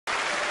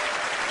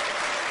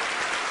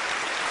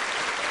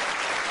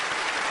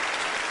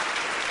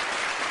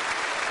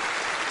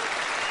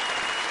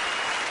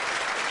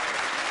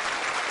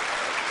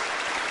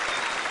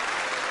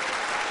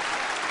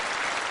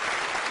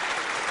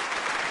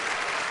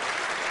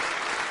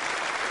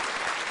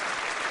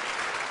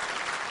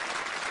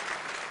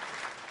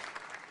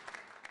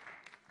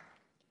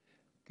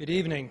Good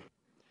evening.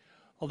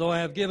 Although I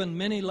have given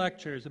many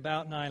lectures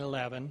about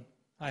 9/11,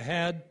 I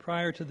had,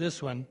 prior to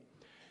this one,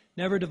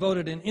 never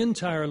devoted an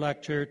entire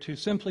lecture to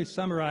simply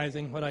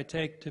summarizing what I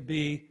take to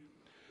be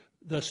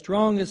the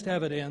strongest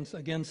evidence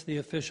against the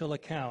official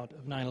account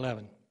of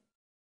 9/11.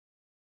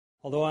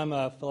 Although I'm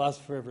a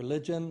philosopher of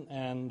religion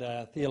and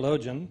a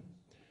theologian,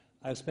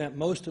 I've spent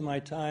most of my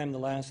time the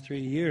last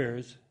 3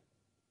 years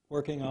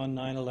working on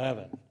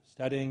 9/11,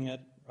 studying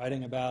it,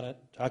 writing about it,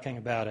 talking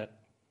about it.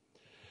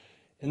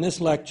 In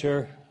this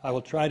lecture, I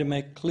will try to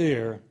make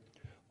clear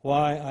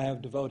why I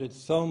have devoted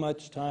so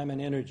much time and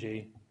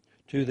energy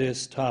to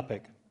this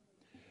topic.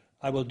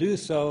 I will do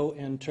so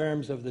in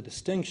terms of the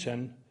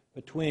distinction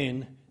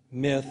between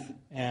myth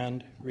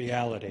and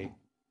reality.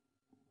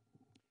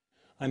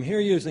 I'm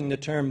here using the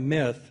term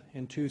myth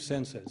in two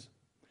senses.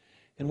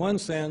 In one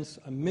sense,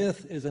 a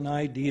myth is an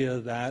idea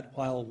that,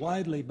 while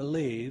widely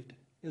believed,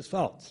 is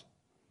false,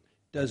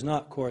 does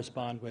not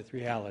correspond with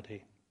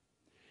reality.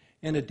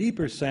 In a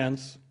deeper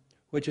sense,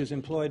 which is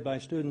employed by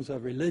students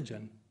of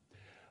religion,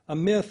 a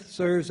myth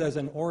serves as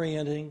an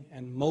orienting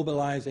and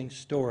mobilizing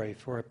story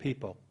for a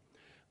people,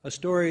 a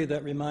story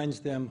that reminds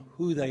them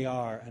who they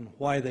are and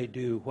why they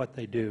do what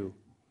they do.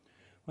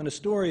 When a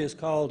story is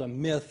called a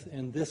myth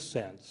in this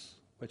sense,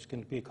 which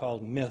can be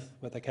called myth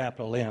with a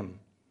capital M,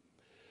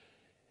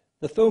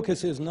 the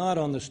focus is not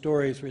on the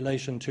story's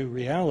relation to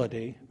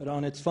reality, but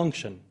on its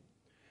function.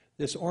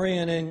 This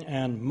orienting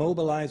and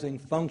mobilizing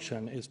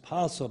function is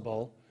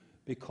possible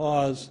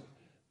because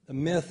the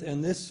myth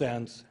in this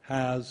sense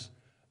has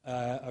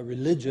a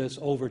religious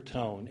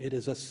overtone. It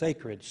is a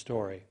sacred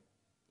story.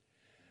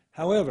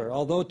 However,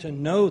 although to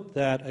note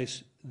that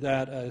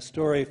a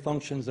story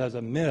functions as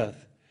a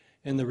myth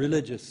in the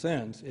religious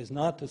sense is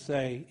not to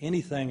say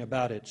anything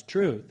about its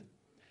truth,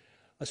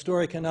 a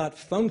story cannot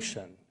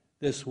function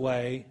this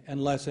way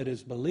unless it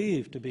is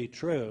believed to be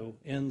true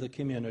in the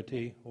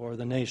community or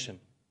the nation.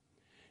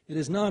 It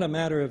is not a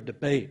matter of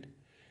debate.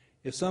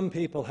 If some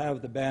people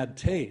have the bad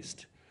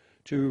taste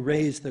to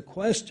raise the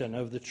question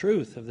of the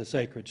truth of the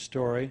sacred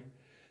story,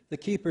 the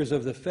keepers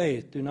of the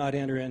faith do not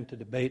enter into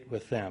debate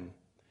with them.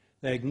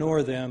 They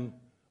ignore them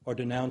or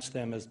denounce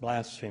them as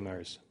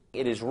blasphemers.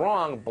 It is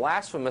wrong,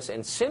 blasphemous,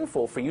 and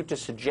sinful for you to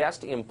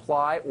suggest,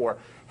 imply, or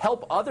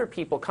help other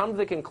people come to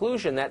the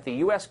conclusion that the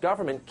U.S.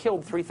 government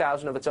killed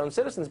 3,000 of its own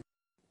citizens.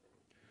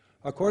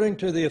 According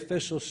to the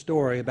official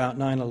story about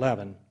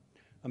 9/11,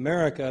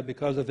 America,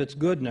 because of its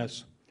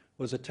goodness,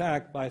 was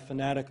attacked by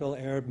fanatical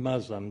Arab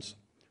Muslims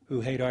who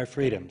hate our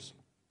freedoms.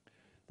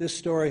 This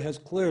story has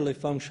clearly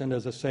functioned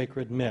as a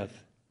sacred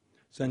myth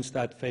since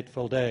that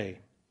fateful day.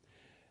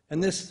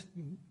 And this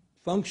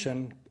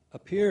function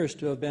appears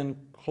to have been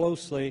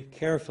closely,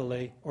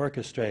 carefully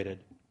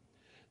orchestrated.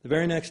 The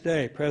very next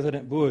day,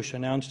 President Bush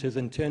announced his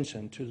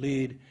intention to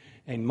lead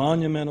a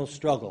monumental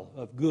struggle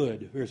of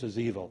good versus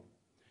evil.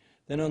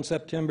 Then on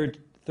September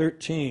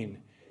 13,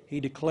 he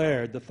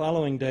declared the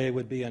following day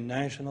would be a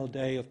national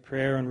day of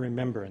prayer and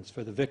remembrance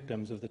for the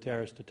victims of the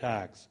terrorist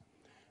attacks.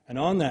 And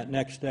on that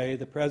next day,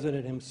 the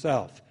President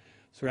himself,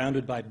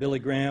 surrounded by Billy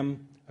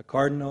Graham, a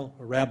cardinal,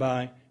 a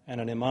rabbi, and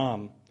an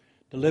imam,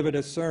 delivered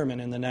a sermon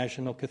in the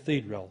National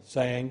Cathedral,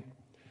 saying,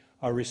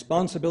 "Our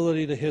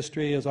responsibility to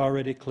history is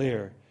already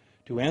clear,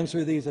 to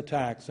answer these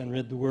attacks and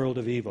rid the world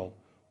of evil.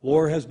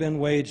 War has been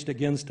waged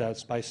against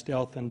us by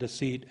stealth and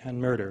deceit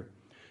and murder.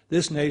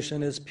 This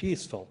nation is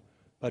peaceful,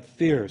 but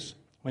fierce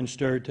when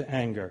stirred to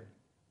anger.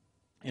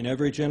 In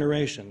every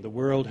generation, the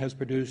world has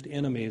produced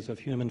enemies of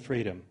human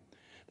freedom.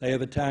 They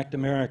have attacked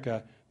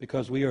America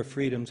because we are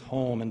freedom's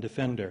home and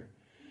defender.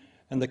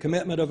 And the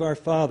commitment of our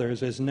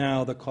fathers is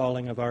now the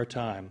calling of our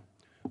time.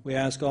 We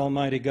ask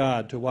Almighty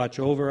God to watch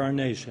over our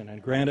nation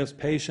and grant us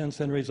patience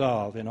and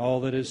resolve in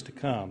all that is to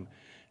come,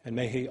 and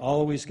may He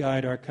always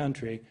guide our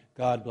country.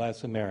 God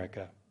bless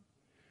America."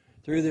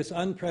 Through this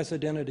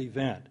unprecedented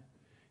event,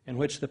 in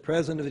which the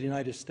President of the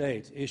United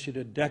States issued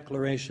a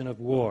declaration of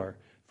war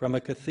from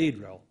a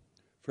cathedral,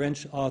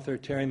 French author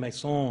Thierry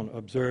Masson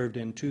observed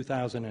in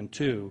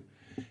 2002,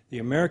 the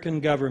American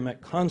government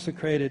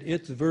consecrated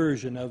its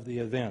version of the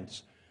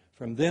events.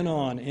 From then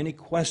on, any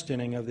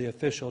questioning of the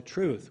official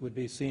truth would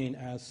be seen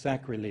as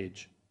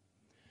sacrilege.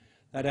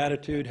 That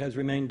attitude has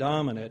remained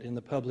dominant in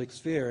the public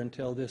sphere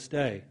until this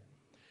day,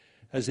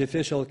 as the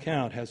official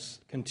account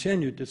has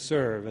continued to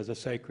serve as a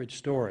sacred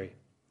story.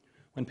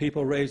 When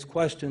people raise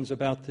questions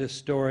about this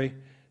story,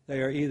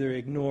 they are either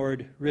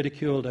ignored,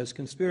 ridiculed as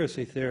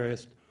conspiracy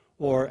theorists,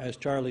 or, as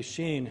Charlie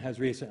Sheen has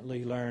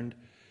recently learned,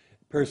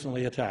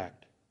 personally attacked.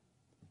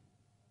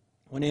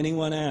 When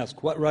anyone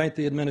asks what right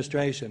the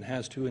administration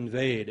has to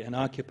invade and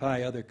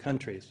occupy other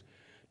countries,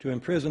 to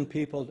imprison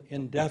people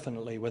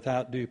indefinitely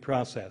without due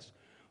process,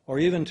 or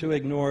even to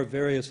ignore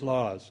various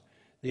laws,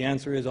 the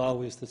answer is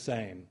always the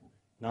same: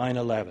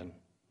 9/11.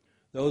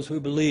 Those who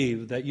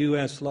believe that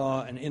U.S.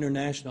 law and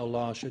international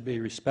law should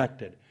be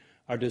respected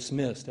are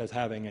dismissed as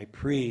having a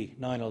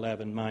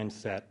pre-9/11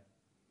 mindset.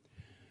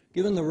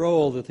 Given the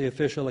role that the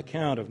official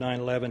account of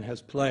 9/11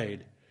 has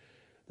played,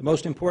 the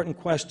most important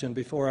question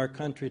before our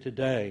country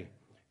today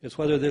is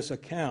whether this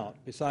account,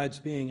 besides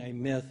being a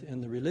myth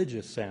in the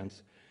religious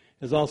sense,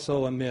 is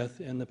also a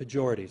myth in the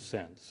pejorative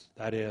sense.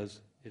 That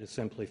is, it is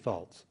simply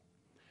false.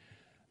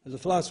 As a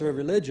philosopher of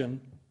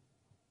religion,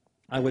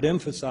 I would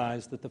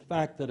emphasize that the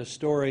fact that a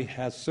story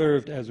has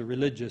served as a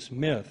religious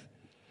myth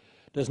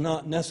does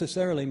not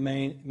necessarily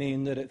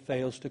mean that it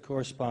fails to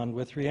correspond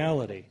with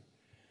reality.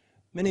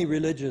 Many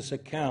religious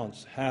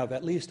accounts have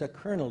at least a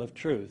kernel of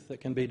truth that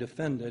can be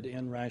defended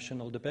in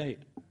rational debate.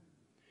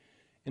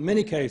 In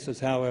many cases,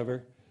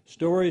 however,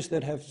 stories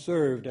that have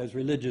served as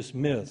religious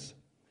myths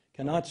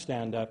cannot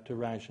stand up to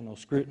rational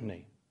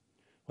scrutiny.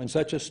 When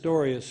such a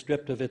story is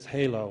stripped of its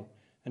halo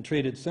and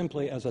treated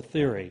simply as a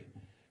theory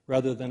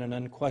rather than an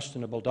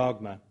unquestionable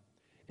dogma,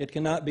 it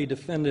cannot be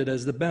defended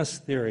as the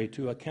best theory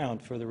to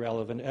account for the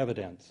relevant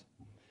evidence.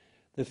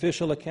 The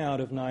official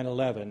account of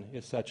 9/11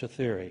 is such a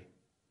theory.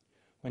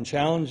 When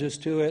challenges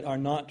to it are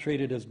not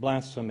treated as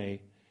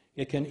blasphemy,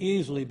 it can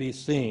easily be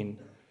seen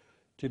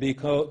to be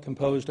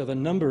composed of a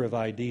number of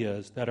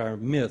ideas that are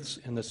myths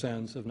in the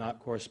sense of not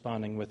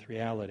corresponding with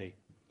reality.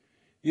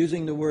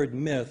 Using the word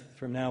myth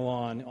from now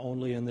on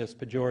only in this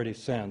pejorative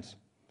sense,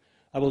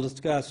 I will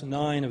discuss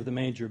 9 of the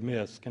major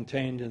myths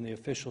contained in the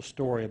official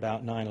story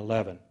about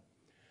 9/11.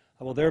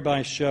 I will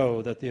thereby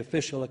show that the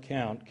official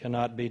account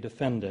cannot be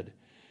defended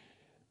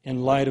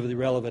in light of the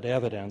relevant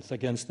evidence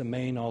against the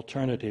main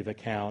alternative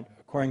account,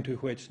 according to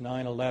which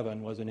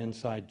 9/11 was an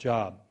inside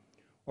job,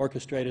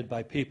 orchestrated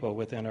by people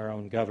within our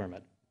own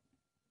government.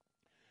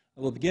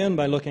 I will begin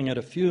by looking at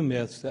a few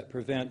myths that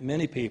prevent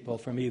many people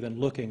from even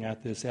looking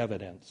at this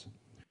evidence.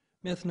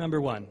 Myth number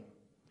 1.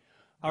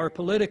 Our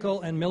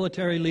political and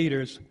military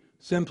leaders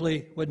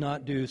simply would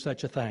not do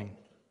such a thing.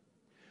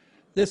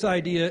 This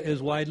idea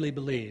is widely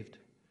believed,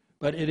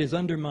 but it is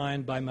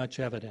undermined by much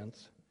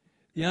evidence.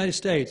 The United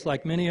States,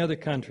 like many other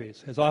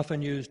countries, has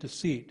often used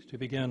deceit to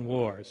begin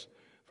wars.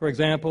 For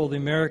example,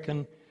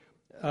 the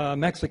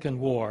Mexican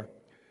War,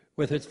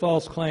 with its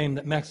false claim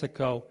that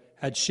Mexico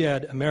had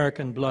shed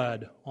American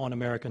blood on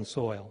American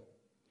soil.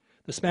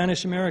 The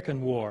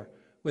Spanish-American War,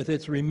 with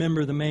its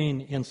Remember the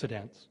Maine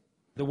incidents.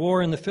 The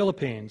war in the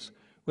Philippines,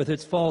 with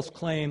its false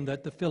claim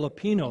that the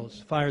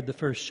Filipinos fired the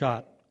first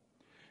shot.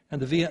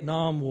 And the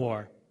Vietnam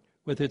War,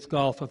 with its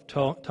Gulf of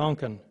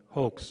Tonkin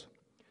hoax.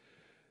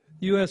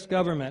 The U.S.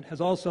 government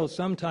has also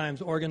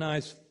sometimes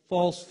organized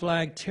false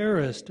flag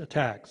terrorist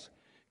attacks,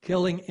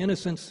 killing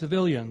innocent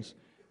civilians,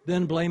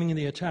 then blaming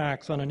the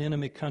attacks on an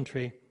enemy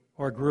country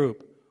or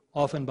group,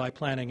 often by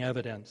planting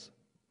evidence.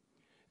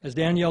 As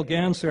Daniel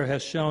Ganser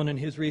has shown in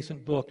his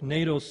recent book,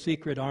 NATO's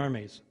Secret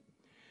Armies,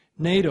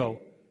 NATO,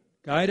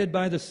 guided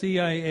by the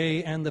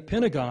CIA and the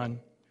Pentagon,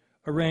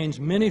 arranged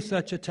many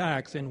such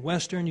attacks in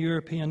Western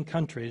European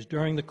countries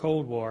during the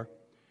Cold War,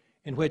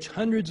 in which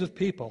hundreds of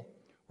people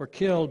were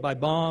killed by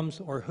bombs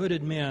or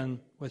hooded men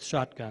with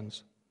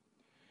shotguns.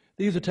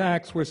 These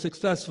attacks were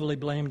successfully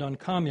blamed on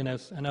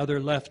communists and other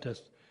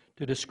leftists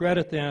to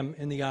discredit them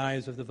in the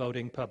eyes of the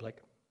voting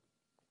public.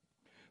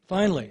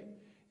 Finally,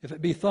 if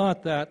it be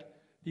thought that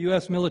the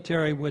U.S.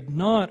 military would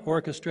not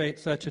orchestrate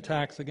such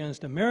attacks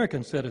against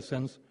American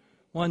citizens,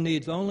 one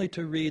needs only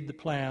to read the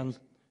plans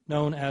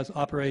known as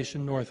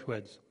Operation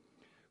Northwoods,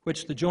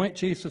 which the Joint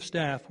Chiefs of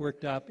Staff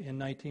worked up in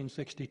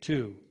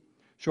 1962,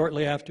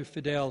 shortly after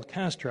Fidel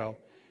Castro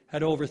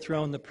had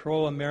overthrown the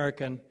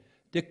pro-American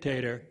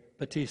dictator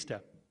Batista.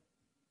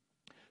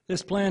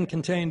 This plan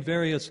contained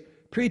various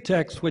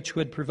pretexts which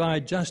would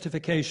provide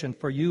justification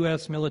for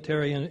U.S.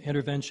 military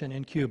intervention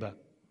in Cuba.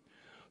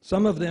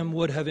 Some of them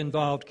would have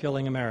involved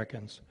killing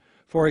Americans.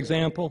 For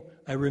example,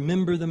 I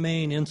remember the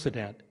Maine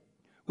incident.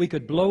 We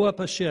could blow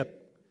up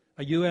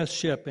a U.S.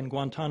 ship in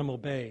Guantanamo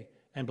Bay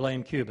and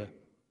blame Cuba.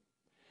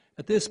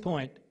 At this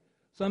point,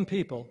 some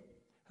people,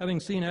 having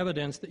seen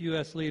evidence that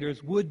U.S.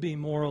 leaders would be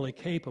morally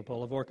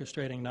capable of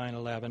orchestrating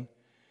 9/11,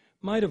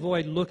 might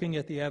avoid looking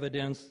at the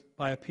evidence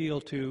by appeal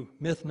to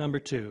myth number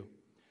 2.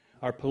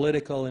 Our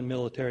political and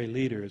military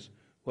leaders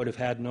would have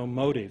had no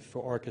motive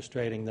for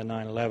orchestrating the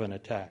 9/11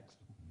 attacks.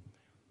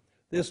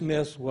 This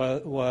myth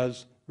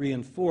was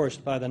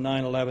reinforced by the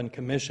 9/11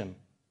 Commission.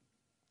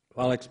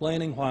 While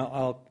explaining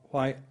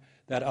why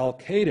that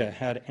al-Qaeda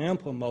had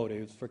ample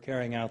motives for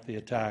carrying out the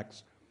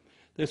attacks,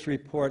 this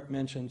report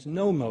mentions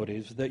no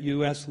motives that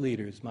U.S.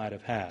 leaders might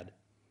have had.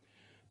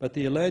 But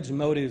the alleged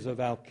motives of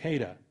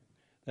al-Qaeda,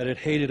 that it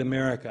hated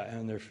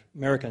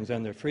Americans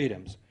and their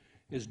freedoms,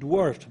 is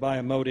dwarfed by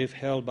a motive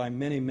held by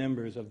many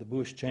members of the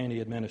Bush-Cheney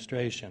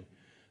administration,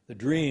 the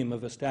dream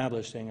of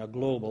establishing a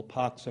global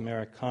Pax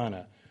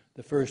Americana,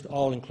 the first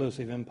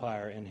all-inclusive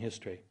empire in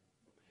history.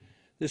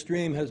 This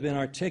dream has been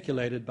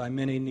articulated by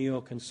many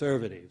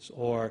neoconservatives,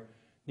 or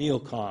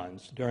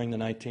neocons, during the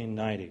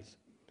 1990s,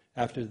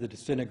 after the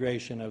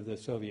disintegration of the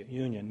Soviet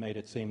Union made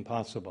it seem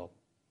possible.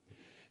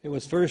 It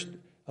was first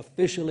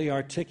officially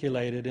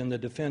articulated in the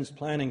Defense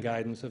Planning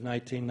Guidance of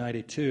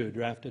 1992,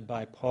 drafted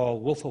by Paul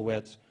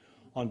Wolfowitz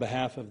on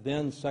behalf of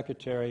then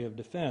Secretary of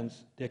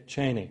Defense Dick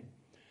Cheney,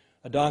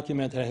 a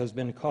document that has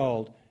been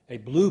called a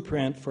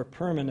blueprint for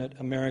permanent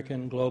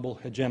American global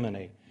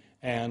hegemony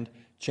and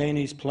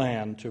Cheney's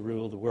plan to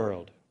rule the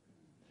world.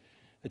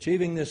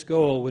 Achieving this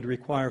goal would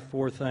require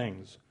four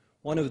things.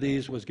 One of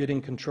these was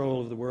getting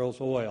control of the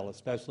world's oil,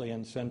 especially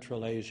in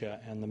Central Asia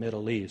and the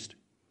Middle East.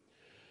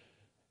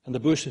 And the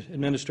Bush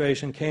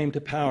administration came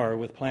to power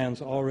with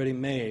plans already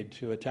made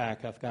to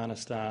attack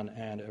Afghanistan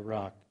and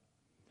Iraq.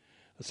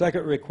 The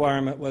second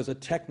requirement was a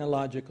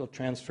technological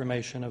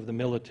transformation of the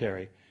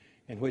military,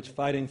 in which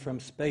fighting from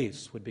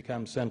space would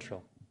become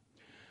central.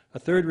 A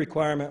third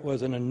requirement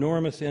was an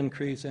enormous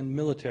increase in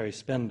military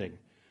spending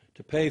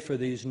to pay for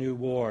these new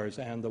wars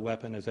and the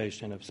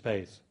weaponization of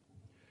space.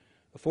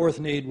 The fourth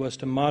need was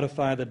to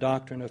modify the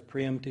doctrine of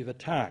preemptive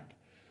attack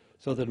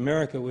so that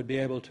America would be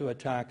able to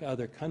attack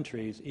other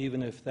countries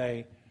even if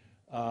they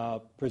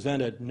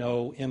presented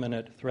no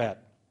imminent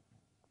threat.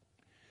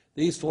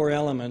 These four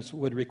elements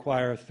would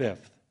require a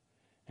fifth,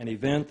 an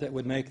event that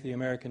would make the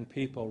American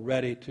people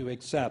ready to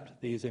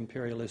accept these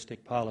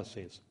imperialistic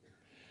policies.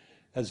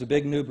 As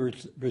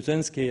Zbigniew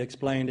Brzezinski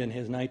explained in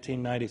his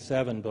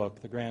 1997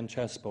 book, The Grand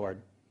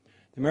Chessboard,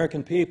 the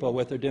American people,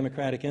 with their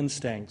democratic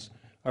instincts,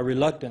 are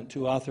reluctant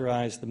to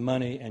authorize the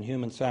money and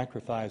human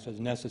sacrifices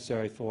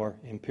necessary for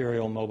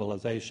imperial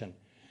mobilization.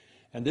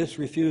 And this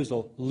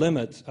refusal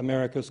limits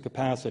America's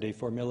capacity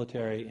for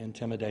military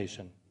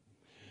intimidation.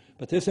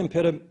 But this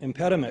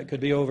impediment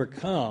could be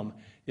overcome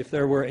if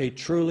there were a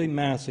truly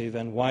massive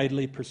and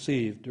widely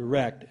perceived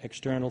direct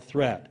external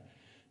threat,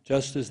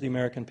 just as the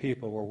American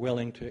people were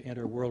willing to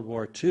enter World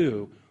War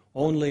II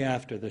only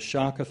after the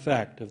shock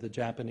effect of the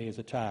Japanese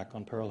attack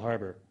on Pearl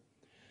Harbor.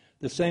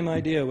 The same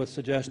idea was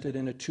suggested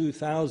in a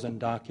 2000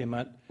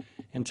 document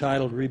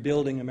entitled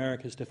Rebuilding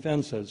America's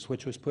Defenses,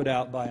 which was put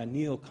out by a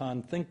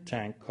neocon think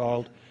tank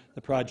called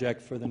the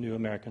Project for the New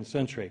American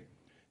Century,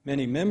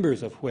 many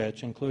members of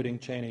which, including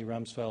Cheney,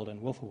 Rumsfeld,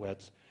 and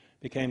Wolfowitz,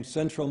 became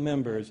central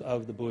members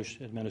of the Bush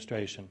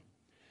administration.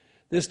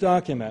 This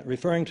document,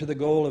 referring to the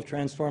goal of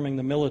transforming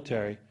the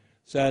military,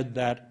 said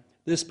that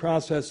this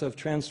process of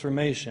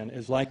transformation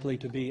is likely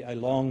to be a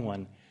long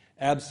one,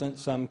 absent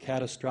some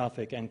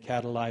catastrophic and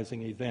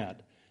catalyzing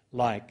event,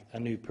 like a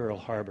new Pearl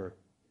Harbor.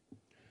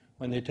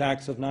 When the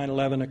attacks of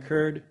 9/11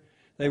 occurred,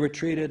 they were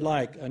treated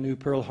like a new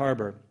Pearl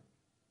Harbor.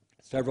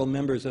 Several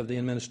members of the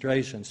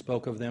administration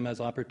spoke of them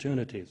as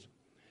opportunities.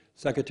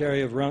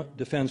 Secretary of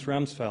Defense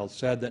Rumsfeld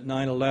said that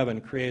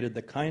 9/11 created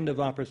the kind of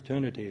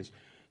opportunities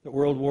that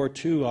World War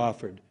II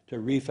offered to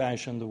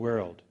refashion the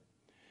world.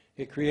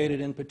 It created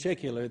in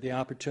particular the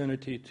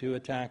opportunity to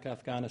attack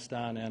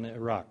Afghanistan and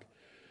Iraq,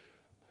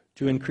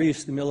 to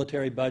increase the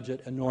military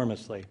budget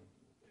enormously,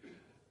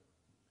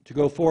 to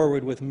go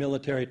forward with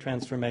military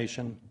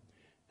transformation,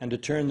 and to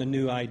turn the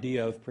new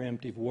idea of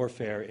preemptive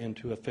warfare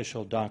into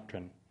official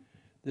doctrine.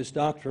 This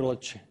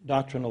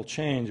doctrinal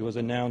change was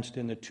announced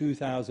in the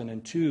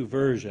 2002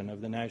 version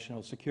of the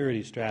National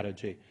Security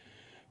Strategy,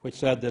 which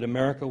said that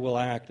America will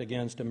act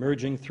against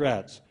emerging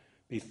threats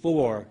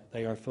before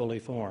they are fully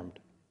formed.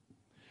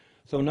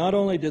 So not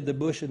only did the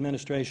Bush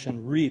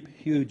administration reap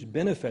huge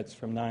benefits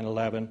from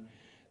 9/11,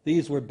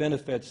 these were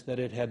benefits that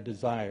it had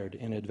desired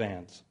in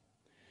advance.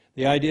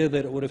 The idea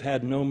that it would have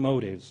had no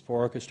motives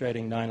for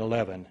orchestrating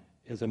 9/11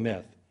 is a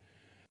myth.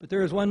 But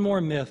there is one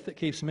more myth that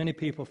keeps many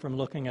people from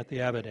looking at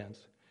the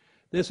evidence.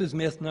 This is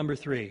myth number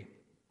 3.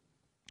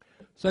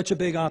 Such a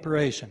big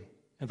operation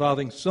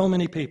involving so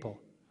many people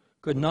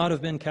could not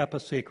have been kept a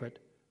secret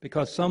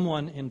because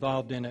someone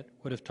involved in it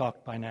would have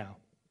talked by now.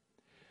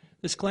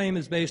 This claim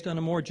is based on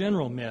a more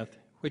general myth,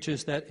 which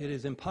is that it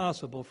is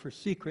impossible for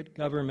secret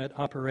government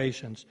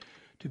operations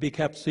to be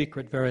kept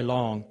secret very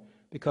long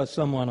because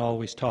someone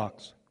always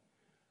talks.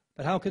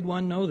 But how could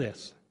one know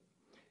this?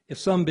 If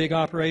some big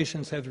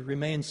operations have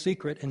remained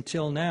secret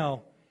until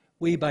now,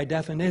 we by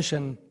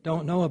definition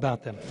don't know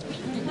about them.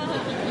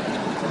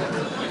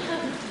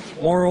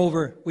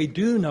 Moreover, we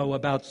do know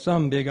about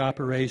some big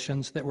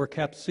operations that were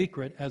kept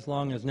secret as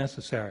long as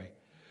necessary,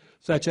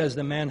 such as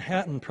the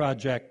Manhattan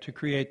Project to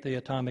create the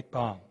atomic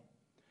bomb,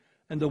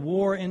 and the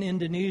war in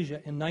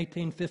Indonesia in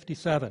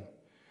 1957,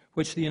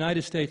 which the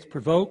United States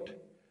provoked,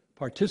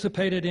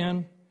 participated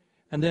in,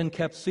 and then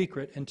kept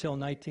secret until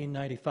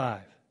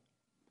 1995.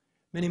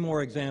 Many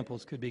more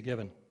examples could be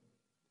given.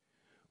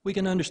 We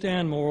can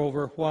understand,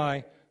 moreover,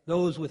 why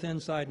those with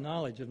inside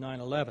knowledge of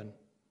 9/11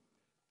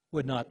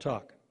 would not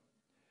talk.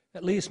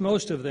 At least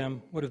most of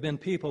them would have been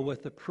people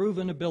with the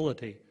proven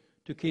ability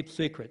to keep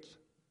secrets.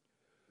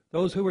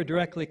 Those who were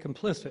directly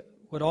complicit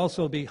would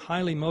also be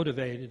highly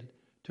motivated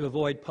to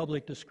avoid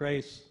public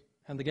disgrace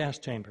and the gas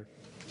chamber.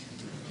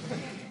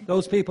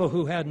 Those people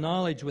who had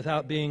knowledge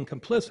without being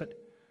complicit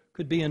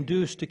could be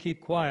induced to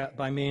keep quiet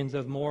by means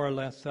of more or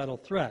less subtle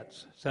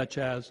threats, such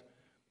as,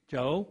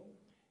 Joe,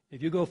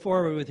 if you go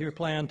forward with your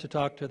plan to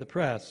talk to the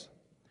press,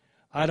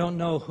 I don't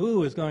know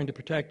who is going to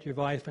protect your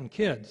wife and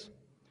kids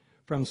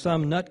from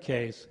some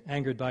nutcase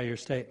angered by your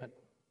statement.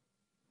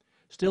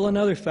 Still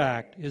another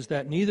fact is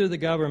that neither the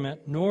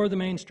government nor the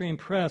mainstream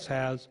press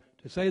has,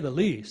 to say the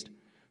least,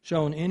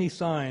 shown any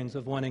signs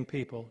of wanting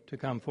people to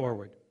come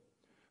forward.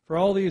 For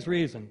all these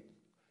reasons,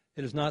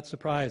 it is not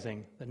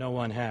surprising that no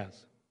one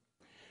has.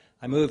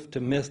 I move to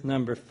myth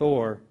number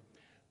 4,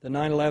 The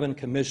 9/11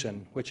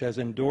 Commission, which has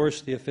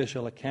endorsed the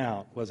official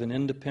account, was an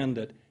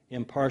independent,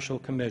 impartial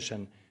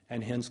commission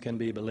and hence can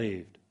be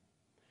believed.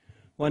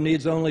 One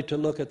needs only to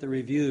look at the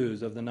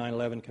reviews of the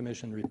 9/11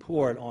 Commission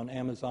report on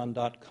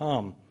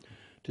Amazon.com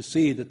to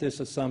see that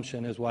this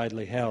assumption is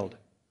widely held.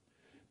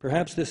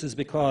 Perhaps this is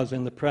because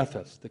in the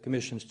preface, the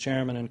Commission's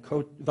chairman and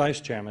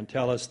vice chairman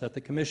tell us that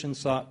the Commission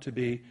sought to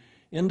be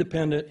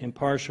independent,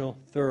 impartial,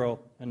 thorough,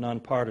 and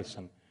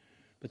nonpartisan,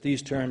 but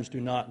these terms do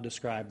not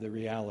describe the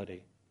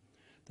reality.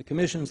 The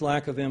Commission's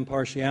lack of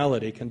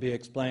impartiality can be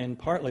explained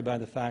partly by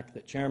the fact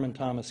that Chairman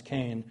Thomas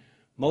Kane,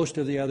 most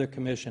of the other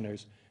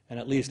commissioners, and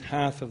at least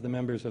half of the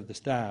members of the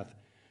staff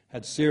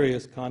had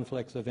serious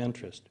conflicts of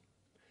interest.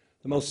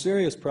 The most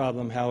serious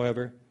problem,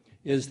 however,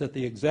 is that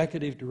the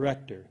executive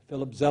director,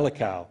 Philip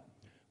Zelikow,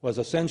 was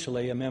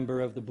essentially a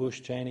member of the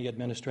Bush-Cheney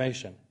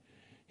administration.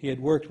 He had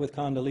worked with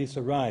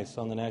Condoleezza Rice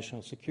on the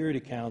National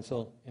Security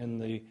Council in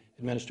the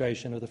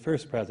administration of the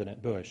first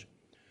President Bush.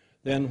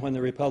 Then, when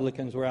the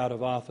Republicans were out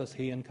of office,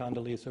 he and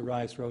Condoleezza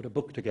Rice wrote a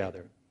book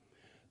together.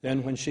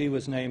 Then, when she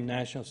was named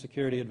National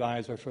Security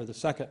Advisor for the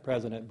second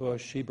President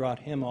Bush, she brought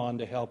him on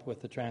to help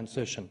with the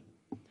transition.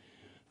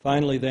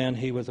 Finally, then,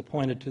 he was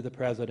appointed to the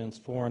President's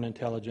Foreign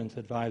Intelligence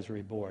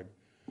Advisory Board.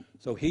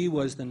 So he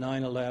was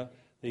the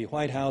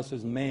White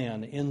House's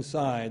man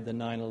inside the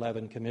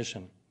 9/11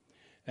 Commission.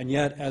 And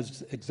yet,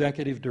 as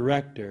executive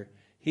director,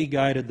 he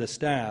guided the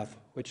staff,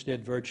 which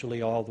did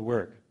virtually all the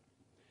work.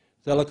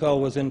 Zelikow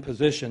was in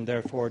position,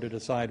 therefore, to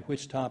decide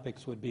which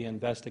topics would be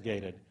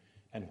investigated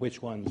and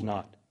which ones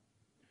not.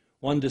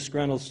 One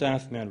disgruntled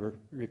staff member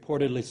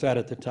reportedly said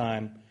at the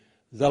time,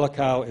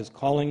 "Zelikow is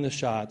calling the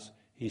shots,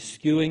 he's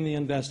skewing the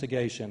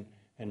investigation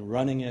and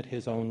running it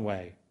his own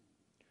way."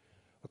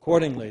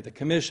 Accordingly, the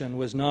Commission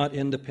was not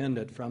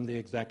independent from the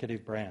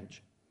executive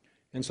branch.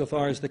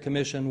 Insofar as the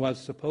Commission was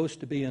supposed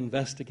to be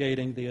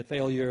investigating the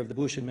failure of the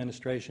Bush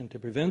administration to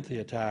prevent the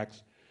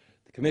attacks,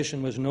 the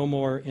Commission was no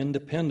more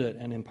independent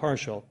and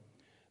impartial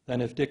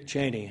than if Dick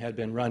Cheney had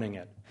been running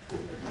it.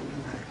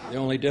 The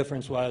only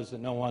difference was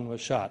that no one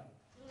was shot.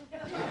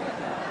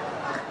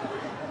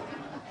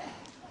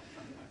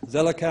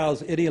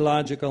 Zelikow's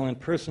ideological and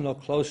personal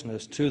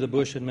closeness to the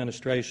Bush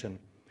administration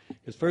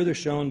is further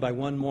shown by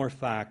one more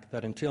fact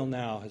that until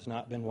now has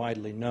not been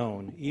widely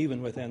known,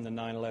 even within the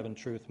 9/11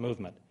 Truth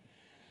movement.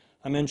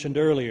 I mentioned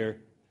earlier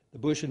the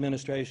Bush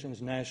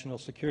administration's National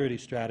Security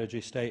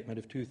Strategy Statement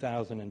of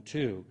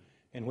 2002,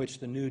 in which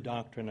the new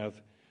doctrine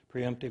of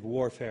preemptive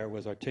warfare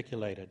was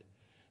articulated.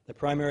 The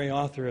primary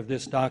author of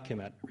this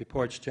document,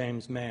 reports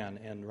James Mann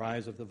in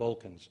Rise of the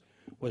Vulcans,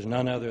 was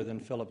none other than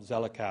Philip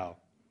Zelikow.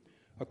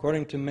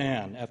 According to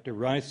Mann, after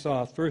Rice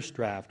saw a first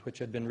draft, which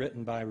had been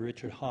written by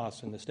Richard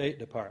Haass in the State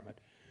Department,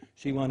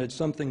 she wanted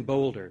something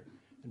bolder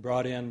and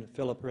brought in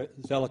Philip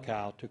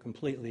Zelikow to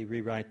completely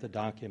rewrite the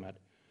document.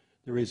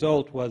 The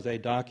result was a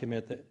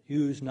document that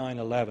used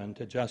 9/11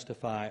 to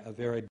justify a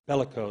very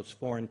bellicose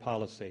foreign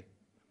policy.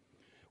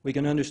 We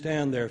can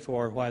understand,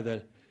 therefore, why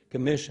the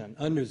Commission,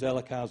 under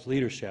Zelikow's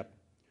leadership,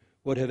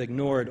 would have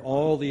ignored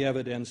all the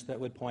evidence that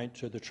would point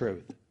to the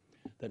truth,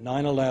 that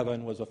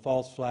 9/11 was a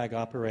false flag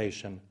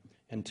operation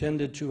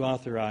intended to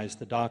authorize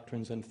the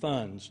doctrines and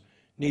funds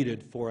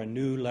needed for a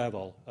new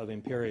level of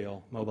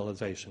imperial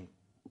mobilization.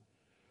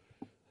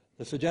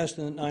 The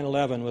suggestion that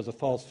 9/11 was a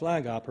false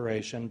flag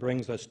operation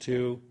brings us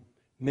to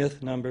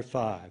myth number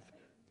 5.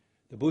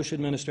 The Bush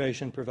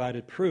administration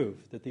provided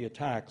proof that the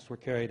attacks were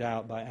carried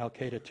out by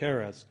al-Qaeda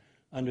terrorists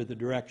under the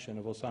direction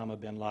of Osama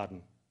bin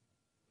Laden.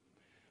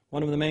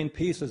 One of the main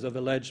pieces of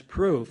alleged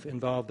proof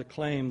involved the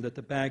claim that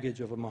the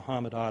baggage of a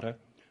Muhammad Atta,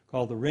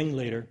 called the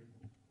ringleader,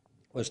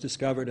 was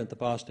discovered at the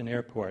Boston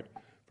airport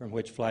from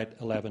which Flight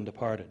 11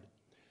 departed.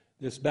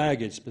 This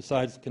baggage,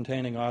 besides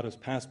containing Atta's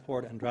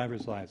passport and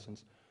driver's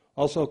license,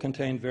 also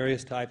contained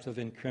various types of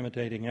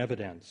incriminating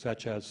evidence,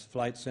 such as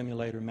flight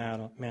simulator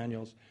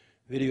manuals,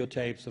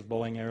 videotapes of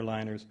Boeing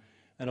airliners,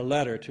 and a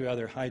letter to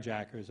other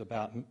hijackers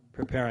about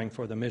preparing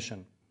for the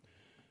mission.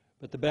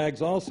 But the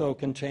bags also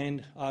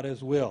contained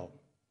Atta's will.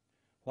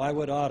 Why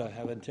would Atta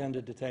have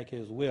intended to take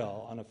his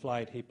will on a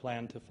flight he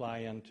planned to fly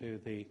into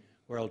the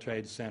World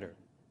Trade Center?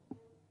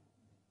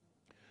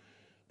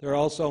 There are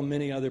also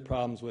many other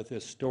problems with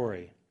this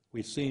story.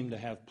 We seem to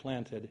have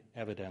planted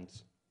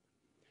evidence.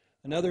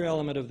 Another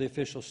element of the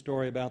official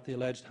story about the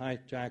alleged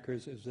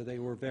hijackers is that they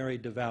were very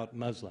devout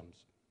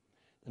Muslims.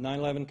 The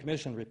 9/11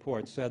 Commission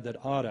report said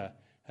that Atta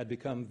had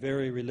become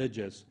very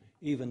religious,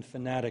 even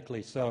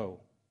fanatically so.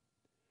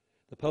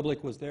 The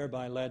public was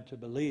thereby led to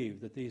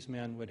believe that these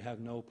men would have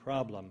no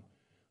problem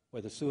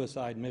with a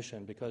suicide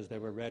mission because they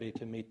were ready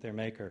to meet their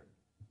maker.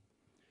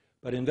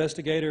 But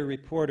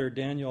investigator-reporter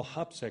Daniel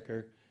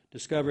Hopsicker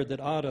discovered that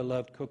Atta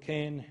loved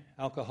cocaine,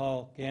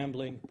 alcohol,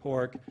 gambling,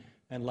 pork,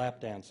 and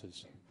lap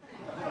dances.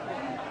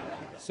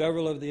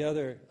 Several of the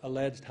other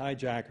alleged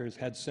hijackers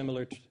had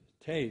similar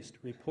taste,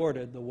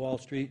 reported the Wall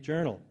Street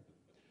Journal.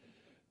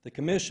 The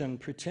Commission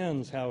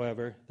pretends,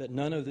 however, that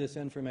none of this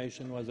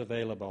information was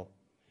available.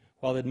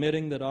 While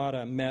admitting that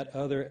Atta met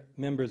other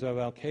members of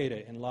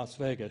al-Qaeda in Las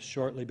Vegas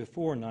shortly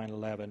before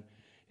 9/11,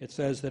 it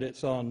says that it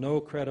saw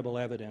no credible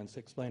evidence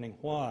explaining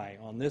why,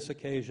 on this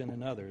occasion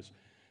and others,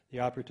 the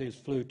operatives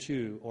flew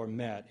to or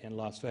met in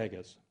Las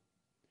Vegas.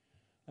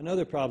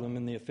 Another problem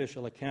in the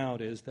official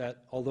account is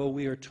that although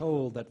we are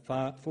told that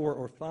 4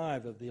 or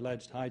 5 of the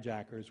alleged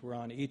hijackers were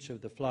on each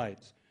of the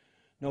flights,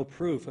 no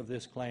proof of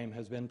this claim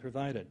has been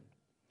provided.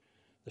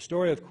 The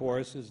story, of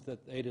course, is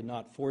that they did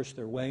not force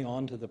their way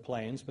onto the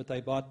planes, but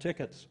they bought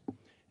tickets.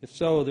 If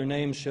so, their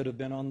names should have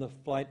been on the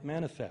flight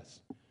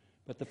manifests.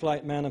 But the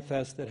flight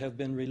manifests that have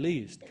been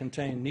released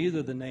contain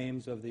neither the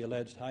names of the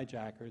alleged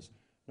hijackers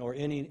nor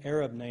any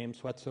Arab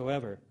names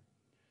whatsoever.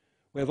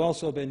 We have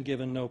also been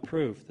given no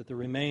proof that the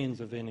remains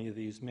of any of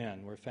these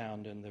men were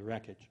found in the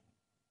wreckage.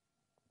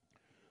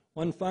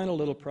 One final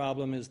little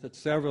problem is that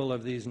several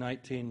of these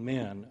 19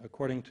 men,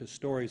 according to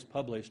stories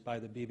published by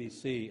the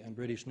BBC and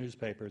British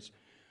newspapers,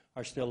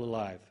 are still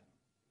alive.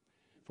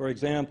 For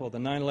example, the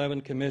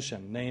 9/11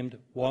 Commission named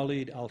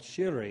Walid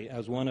al-Shiri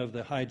as one of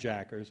the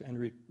hijackers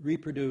and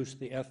reproduced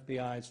the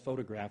FBI's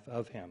photograph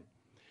of him.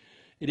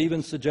 It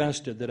even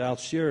suggested that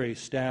al-Shiri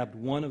stabbed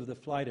one of the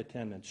flight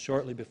attendants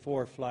shortly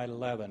before Flight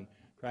 11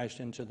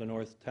 crashed into the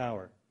North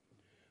Tower.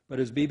 But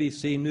as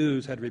BBC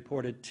News had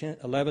reported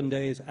 11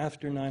 days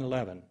after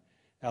 9/11,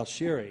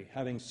 al-Shiri,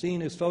 having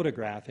seen his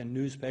photograph in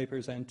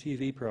newspapers and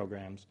TV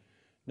programs,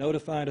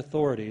 notified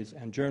authorities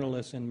and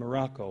journalists in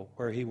Morocco,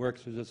 where he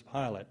works as a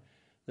pilot,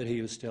 that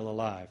he was still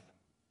alive.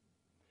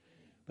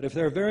 But if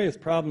there are various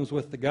problems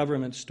with the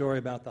government's story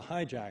about the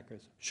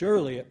hijackers,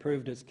 surely it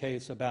proved its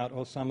case about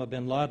Osama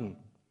bin Laden.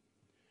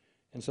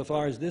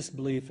 Insofar as this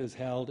belief is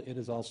held, it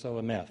is also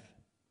a myth.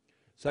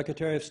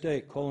 Secretary of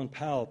State Colin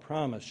Powell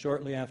promised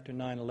shortly after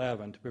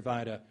 9/11 to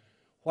provide a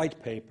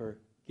white paper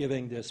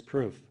giving this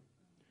proof,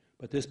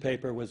 but this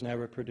paper was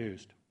never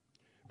produced.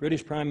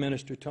 British Prime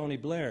Minister Tony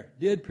Blair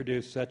did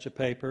produce such a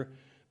paper,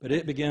 but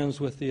it begins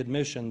with the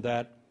admission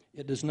that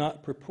it does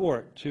not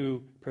purport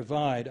to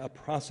provide a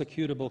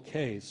prosecutable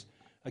case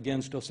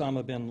against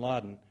Osama bin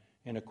Laden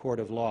in a court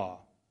of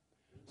law.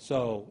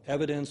 So,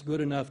 evidence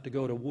good enough to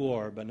go to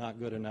war, but not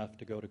good enough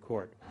to go to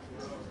court.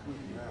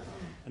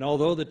 And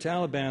although the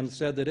Taliban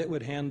said that it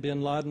would hand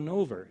bin Laden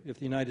over if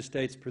the United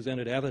States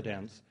presented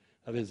evidence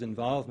of his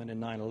involvement in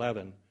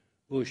 9/11,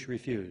 Bush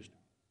refused.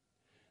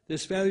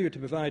 This failure to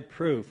provide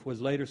proof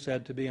was later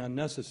said to be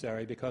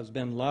unnecessary because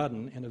bin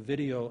Laden, in a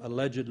video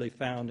allegedly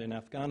found in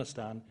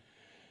Afghanistan,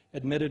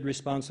 admitted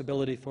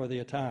responsibility for the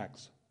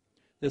attacks.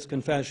 This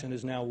confession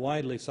is now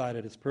widely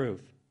cited as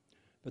proof.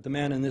 But the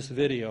man in this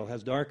video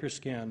has darker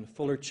skin,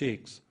 fuller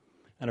cheeks,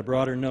 and a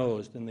broader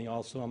nose than the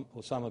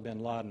Osama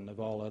bin Laden of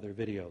all other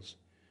videos.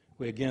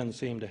 We again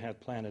seem to have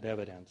planted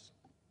evidence.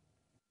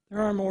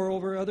 There are,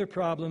 moreover, other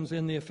problems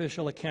in the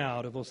official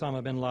account of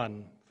Osama bin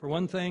Laden. For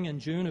one thing, in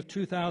June of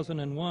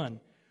 2001,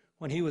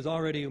 when he was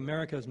already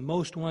America's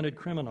most wanted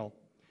criminal,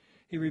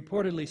 he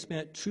reportedly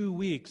spent 2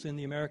 weeks in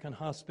the American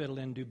hospital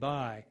in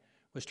Dubai,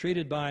 was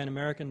treated by an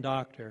American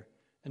doctor,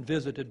 and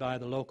visited by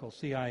the local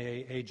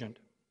CIA agent.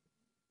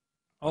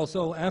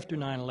 Also, after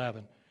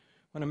 9/11,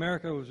 when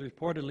America was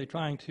reportedly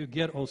trying to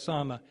get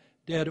Osama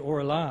dead or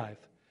alive,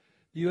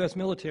 the U.S.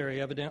 military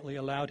evidently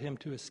allowed him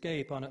to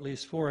escape on at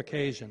least 4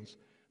 occasions,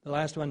 the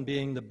last one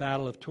being the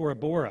Battle of Tora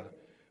Bora,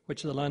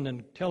 which the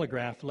London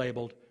Telegraph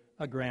labeled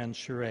a grand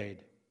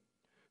charade.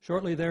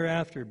 Shortly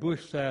thereafter,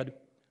 Bush said,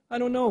 "I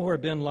don't know where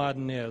bin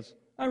Laden is.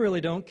 I really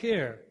don't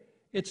care.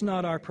 It's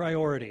not our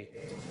priority."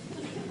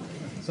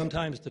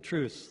 Sometimes the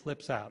truth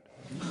slips out.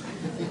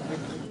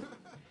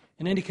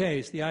 In any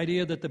case, the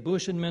idea that the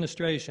Bush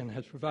administration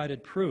has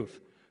provided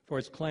proof for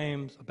its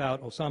claims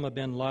about Osama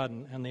bin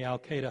Laden and the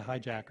al-Qaeda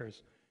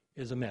hijackers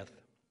is a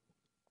myth.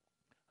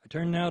 I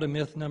turn now to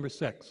myth number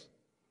 6.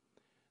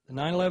 The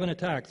 9/11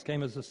 attacks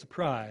came as a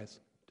surprise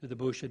to the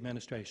Bush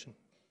administration.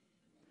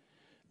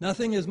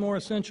 Nothing is more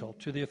essential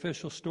to the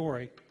official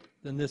story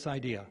than this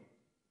idea.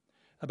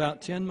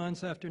 About 10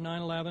 months after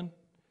 9/11,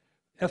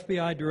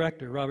 FBI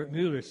Director Robert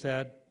Mueller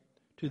said,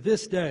 "To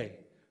this day,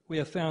 we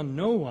have found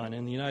no one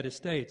in the United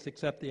States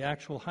except the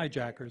actual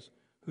hijackers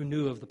who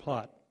knew of the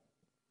plot."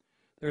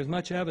 There is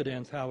much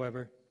evidence,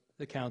 however,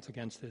 that counts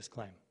against this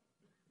claim.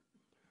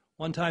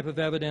 One type of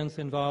evidence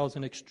involves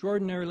an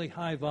extraordinarily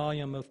high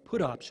volume of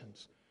put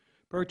options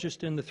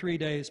purchased in the 3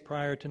 days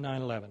prior to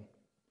 9/11.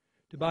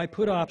 To buy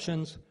put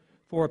options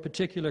for a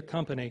particular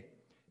company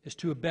is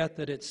to bet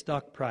that its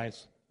stock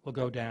price will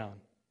go down.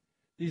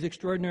 These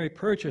extraordinary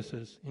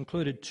purchases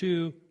included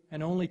 2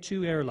 and only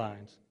 2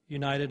 airlines,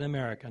 United and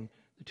American,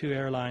 the 2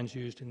 airlines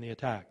used in the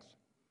attacks.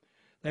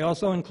 They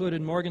also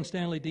included Morgan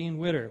Stanley Dean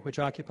Witter, which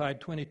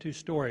occupied 22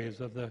 stories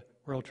of the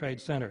World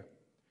Trade Center.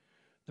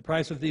 The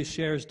price of these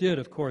shares did,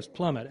 of course,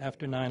 plummet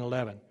after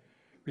 9/11,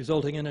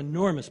 resulting in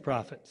enormous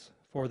profits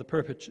for the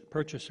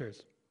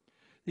purchasers.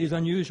 These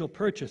unusual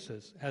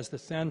purchases, as the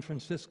San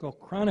Francisco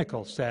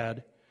Chronicle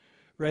said,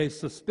 raised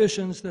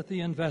suspicions that the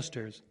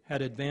investors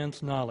had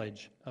advanced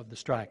knowledge of the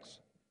strikes.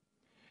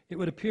 It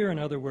would appear, in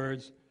other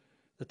words,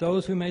 that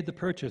those who made the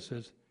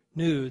purchases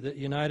knew that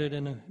United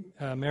and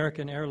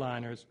American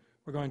airliners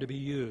were going to be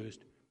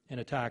used in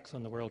attacks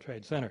on the World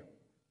Trade Center.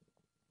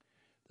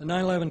 The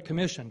 9/11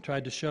 Commission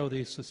tried to show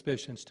these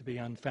suspicions to be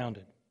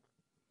unfounded.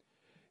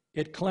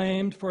 It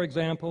claimed, for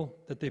example,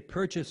 that the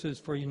purchases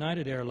for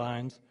United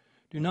Airlines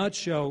do not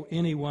show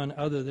anyone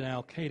other than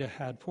al-Qaeda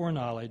had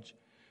foreknowledge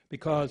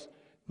because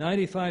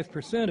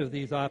 95% of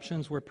these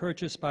options were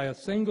purchased by a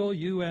single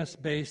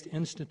U.S.-based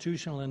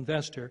institutional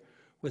investor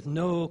with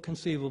no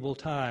conceivable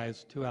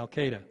ties to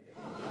al-Qaeda.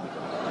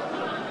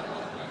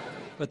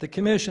 But the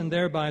Commission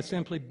thereby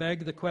simply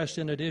begged the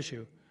question at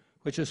issue,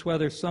 which is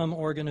whether some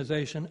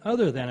organization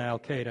other than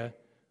al-Qaeda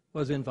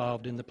was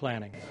involved in the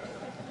planning.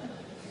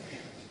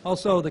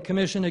 Also, the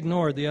Commission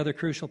ignored the other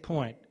crucial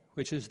point,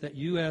 which is that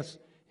U.S.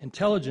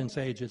 intelligence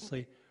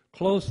agency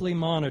closely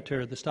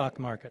monitored the stock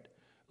market,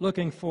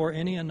 looking for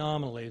any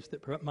anomalies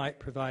that might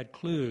provide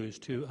clues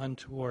to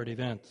untoward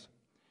events.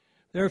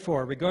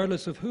 Therefore,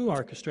 regardless of who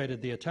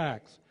orchestrated the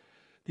attacks,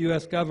 the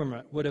U.S.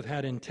 government would have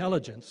had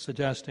intelligence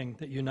suggesting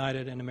that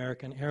United and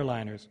American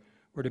airliners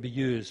were to be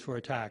used for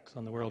attacks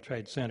on the World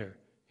Trade Center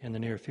in the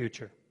near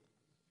future.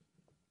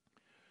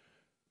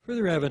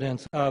 Further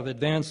evidence of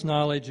advanced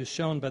knowledge is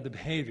shown by the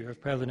behavior of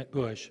President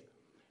Bush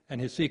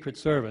and his Secret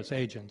Service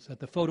agents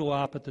at the photo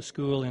op at the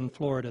school in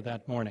Florida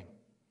that morning.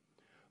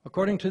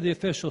 According to the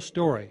official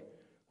story,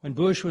 when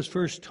Bush was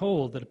first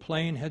told that a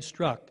plane had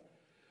struck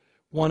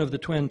one of the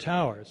Twin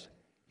Towers,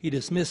 he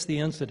dismissed the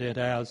incident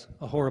as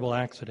a horrible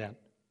accident,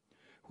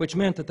 which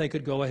meant that they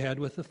could go ahead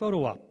with the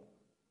photo op.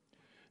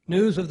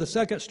 News of the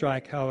second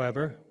strike,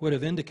 however, would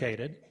have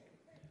indicated,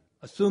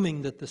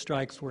 assuming that the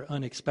strikes were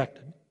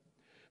unexpected,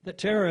 that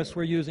terrorists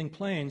were using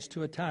planes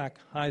to attack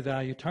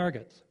high-value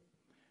targets,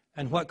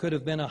 and what could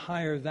have been a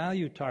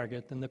higher-value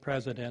target than the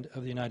President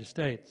of the United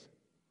States.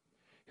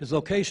 His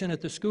location at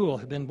the school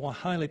had been more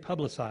highly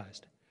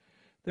publicized.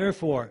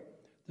 Therefore,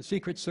 the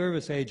Secret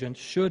Service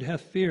agents should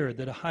have feared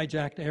that a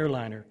hijacked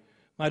airliner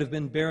might have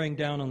been bearing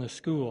down on the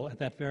school at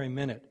that very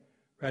minute,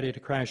 ready to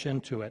crash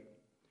into it.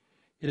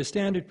 It is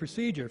standard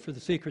procedure for the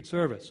Secret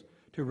Service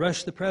to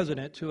rush the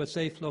President to a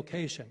safe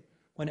location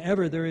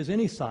whenever there is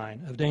any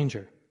sign of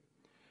danger.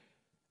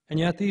 And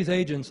yet these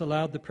agents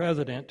allowed the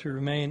President to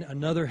remain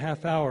another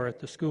half hour at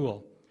the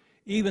school,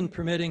 even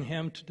permitting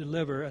him to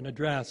deliver an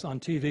address on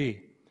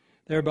TV,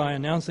 thereby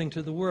announcing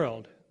to the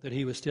world that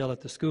he was still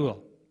at the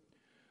school.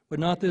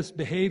 Would not this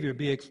behavior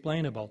be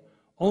explainable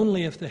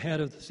only if the head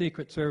of the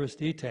Secret Service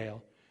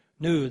detail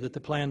knew that the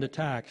planned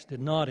attacks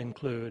did not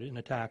include an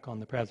attack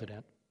on the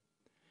President?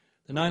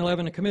 The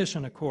 9/11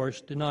 Commission, of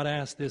course, did not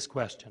ask this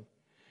question.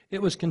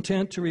 It was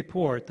content to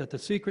report that the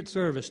Secret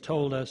Service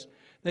told us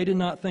they did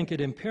not think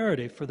it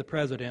imperative for the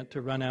President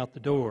to run out the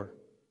door.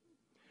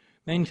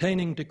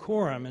 Maintaining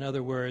decorum, in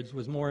other words,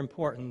 was more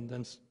important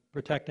than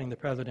protecting the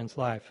President's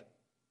life.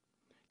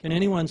 Can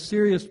anyone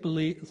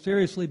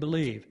seriously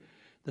believe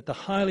that the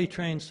highly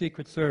trained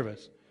Secret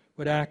Service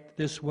would act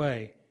this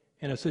way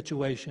in a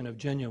situation of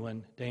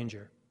genuine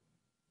danger?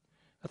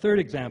 A third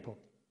example.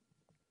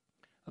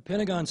 A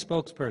Pentagon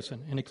spokesperson,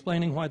 in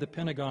explaining why the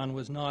Pentagon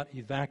was not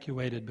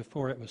evacuated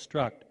before it was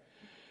struck,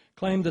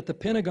 claimed that the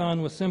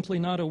Pentagon was simply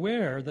not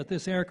aware that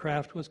this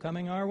aircraft was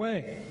coming our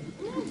way.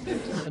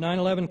 The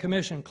 9/11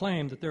 Commission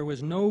claimed that there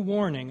was no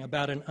warning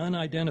about an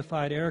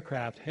unidentified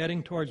aircraft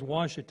heading towards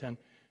Washington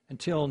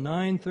until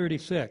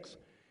 9:36,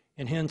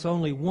 and hence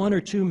only 1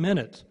 or 2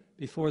 minutes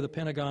before the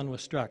Pentagon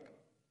was struck.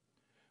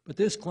 But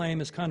this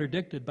claim is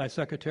contradicted by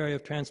Secretary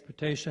of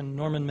Transportation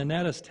Norman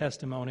Mineta's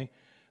testimony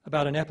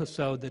about an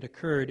episode that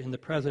occurred in the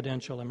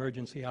Presidential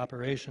Emergency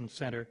Operations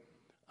Center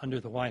under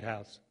the White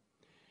House.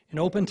 In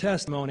open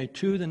testimony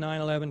to the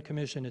 9/11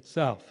 Commission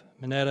itself,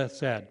 Mineta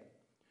said,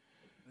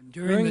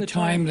 During the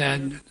time that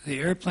the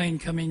airplane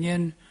coming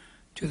in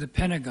to the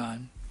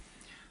Pentagon,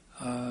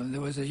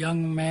 there was a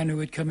young man who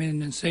would come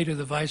in and say to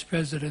the Vice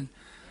President,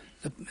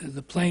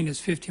 the plane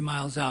is 50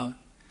 miles out,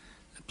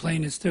 the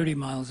plane is 30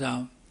 miles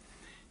out.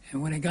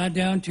 And when it got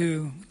down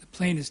to the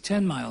plane is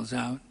 10 miles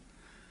out,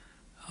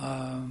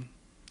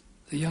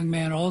 the young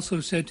man also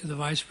said to the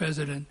Vice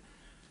President,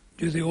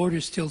 do the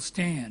orders still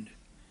stand?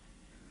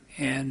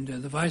 And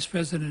the Vice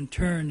President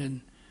turned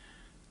and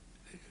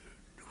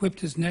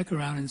whipped his neck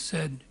around and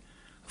said,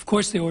 of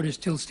course the orders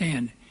still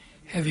stand.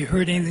 Have you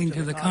heard anything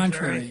to the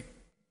contrary?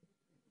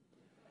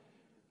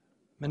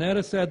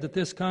 Mineta said that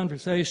this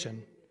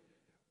conversation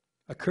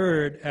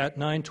occurred at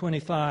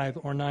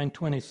 9:25 or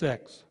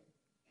 9:26,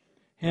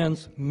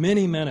 hence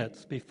many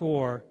minutes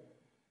before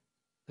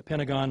the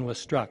Pentagon was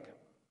struck.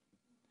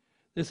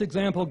 This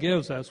example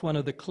gives us one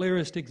of the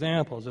clearest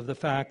examples of the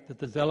fact that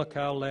the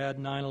Zelikow-led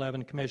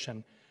 9/11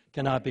 Commission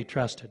cannot be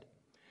trusted.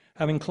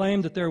 Having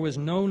claimed that there was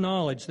no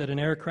knowledge that an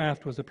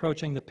aircraft was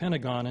approaching the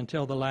Pentagon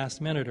until the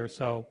last minute or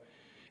so,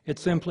 it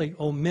simply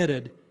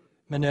omitted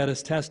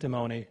Mineta's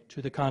testimony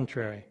to the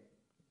contrary.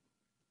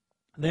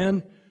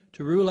 Then,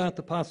 to rule out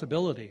the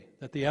possibility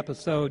that the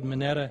episode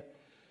Mineta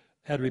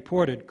had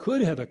reported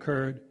could have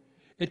occurred,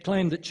 it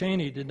claimed that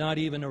Cheney did not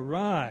even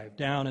arrive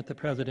down at the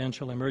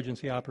Presidential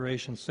Emergency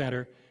Operations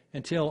Center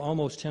until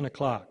almost 10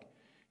 o'clock,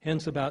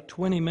 hence about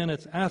 20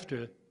 minutes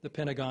after the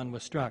Pentagon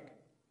was struck.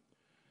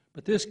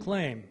 But this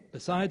claim,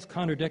 besides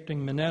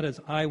contradicting Minetta's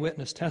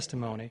eyewitness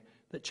testimony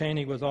that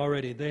Cheney was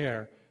already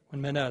there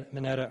when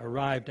Minetta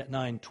arrived at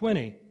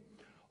 9:20,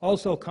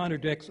 also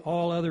contradicts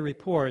all other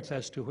reports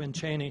as to when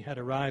Cheney had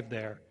arrived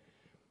there,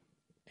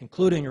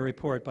 including a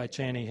report by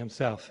Cheney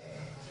himself.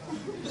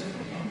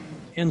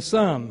 In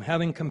sum,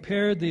 having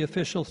compared the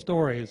official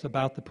stories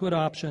about the put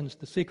options,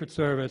 the Secret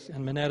Service,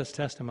 and Minetta's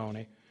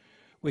testimony,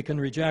 we can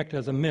reject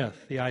as a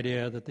myth the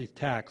idea that the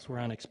attacks were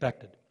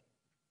unexpected.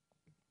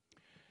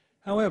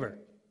 However,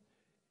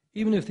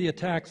 even if the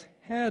attacks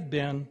had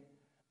been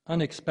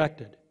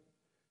unexpected,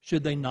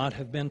 should they not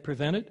have been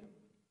prevented?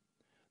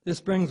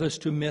 This brings us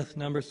to myth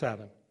number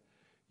 7.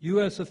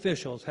 U.S.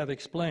 officials have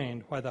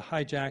explained why the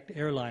hijacked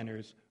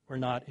airliners were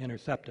not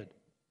intercepted.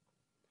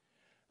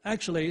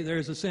 Actually, there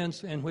is a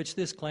sense in which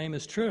this claim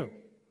is true.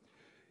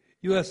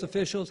 U.S.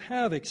 officials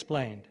have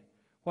explained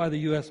why the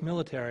U.S.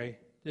 military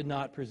did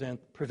not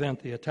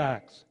prevent the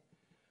attacks.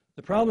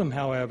 The problem,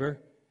 however,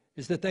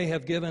 is that they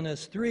have given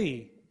us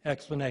 3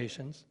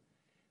 explanations.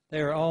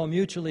 They are all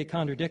mutually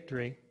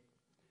contradictory,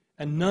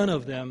 and none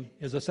of them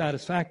is a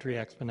satisfactory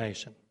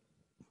explanation.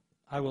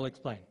 I will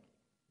explain.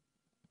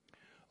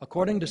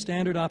 According to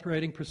standard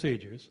operating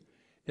procedures,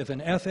 if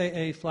an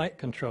FAA flight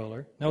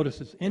controller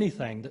notices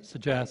anything that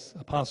suggests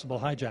a possible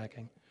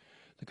hijacking,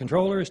 the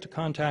controller is to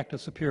contact a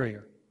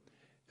superior.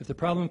 If the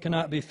problem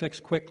cannot be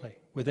fixed quickly,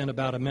 within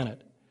about a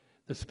minute,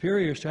 the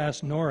superior is to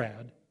ask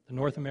NORAD, the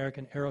North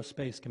American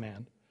Aerospace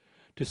Command,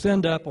 to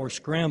send up or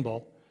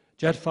scramble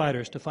jet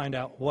fighters to find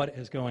out what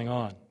is going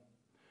on.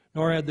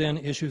 NORAD then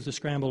issues a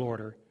scramble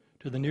order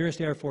to the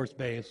nearest Air Force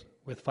base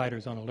with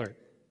fighters on alert.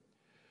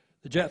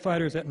 The jet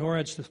fighters at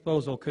NORAD's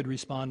disposal could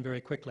respond very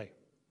quickly.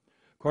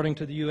 According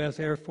to the U.S.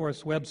 Air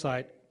Force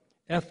website,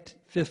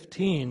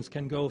 F-15s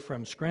can go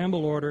from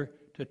scramble order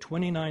to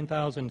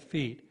 29,000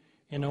 feet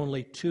in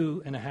only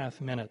 2.5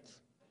 minutes,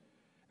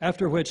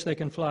 after which they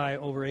can fly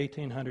over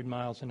 1,800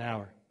 miles an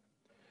hour.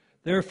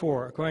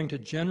 Therefore, according to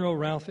General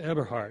Ralph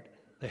Eberhart,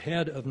 the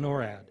head of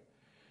NORAD,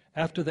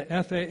 after the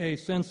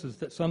FAA senses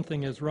that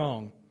something is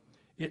wrong,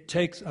 it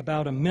takes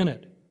about a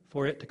minute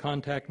for it to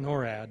contact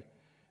NORAD,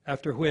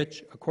 after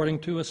which, according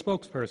to a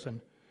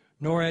spokesperson,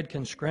 NORAD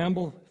can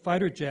scramble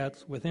fighter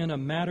jets within a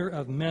matter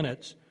of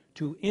minutes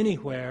to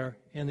anywhere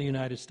in the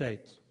United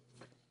States.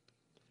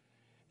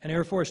 An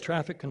Air Force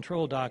traffic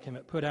control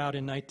document put out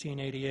in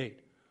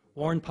 1988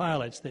 warned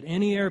pilots that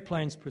any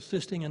airplanes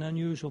persisting in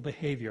unusual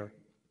behavior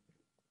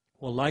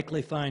will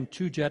likely find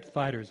 2 jet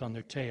fighters on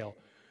their tail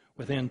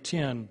within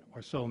 10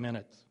 or so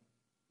minutes.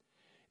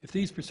 If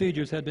these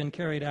procedures had been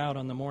carried out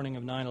on the morning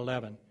of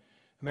 9/11,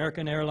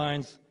 American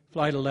Airlines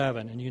Flight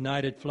 11 and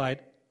United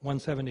Flight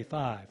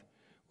 175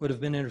 would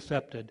have been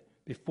intercepted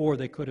before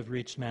they could have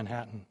reached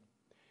Manhattan.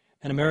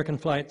 And American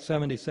Flight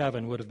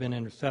 77 would have been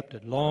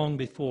intercepted long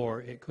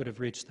before it could have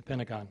reached the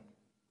Pentagon.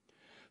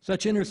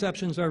 Such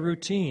interceptions are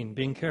routine,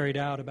 being carried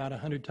out about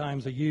 100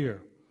 times a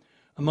year.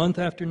 A month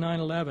after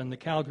 9/11, the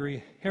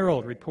Calgary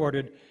Herald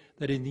reported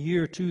that in the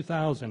year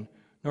 2000,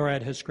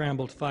 NORAD has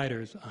scrambled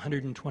fighters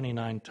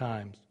 129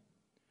 times.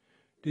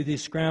 Do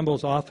these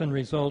scrambles often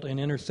result in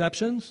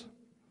interceptions?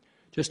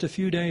 Just a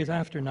few days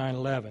after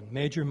 9/11,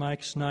 Major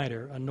Mike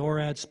Snyder, a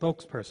NORAD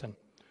spokesperson,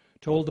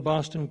 told the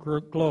Boston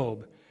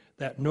Globe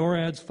that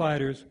NORAD's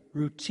fighters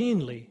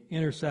routinely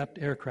intercept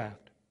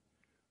aircraft.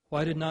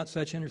 Why did not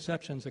such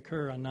interceptions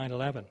occur on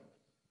 9/11?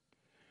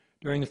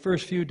 During the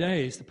first few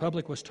days, the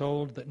public was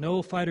told that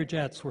no fighter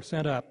jets were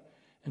sent up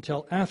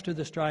until after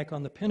the strike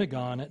on the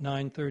Pentagon at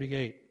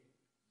 9:38.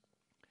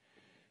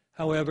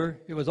 However,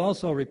 it was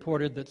also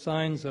reported that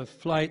signs of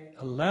Flight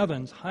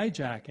 11's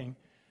hijacking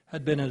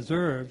had been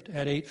observed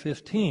at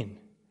 8:15.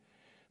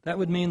 That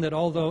would mean that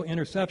although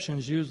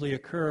interceptions usually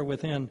occur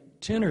within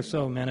 10 or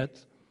so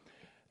minutes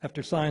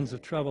after signs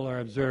of trouble are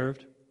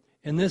observed,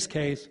 in this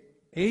case,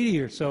 80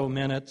 or so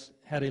minutes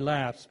had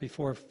elapsed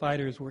before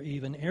fighters were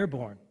even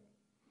airborne.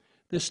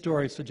 This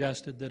story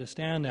suggested that a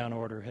stand-down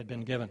order had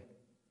been given.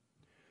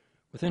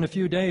 Within a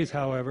few days,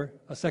 however,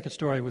 a second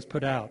story was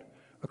put out,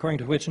 according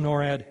to which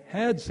NORAD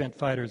had sent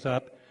fighters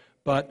up,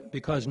 but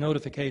because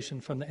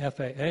notification from the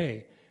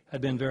FAA had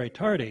been very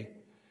tardy,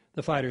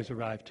 the fighters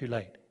arrived too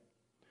late.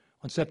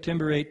 On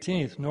September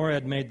 18th,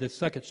 NORAD made this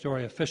second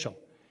story official,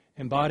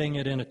 embodying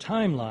it in a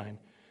timeline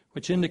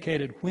which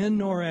indicated when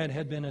NORAD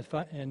had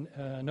been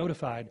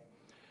notified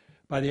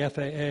by the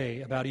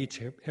FAA about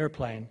each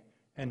airplane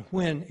and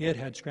when it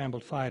had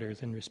scrambled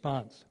fighters in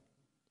response.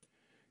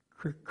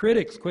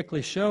 Critics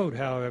quickly showed,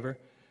 however,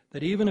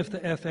 that even if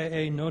the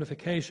FAA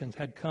notifications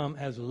had come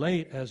as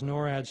late as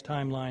NORAD's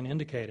timeline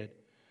indicated,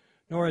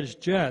 NORAD's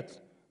jets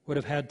would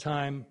have had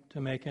time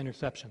to make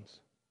interceptions.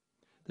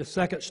 The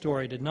second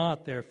story did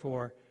not,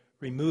 therefore,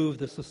 remove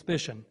the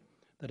suspicion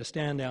that a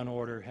stand-down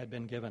order had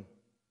been given.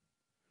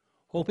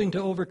 Hoping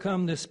to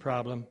overcome this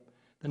problem,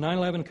 the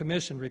 9/11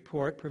 Commission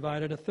report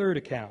provided a third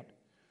account,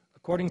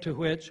 according to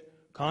which,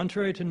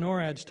 contrary to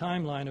NORAD's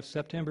timeline of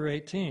September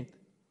 18th,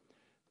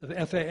 the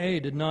FAA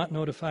did not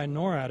notify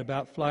NORAD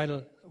about Flight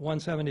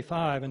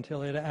 175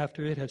 until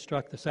after it had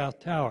struck the South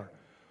Tower,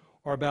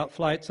 or about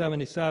Flight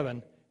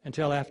 77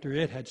 until after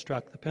it had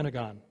struck the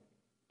Pentagon.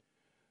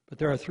 But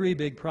there are three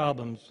big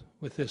problems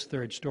with this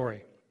third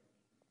story.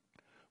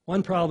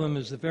 One problem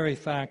is the very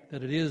fact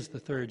that it is the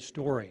third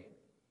story.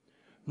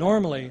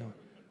 Normally,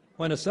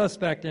 when a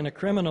suspect in a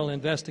criminal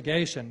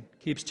investigation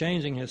keeps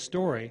changing his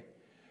story,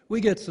 we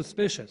get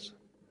suspicious.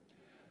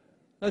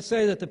 Let's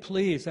say that the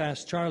police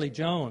asked Charlie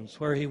Jones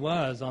where he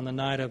was on the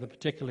night of a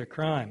particular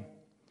crime.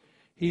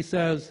 He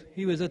says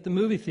he was at the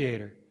movie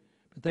theater,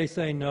 but they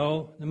say,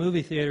 no, the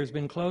movie theater's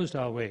been closed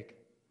all week.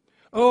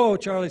 Oh,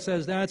 Charlie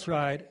says, that's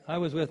right, I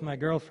was with my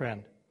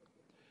girlfriend.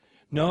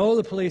 No,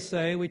 the police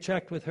say, we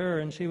checked with her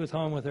and she was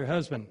home with her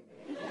husband.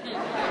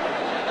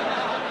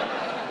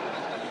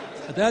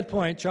 At that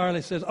point,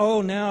 Charlie says,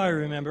 oh, now I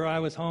remember, I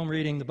was home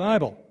reading the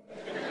Bible.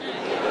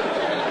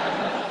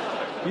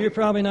 You're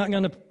probably not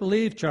going to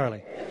believe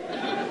Charlie.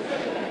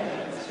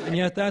 And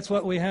yet that's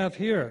what we have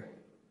here.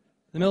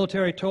 The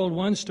military told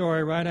one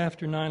story right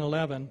after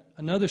 9/11,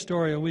 another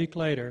story a week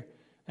later,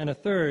 and a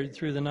third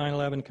through the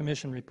 9/11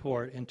 Commission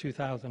report in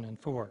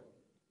 2004.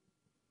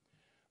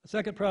 The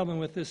second problem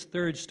with this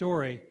third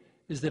story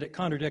is that it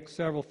contradicts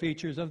several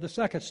features of the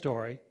second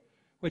story,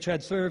 which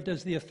had served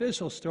as the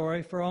official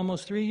story for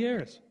almost 3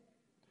 years.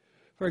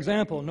 For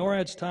example,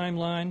 NORAD's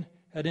timeline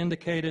had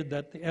indicated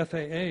that the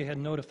FAA had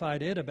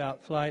notified it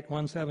about Flight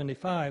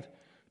 175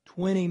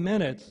 20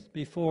 minutes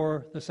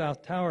before the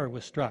South Tower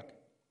was struck,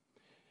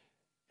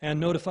 and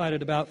notified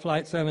it about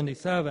Flight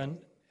 77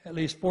 at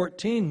least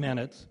 14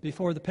 minutes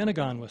before the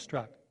Pentagon was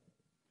struck.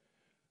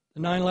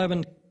 The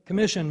 9/11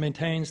 Commission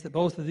maintains that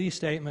both of these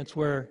statements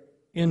were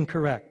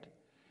incorrect,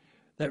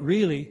 that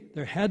really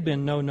there had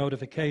been no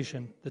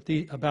notification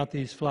about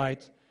these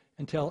flights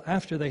until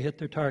after they hit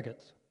their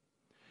targets.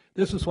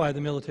 This is why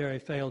the military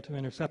failed to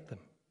intercept them.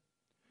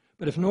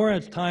 But if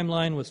NORAD's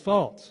timeline was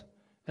false,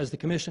 as the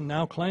Commission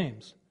now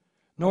claims,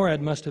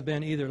 NORAD must have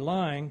been either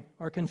lying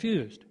or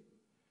confused.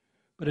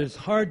 But it is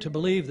hard to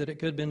believe that it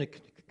could have been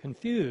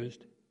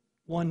confused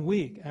 1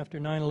 week after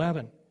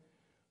 9/11,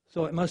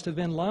 so it must have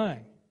been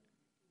lying.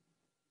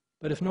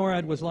 But if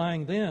NORAD was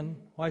lying then,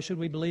 why should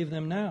we believe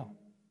them now?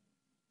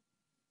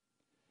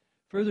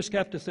 Further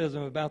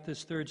skepticism about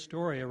this third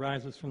story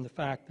arises from the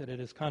fact that it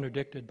is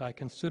contradicted by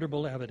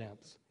considerable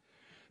evidence.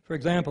 For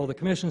example, the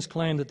Commission's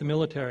claim that the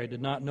military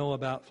did not know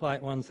about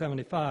Flight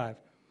 175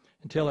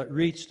 until it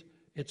reached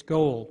its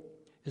goal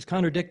is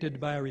contradicted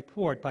by a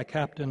report by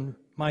Captain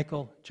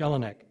Michael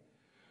Jelinek,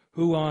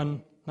 who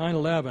on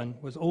 9/11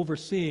 was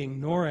overseeing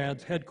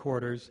NORAD's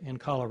headquarters in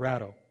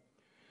Colorado.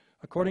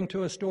 According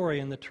to a story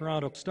in the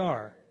Toronto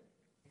Star,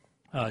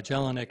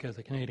 Jelinek is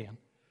a Canadian,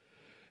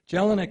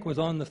 Jelinek was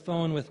on the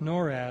phone with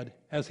NORAD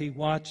as he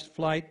watched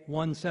Flight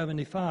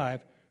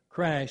 175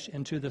 crash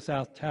into the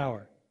South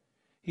Tower.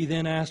 He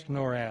then asked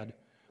NORAD,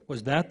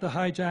 was that the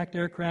hijacked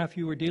aircraft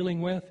you were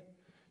dealing with?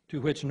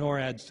 To which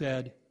NORAD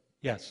said,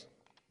 yes.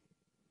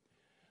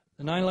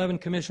 The 9/11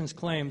 Commission's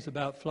claims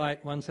about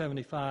Flight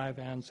 175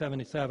 and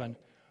 77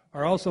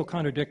 are also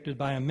contradicted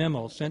by a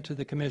memo sent to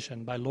the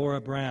Commission by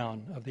Laura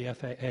Brown of the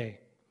FAA.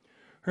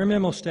 Her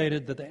memo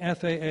stated that the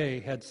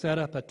FAA had set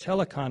up a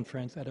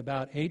teleconference at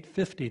about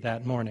 8:50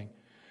 that morning,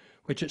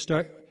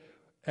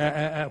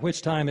 at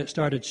which time it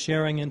started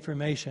sharing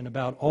information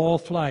about all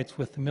flights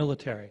with the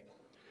military.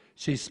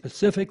 She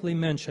specifically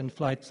mentioned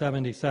Flight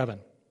 77.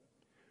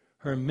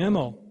 Her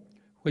memo,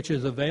 which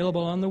is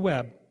available on the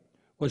web,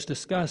 was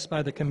discussed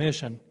by the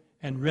Commission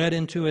and read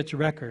into its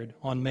record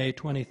on May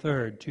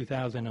 23,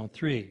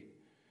 2003.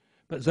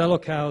 But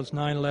Zelokow's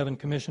 9/11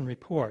 Commission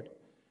report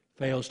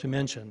fails to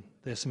mention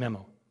this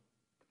memo.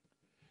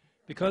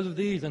 Because of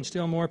these and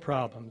still more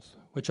problems,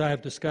 which I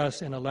have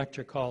discussed in a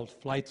lecture called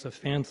Flights of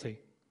Fancy,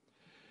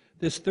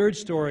 this third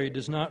story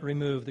does not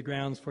remove the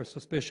grounds for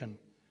suspicion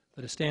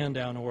that a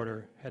stand-down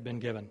order had been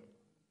given.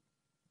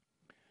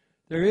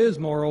 There is,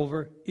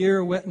 moreover,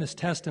 ear witness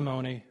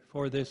testimony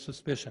for this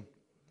suspicion.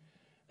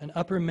 An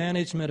upper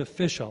management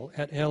official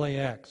at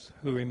LAX,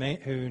 who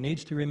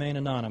needs to remain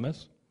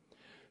anonymous,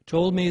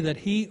 told me that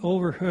he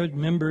overheard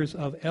members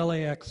of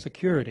LAX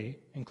security,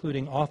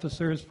 including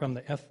officers from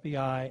the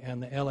FBI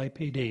and the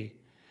LAPD,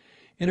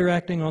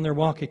 interacting on their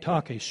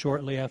walkie-talkies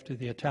shortly after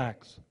the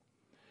attacks.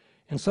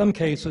 In some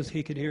cases,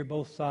 he could hear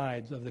both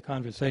sides of the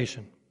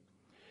conversation.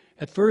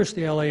 At first,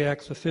 the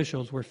LAX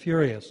officials were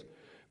furious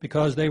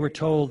because they were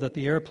told that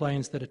the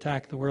airplanes that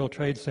attacked the World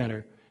Trade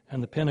Center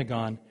and the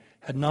Pentagon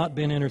had not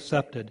been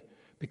intercepted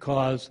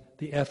because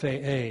the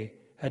FAA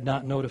had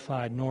not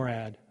notified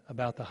NORAD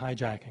about the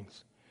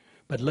hijackings.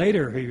 But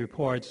later, he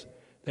reports,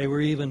 they were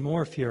even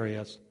more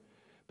furious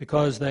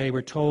because they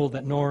were told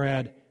that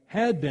NORAD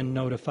had been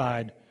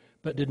notified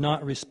but did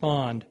not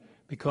respond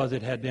because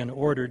it had been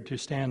ordered to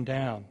stand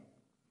down.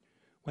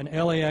 When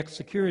LAX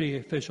security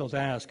officials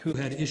asked who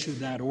had issued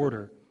that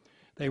order,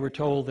 they were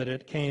told that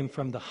it came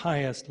from the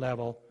highest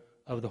level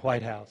of the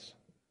White House.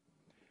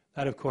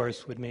 That, of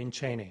course, would mean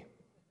Cheney.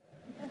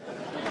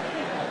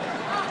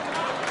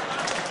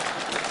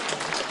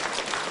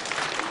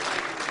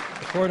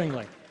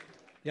 Accordingly,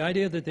 the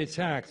idea that the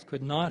attacks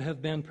could not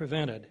have been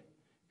prevented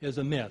is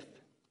a myth.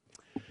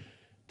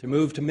 To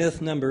move to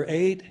myth number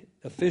 8,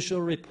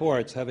 official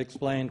reports have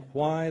explained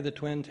why the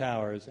Twin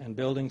Towers and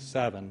Building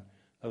 7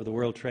 of the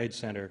World Trade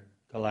Center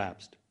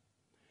collapsed.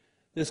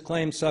 This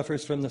claim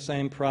suffers from the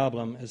same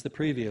problem as the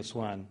previous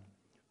one.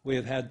 We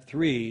have had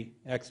 3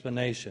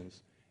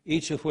 explanations,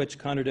 each of which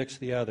contradicts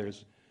the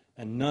others,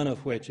 and none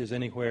of which is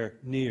anywhere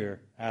near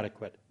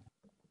adequate.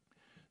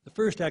 The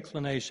first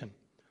explanation,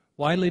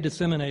 widely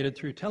disseminated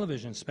through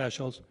television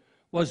specials,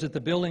 was that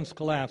the buildings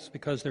collapsed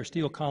because their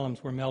steel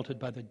columns were melted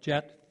by the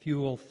jet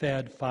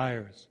fuel-fed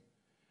fires.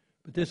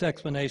 But this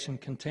explanation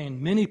contained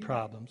many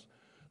problems,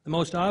 the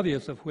most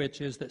obvious of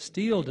which is that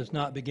steel does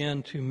not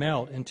begin to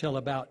melt until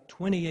about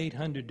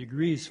 2,800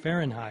 degrees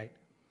Fahrenheit,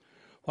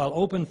 while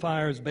open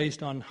fires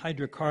based on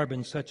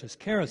hydrocarbons such as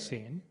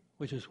kerosene,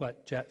 which is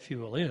what jet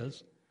fuel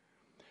is,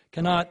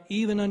 cannot,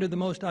 even under the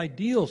most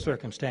ideal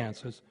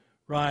circumstances,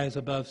 rise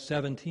above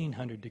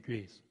 1,700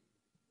 degrees.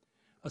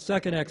 A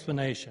second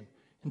explanation,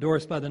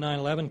 endorsed by the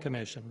 9/11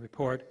 Commission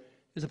report,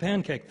 is a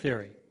pancake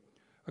theory,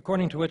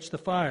 according to which the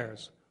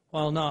fires,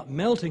 while not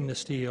melting the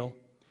steel,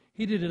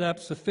 heated it up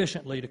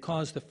sufficiently to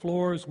cause the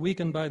floors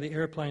weakened by the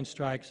airplane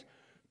strikes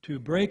to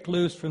break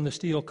loose from the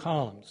steel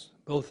columns,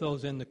 both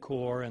those in the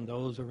core and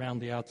those around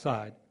the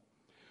outside.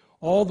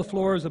 All the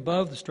floors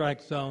above the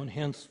strike zone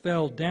hence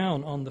fell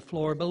down on the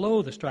floor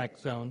below the strike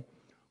zone,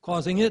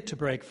 causing it to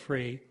break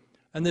free,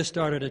 and this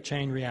started a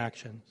chain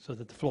reaction so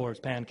that the floors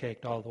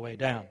pancaked all the way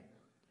down.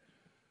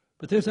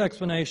 But this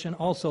explanation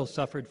also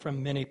suffered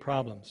from many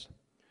problems,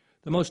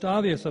 the most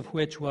obvious of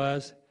which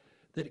was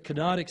that it could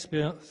not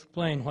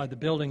explain why the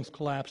buildings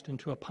collapsed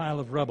into a pile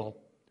of rubble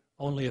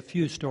only a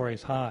few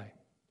stories high.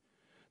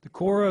 The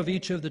core of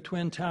each of the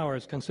Twin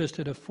Towers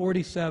consisted of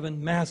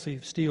 47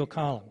 massive steel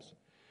columns.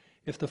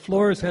 If the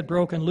floors had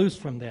broken loose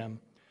from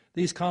them,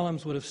 these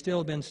columns would have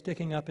still been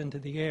sticking up into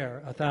the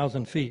air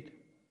 1,000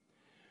 feet.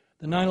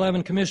 The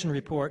 9/11 Commission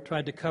report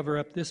tried to cover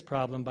up this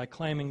problem by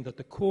claiming that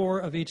the core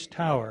of each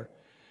tower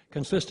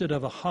consisted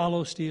of a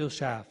hollow steel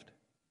shaft.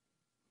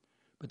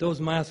 But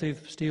those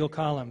massive steel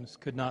columns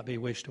could not be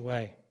wished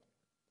away.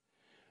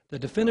 The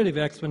definitive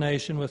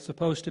explanation was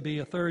supposed to be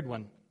a third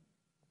one,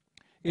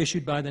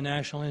 issued by the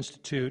National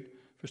Institute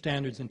for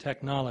Standards and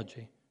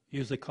Technology,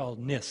 usually called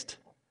NIST.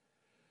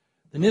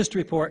 The NIST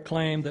report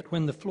claimed that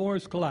when the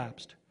floors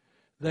collapsed,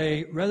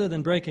 they, rather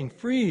than breaking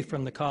free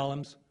from the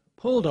columns,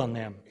 pulled on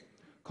them,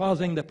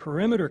 causing the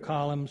perimeter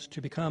columns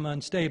to become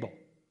unstable.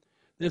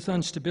 This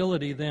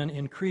instability then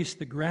increased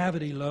the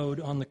gravity load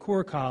on the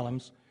core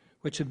columns,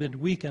 which had been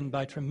weakened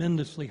by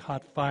tremendously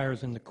hot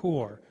fires in the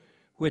core,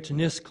 which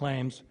NIST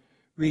claims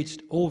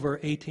reached over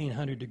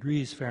 1,800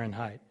 degrees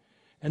Fahrenheit.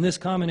 And this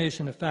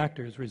combination of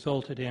factors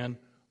resulted in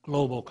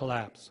global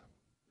collapse.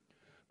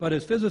 But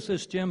as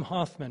physicists Jim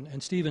Hoffman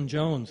and Stephen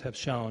Jones have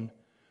shown,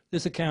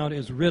 this account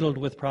is riddled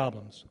with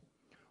problems.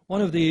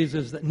 One of these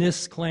is that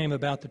NIST's claim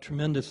about the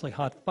tremendously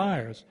hot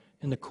fires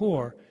in the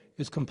core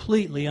is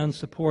completely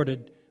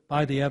unsupported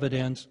by the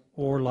evidence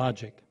or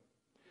logic.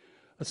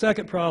 A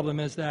second problem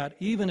is that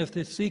even if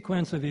this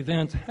sequence of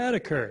events had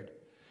occurred,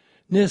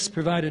 NIST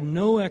provided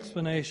no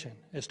explanation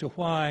as to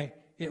why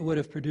it would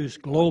have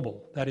produced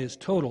global, that is,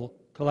 total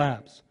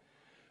collapse.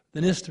 The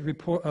NIST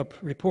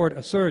report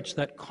asserts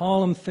that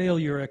column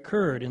failure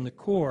occurred in the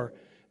core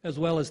as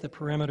well as the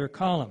perimeter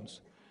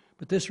columns,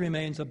 but this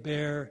remains a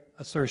bare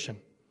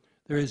assertion.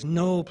 There is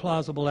no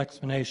plausible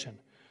explanation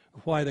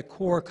of why the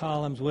core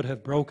columns would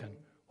have broken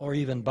or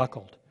even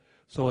buckled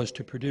so as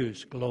to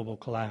produce global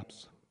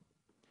collapse.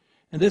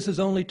 And this is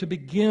only to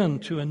begin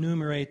to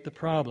enumerate the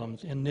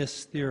problems in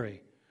NIST's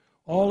theory,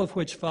 all of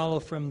which follow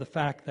from the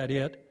fact that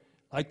it,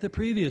 like the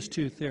previous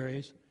 2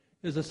 theories,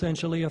 is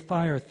essentially a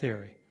fire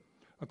theory,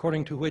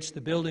 according to which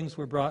the buildings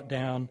were brought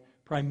down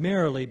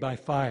primarily by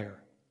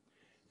fire.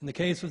 In the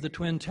case of the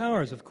Twin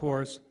Towers, of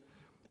course,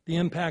 the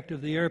impact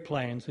of the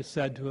airplanes is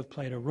said to have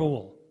played a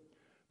role.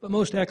 But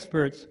most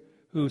experts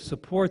who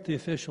support the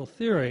official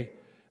theory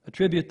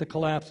attribute the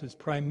collapses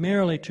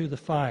primarily to the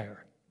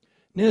fire.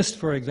 NIST,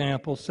 for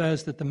example,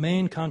 says that the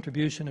main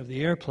contribution of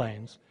the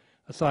airplanes,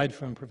 aside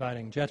from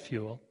providing jet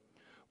fuel,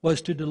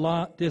 was to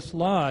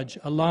dislodge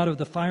a lot of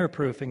the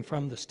fireproofing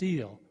from the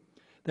steel,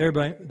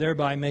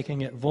 thereby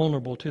making it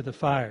vulnerable to the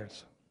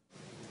fires.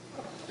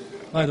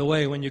 By the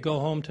way, when you go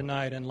home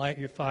tonight and light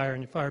your fire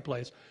in your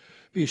fireplace,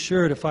 be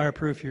sure to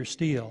fireproof your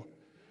steel,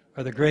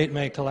 or the grate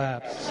may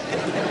collapse.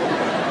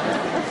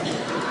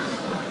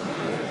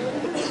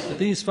 But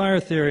these fire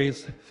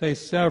theories face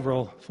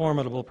several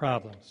formidable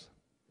problems.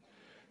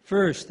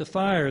 First, the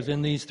fires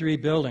in these 3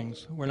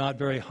 buildings were not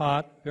very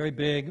hot, very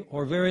big,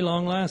 or very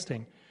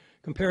long-lasting,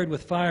 compared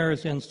with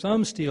fires in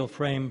some steel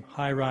frame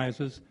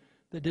high-rises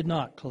that did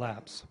not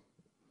collapse.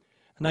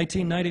 A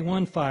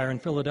 1991 fire in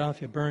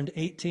Philadelphia burned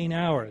 18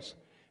 hours,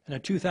 and a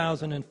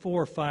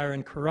 2004 fire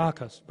in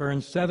Caracas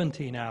burned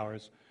 17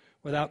 hours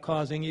without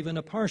causing even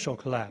a partial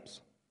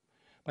collapse.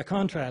 By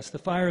contrast, the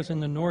fires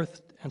in the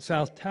North and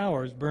South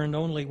Towers burned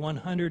only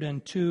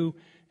 102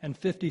 and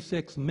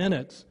 56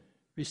 minutes,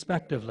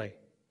 respectively,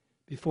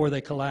 before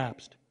they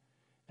collapsed.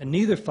 And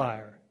neither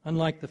fire,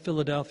 unlike the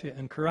Philadelphia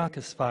and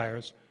Caracas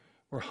fires,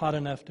 were hot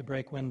enough to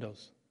break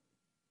windows.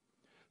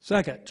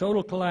 Second,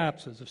 total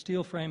collapses of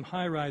steel frame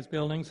high-rise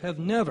buildings have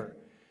never,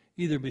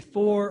 either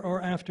before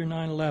or after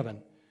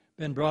 9/11,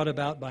 been brought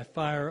about by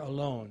fire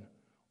alone,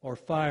 or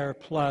fire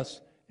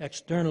plus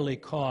externally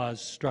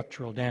caused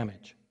structural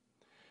damage.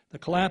 The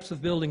collapse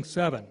of Building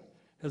 7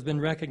 has been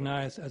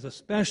recognized as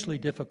especially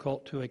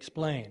difficult to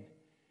explain.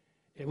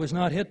 It was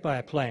not hit by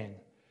a plane,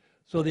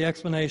 so the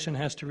explanation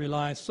has to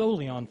rely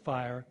solely on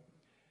fire,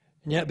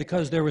 and yet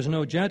because there was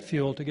no jet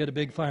fuel to get a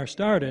big fire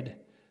started,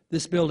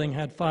 this building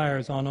had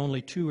fires on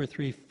only 2 or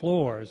 3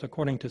 floors,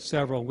 according to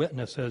several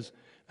witnesses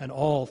and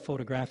all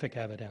photographic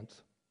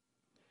evidence.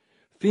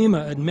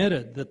 FEMA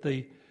admitted that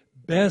the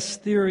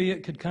best theory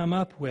it could come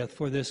up with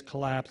for this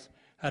collapse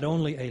had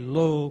only a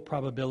low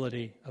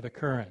probability of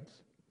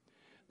occurrence.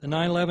 The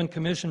 9/11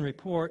 Commission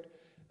report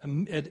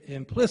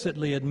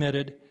implicitly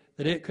admitted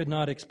that it could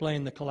not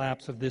explain the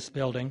collapse of this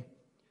building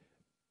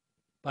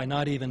by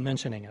not even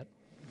mentioning it.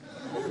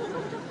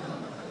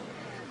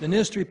 The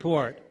NIST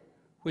report,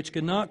 which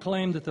could not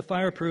claim that the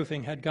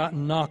fireproofing had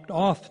gotten knocked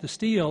off the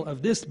steel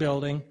of this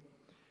building,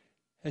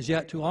 has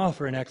yet to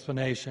offer an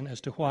explanation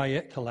as to why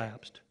it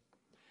collapsed.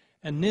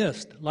 And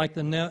NIST, like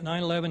the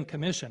 9/11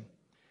 Commission,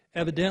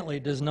 evidently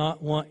does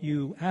not want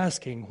you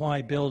asking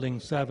why Building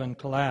 7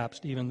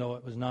 collapsed, even though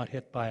it was not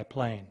hit by a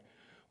plane.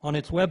 On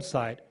its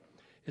website,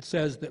 it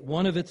says that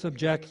one of its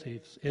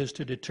objectives is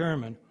to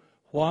determine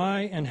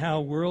why and how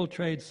World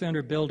Trade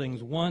Center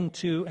Buildings 1,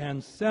 2,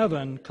 and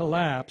 7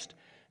 collapsed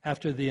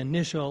after the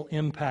initial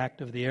impact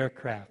of the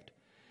aircraft,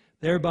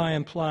 thereby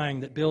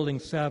implying that Building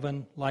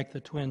 7, like the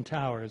Twin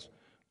Towers,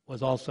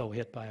 was also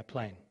hit by a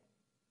plane.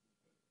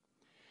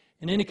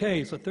 In any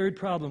case, a third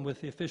problem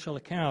with the official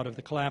account of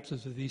the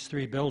collapses of these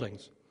 3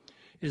 buildings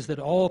is that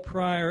all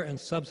prior and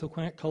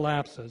subsequent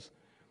collapses,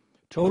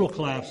 total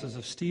collapses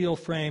of steel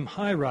frame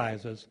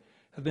high-rises,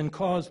 have been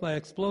caused by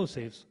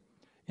explosives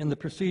in the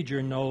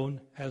procedure known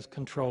as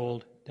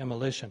controlled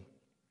demolition.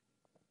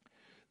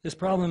 This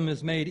problem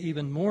is made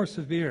even more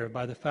severe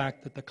by the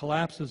fact that the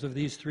collapses of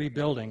these 3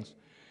 buildings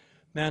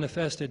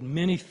manifested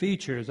many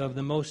features of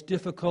the most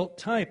difficult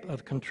type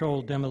of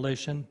controlled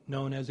demolition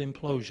known as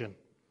implosion.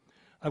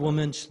 I will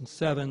mention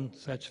 7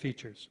 such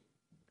features.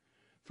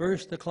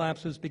 First, the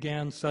collapses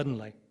began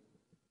suddenly.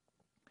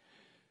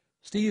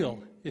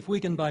 Steel, if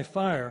weakened by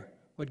fire,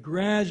 would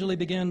gradually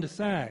begin to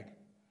sag.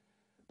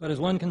 But as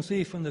one can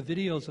see from the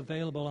videos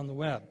available on the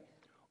web,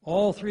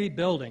 all 3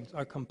 buildings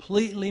are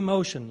completely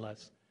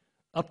motionless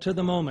up to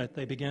the moment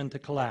they begin to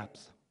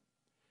collapse.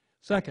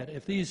 Second,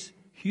 if these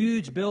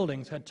huge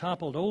buildings had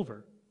toppled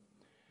over,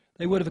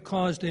 they would have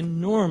caused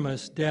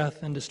enormous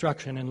death and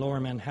destruction in lower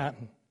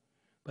Manhattan.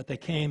 But they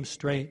came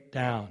straight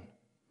down.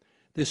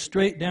 This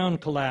straight down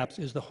collapse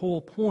is the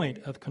whole point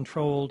of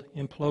controlled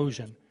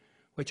implosion,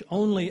 which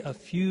only a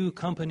few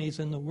companies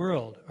in the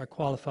world are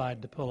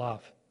qualified to pull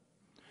off.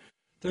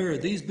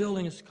 Third, these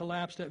buildings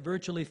collapsed at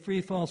virtually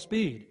free fall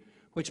speed,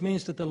 which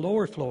means that the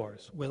lower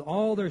floors, with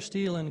all their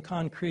steel and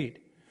concrete,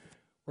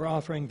 were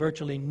offering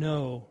virtually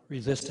no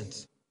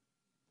resistance.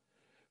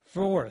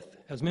 Fourth,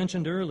 as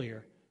mentioned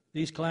earlier,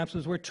 these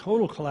collapses were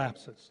total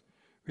collapses,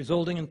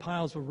 resulting in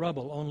piles of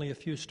rubble only a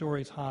few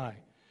stories high.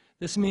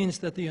 This means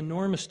that the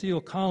enormous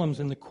steel columns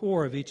in the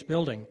core of each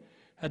building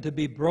had to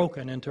be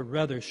broken into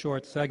rather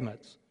short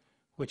segments,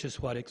 which is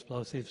what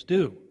explosives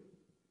do.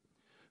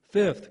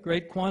 Fifth,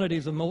 great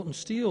quantities of molten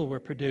steel were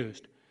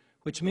produced,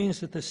 which means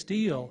that the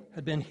steel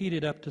had been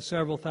heated up to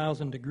several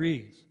thousand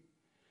degrees.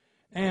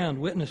 And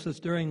witnesses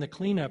during the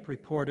cleanup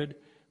reported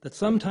that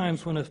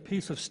sometimes when a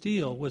piece of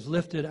steel was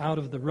lifted out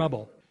of the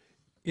rubble,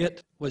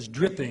 it was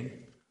dripping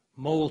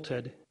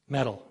molten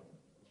metal.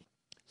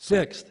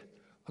 Sixth,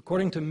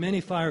 according to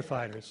many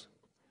firefighters,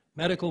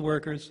 medical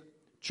workers,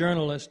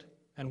 journalists,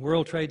 and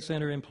World Trade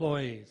Center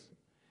employees,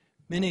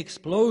 many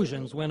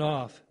explosions went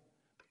off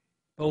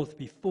both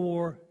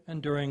before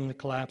and during the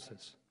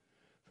collapses.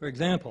 For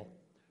example,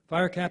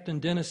 Fire Captain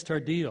Dennis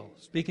Tardeel,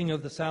 speaking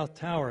of the South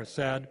Tower,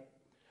 said,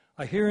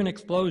 "I hear an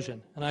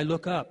explosion and I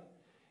look up.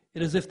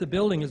 It is as if the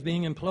building is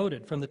being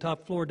imploded from the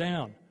top floor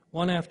down,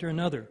 one after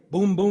another.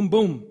 Boom, boom,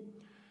 boom."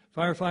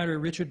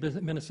 Firefighter Richard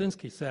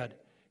Minisinski said,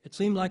 "It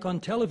seemed like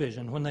on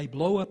television when they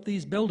blow up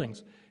these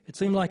buildings. It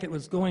seemed like it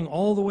was going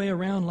all the way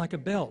around like a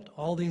belt,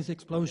 all these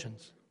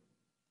explosions."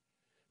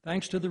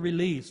 Thanks to the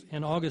release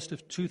in August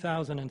of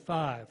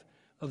 2005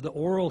 of the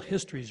oral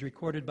histories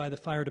recorded by the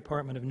Fire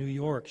Department of New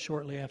York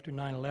shortly after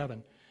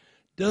 9/11,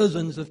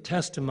 dozens of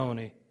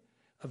testimony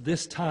of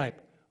this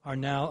type are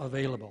now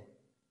available.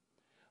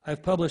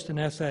 I've published an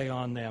essay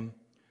on them,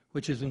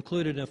 which is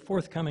included in a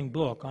forthcoming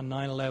book on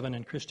 9/11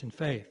 and Christian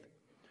faith,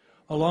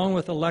 along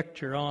with a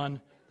lecture on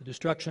the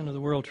destruction of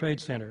the World Trade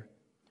Center,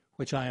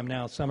 which I am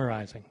now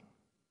summarizing.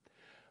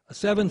 A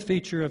seventh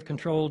feature of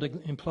controlled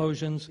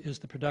implosions is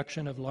the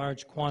production of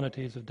large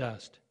quantities of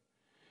dust.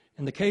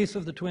 In the case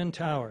of the Twin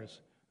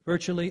Towers,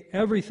 virtually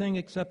everything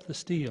except the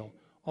steel,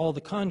 all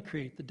the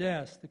concrete, the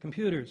desks, the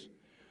computers,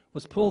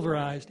 was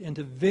pulverized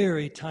into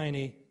very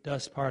tiny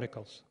dust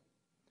particles.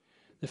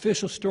 The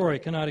official story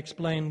cannot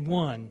explain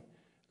one,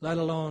 let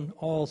alone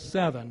all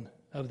 7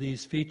 of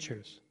these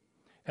features,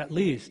 at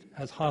least,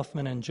 as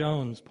Hoffman and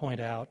Jones point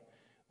out,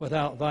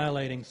 without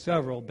violating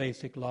several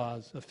basic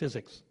laws of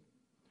physics.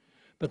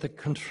 But the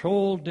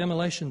controlled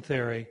demolition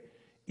theory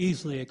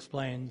easily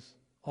explains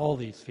all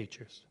these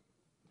features.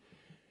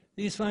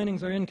 These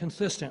findings are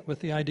inconsistent with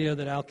the idea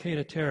that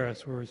al-Qaeda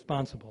terrorists were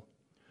responsible.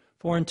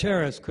 Foreign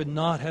terrorists could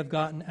not have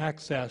gotten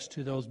access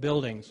to those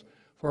buildings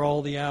for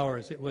all the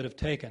hours it would have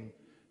taken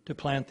to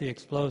plant the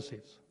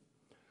explosives.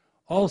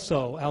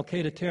 Also,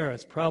 al-Qaeda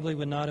terrorists probably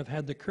would not have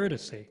had the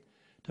courtesy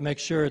to make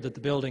sure that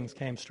the buildings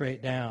came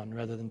straight down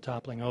rather than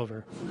toppling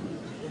over.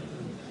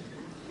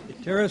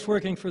 Terrorists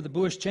working for the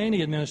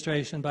Bush-Cheney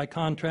administration, by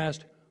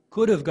contrast,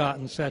 could have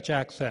gotten such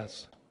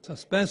access,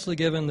 especially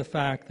given the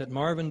fact that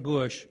Marvin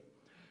Bush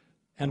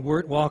and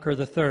Wirt Walker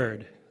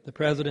III, the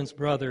president's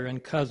brother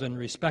and cousin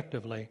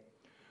respectively,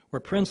 were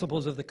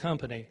principals of the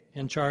company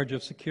in charge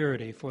of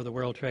security for the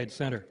World Trade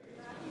Center.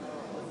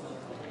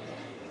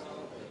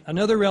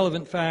 Another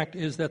relevant fact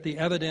is that the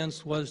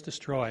evidence was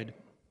destroyed.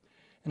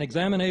 An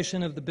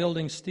examination of the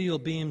building's steel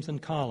beams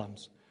and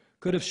columns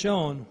could have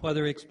shown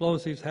whether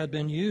explosives had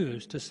been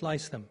used to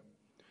slice them,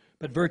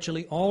 but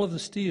virtually all of the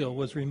steel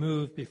was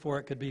removed before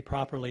it could be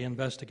properly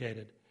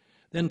investigated,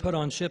 then put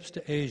on ships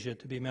to Asia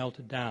to be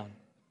melted down.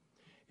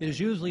 It is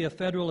usually a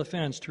federal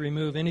offense to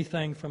remove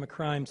anything from a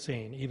crime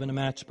scene, even a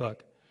matchbook,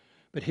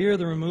 but here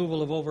the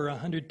removal of over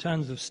 100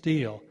 tons of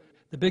steel,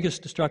 the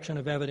biggest destruction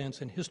of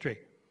evidence in history,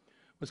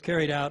 was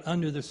carried out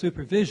under the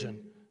supervision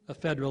of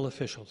federal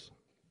officials.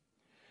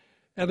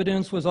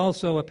 Evidence was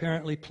also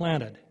apparently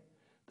planted.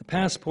 The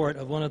passport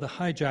of one of the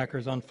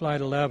hijackers on Flight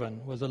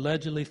 11 was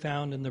allegedly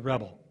found in the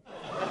rubble.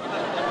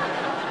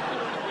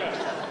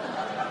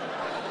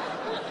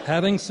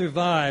 Having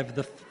survived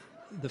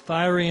the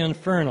fiery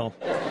infernal,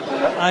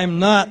 I'm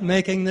not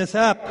making this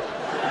up.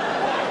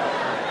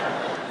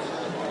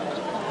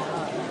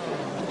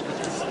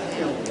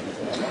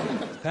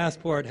 The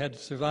passport had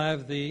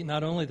survived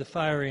not only the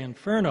fiery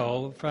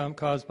inferno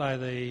caused by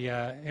the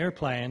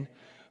airplane,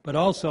 but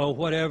also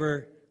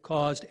whatever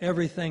caused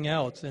everything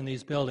else in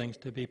these buildings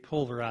to be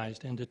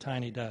pulverized into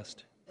tiny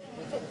dust.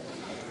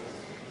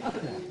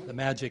 The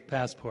magic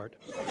passport.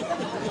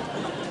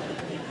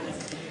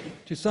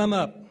 To sum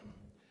up,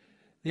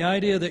 the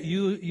idea that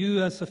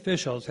U.S.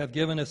 officials have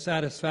given a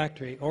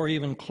satisfactory or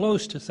even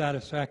close to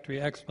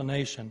satisfactory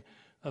explanation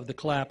of the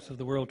collapse of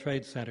the World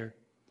Trade Center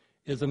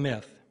is a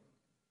myth.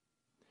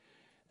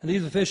 And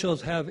these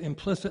officials have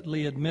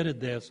implicitly admitted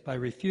this by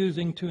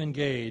refusing to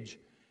engage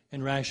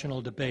in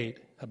rational debate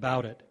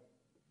about it.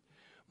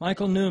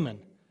 Michael Newman,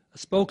 a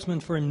spokesman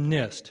for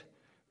NIST,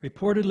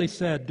 reportedly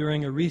said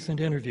during a recent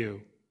interview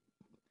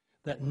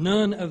that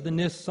none of the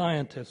NIST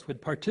scientists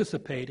would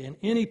participate in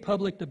any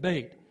public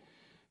debate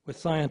with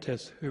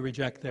scientists who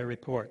reject their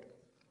report.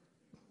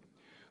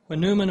 When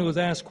Newman was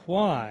asked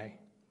why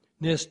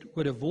NIST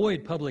would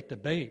avoid public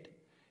debate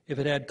if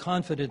it had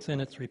confidence in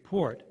its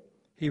report,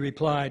 he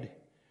replied,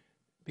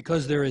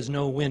 "Because there is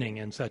no winning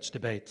in such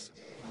debates."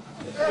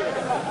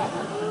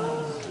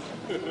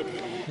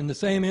 In the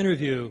same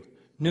interview,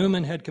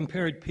 Newman had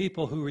compared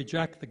people who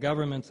reject the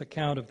government's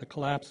account of the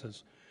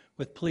collapses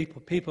with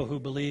people who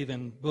believe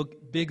in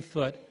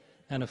Bigfoot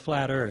and a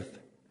flat earth.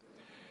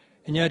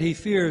 And yet he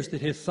fears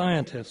that his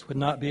scientists would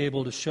not be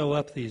able to show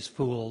up these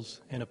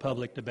fools in a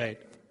public debate.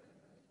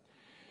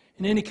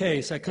 In any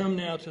case, I come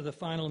now to the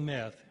final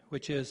myth,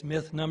 which is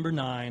myth number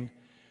 9.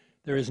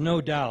 There is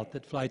no doubt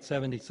that Flight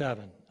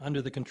 77,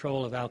 under the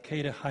control of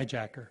al-Qaeda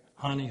hijacker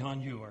Hani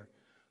Hanjour,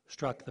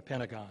 struck the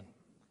Pentagon.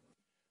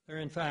 There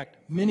are, in fact,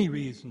 many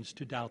reasons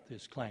to doubt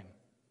this claim.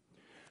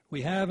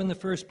 We have, in the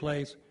first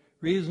place,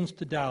 reasons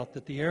to doubt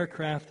that the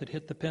aircraft that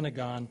hit the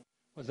Pentagon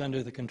was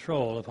under the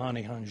control of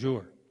Hani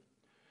Hanjour.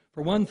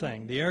 For one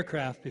thing, the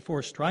aircraft,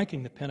 before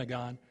striking the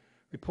Pentagon,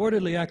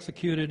 reportedly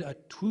executed a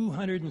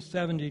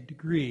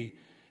 270-degree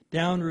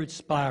downward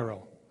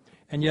spiral,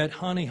 and yet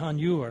Hani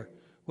Hanjour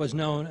was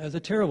known as a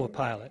terrible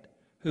pilot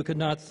who could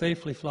not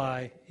safely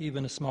fly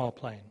even a small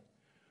plane.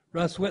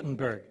 Russ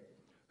Wittenberg,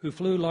 who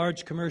flew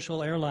large commercial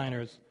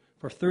airliners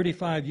for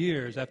 35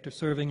 years after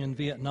serving in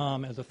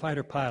Vietnam as a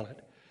fighter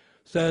pilot,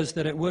 says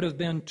that it would have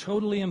been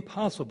totally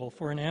impossible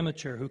for an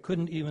amateur who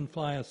couldn't even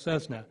fly a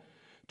Cessna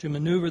to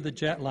maneuver the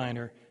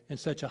jetliner in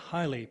such a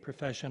highly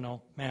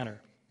professional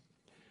manner.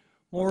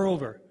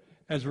 Moreover,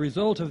 as a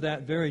result of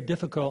that very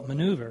difficult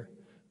maneuver,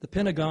 the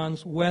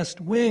Pentagon's West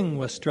Wing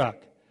was struck.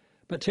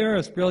 But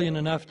terrorists brilliant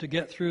enough to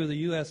get through the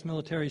U.S.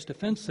 military's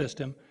defense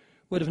system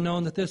would have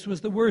known that this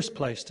was the worst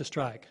place to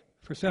strike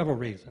for several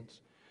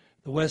reasons.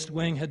 The West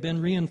Wing had been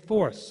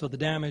reinforced, so the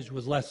damage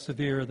was less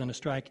severe than a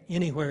strike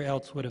anywhere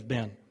else would have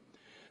been.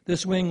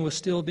 This wing was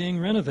still being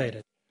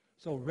renovated,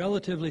 so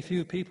relatively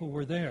few people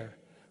were there.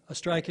 A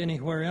strike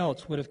anywhere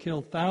else would have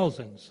killed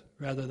thousands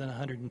rather than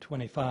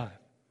 125.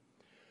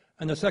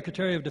 And the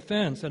Secretary of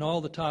Defense and all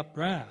the top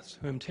brass,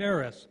 whom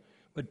terrorists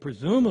would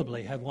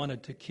presumably have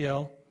wanted to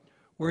kill,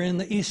 were in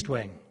the East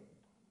Wing.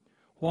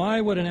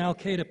 Why would an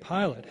al-Qaeda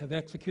pilot have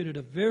executed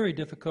a very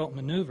difficult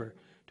maneuver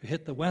to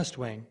hit the West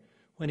Wing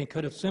when he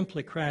could have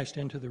simply crashed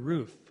into the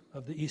roof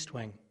of the East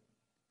Wing.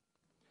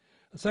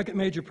 A second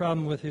major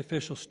problem with the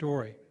official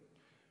story.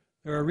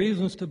 There are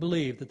reasons to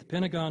believe that the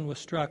Pentagon was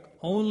struck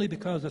only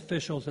because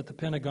officials at the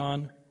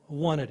Pentagon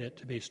wanted it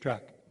to be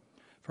struck.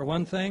 For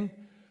one thing,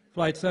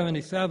 Flight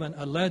 77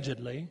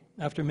 allegedly,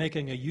 after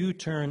making a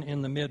U-turn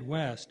in the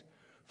Midwest,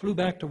 flew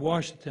back to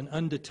Washington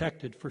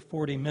undetected for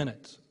 40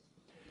 minutes.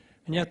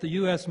 And yet the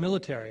U.S.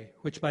 military,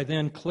 which by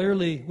then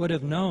clearly would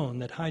have known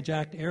that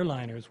hijacked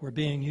airliners were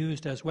being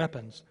used as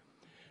weapons,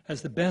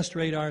 has the best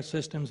radar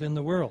systems in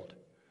the world,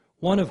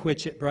 one of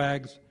which, it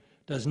brags,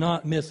 does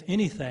not miss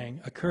anything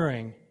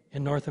occurring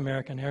in North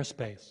American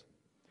airspace.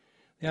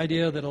 The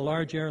idea that a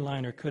large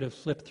airliner could have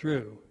slipped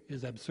through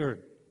is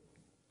absurd.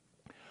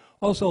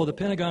 Also, the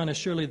Pentagon is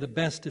surely the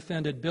best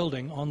defended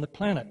building on the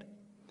planet.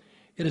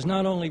 It is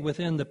not only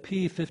within the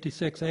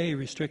P-56A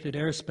restricted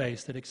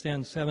airspace that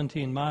extends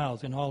 17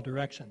 miles in all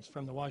directions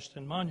from the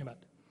Washington Monument,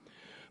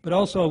 but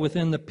also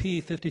within the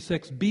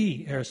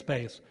P-56B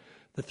airspace,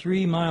 the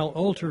 3-mile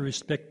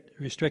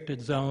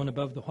ultra-restricted zone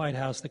above the White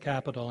House, the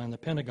Capitol, and the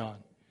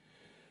Pentagon.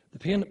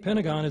 The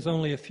Pentagon is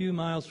only a few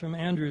miles from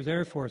Andrews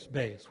Air Force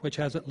Base, which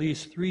has at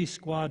least 3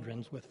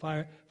 squadrons with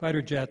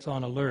fighter jets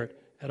on alert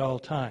at all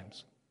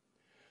times.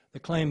 The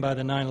claim by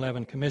the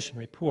 9/11 Commission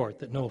report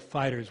that no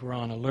fighters were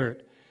on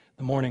alert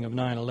the morning of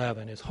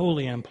 9/11 is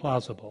wholly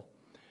implausible,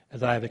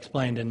 as I have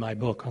explained in my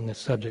book on this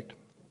subject.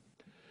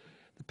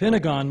 The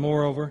Pentagon,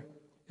 moreover,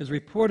 is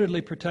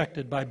reportedly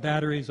protected by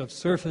batteries of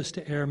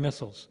surface-to-air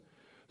missiles.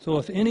 So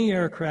if any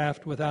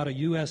aircraft without a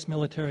U.S.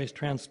 military's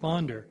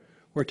transponder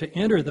were to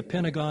enter the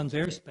Pentagon's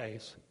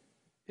airspace,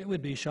 it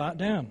would be shot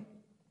down.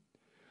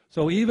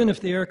 So even if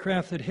the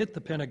aircraft that hit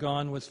the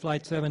Pentagon was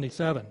Flight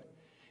 77,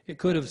 it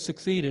could have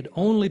succeeded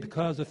only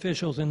because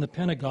officials in the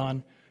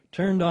Pentagon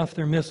turned off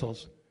their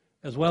missiles,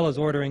 as well as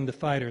ordering the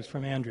fighters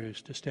from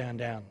Andrews to stand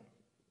down.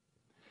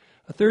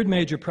 A third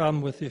major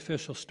problem with the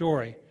official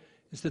story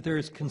is that there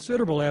is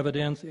considerable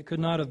evidence it could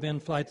not have been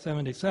Flight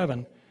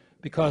 77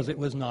 because it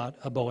was not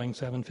a Boeing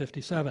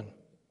 757.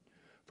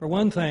 For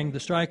one thing, the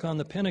strike on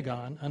the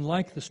Pentagon,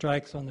 unlike the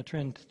strikes on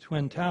the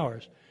Twin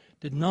Towers,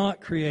 did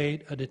not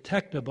create a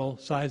detectable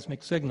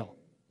seismic signal.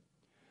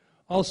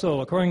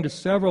 Also, according to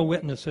several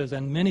witnesses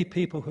and many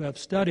people who have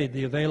studied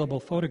the available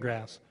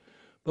photographs,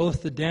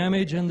 both the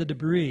damage and the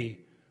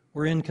debris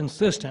were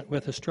inconsistent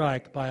with a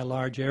strike by a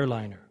large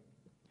airliner.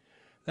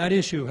 That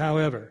issue,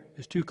 however,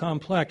 is too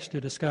complex to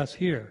discuss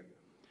here,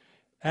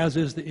 as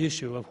is the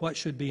issue of what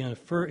should be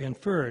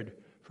inferred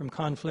from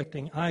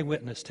conflicting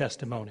eyewitness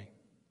testimony.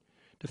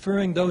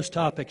 Deferring those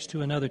topics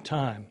to another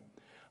time,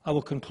 I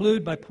will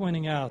conclude by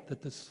pointing out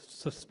that the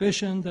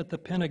suspicion that the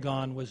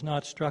Pentagon was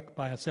not struck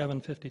by a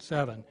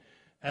 757,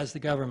 as the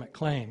government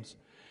claims,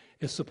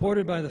 is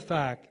supported by the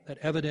fact that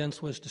evidence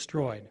was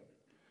destroyed.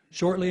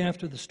 Shortly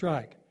after the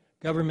strike,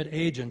 government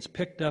agents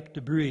picked up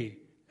debris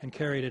and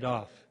carried it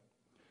off.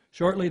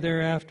 Shortly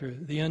thereafter,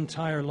 the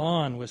entire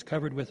lawn was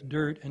covered with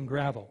dirt and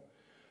gravel,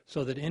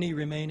 so that any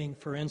remaining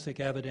forensic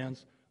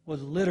evidence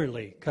was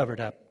literally covered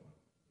up.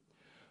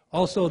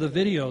 Also, the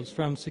videos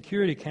from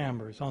security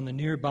cameras on the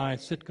nearby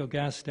Citgo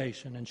gas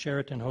station and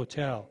Sheraton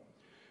Hotel,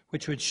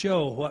 which would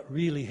show what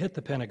really hit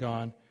the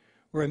Pentagon,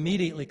 were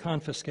immediately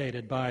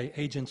confiscated by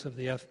agents of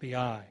the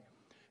FBI,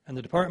 and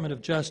the Department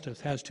of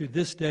Justice has to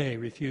this day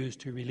refused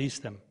to release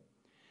them.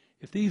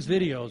 If these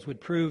videos would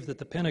prove that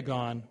the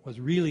Pentagon was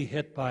really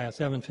hit by a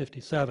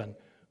 757,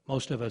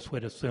 most of us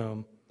would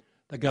assume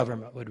the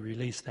government would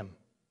release them.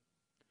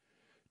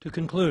 To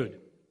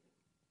conclude,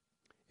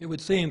 it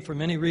would seem for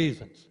many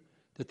reasons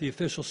that the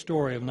official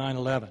story of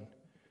 9/11,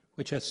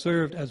 which has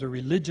served as a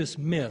religious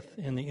myth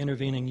in the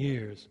intervening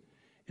years,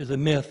 is a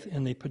myth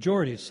in the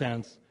pejorative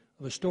sense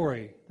of a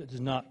story that does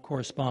not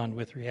correspond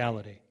with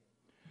reality.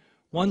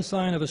 One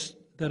sign of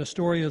that a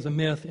story is a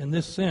myth in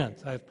this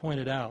sense, I have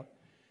pointed out,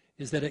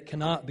 is that it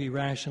cannot be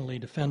rationally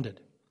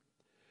defended.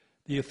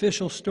 The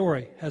official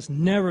story has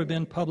never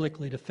been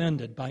publicly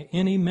defended by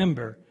any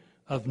member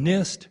of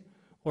NIST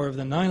or of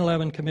the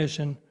 9/11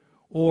 Commission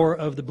or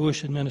of the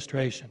Bush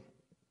administration.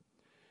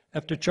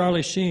 After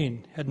Charlie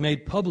Sheen had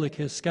made public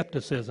his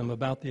skepticism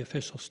about the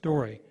official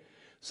story,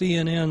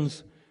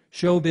 CNN's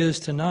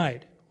Showbiz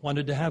Tonight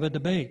wanted to have a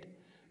debate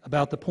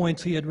about the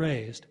points he had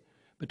raised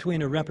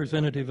between a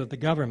representative of the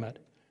government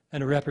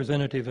and a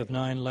representative of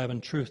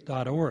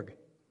 911truth.org.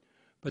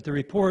 But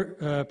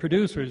the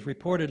producers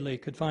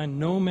reportedly could find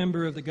no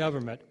member of the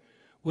government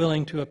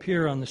willing to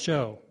appear on the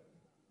show.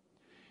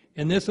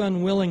 In this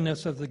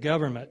unwillingness of the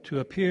government to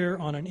appear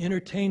on an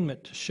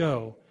entertainment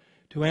show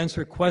to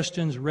answer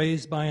questions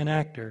raised by an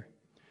actor,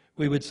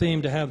 we would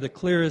seem to have the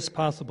clearest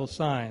possible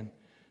sign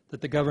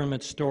that the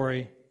government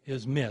story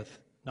is myth,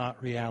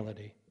 not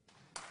reality.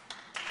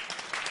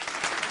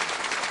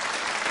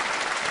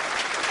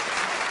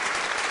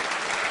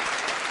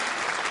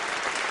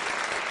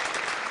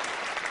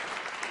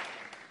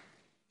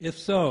 If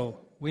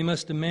so, we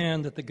must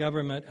demand that the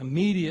government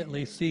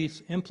immediately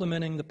cease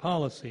implementing the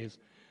policies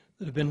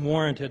that have been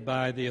warranted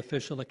by the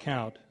official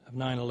account of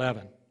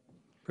 9/11.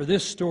 For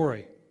this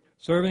story,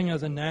 serving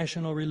as a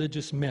national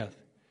religious myth,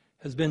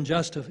 has been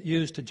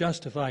used to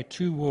justify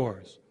 2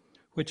 wars,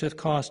 which have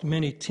cost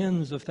many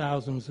tens of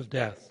thousands of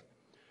deaths,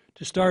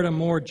 to start a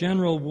more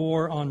general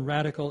war on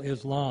radical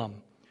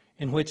Islam,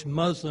 in which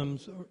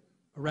Muslims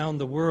around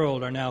the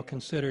world are now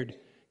considered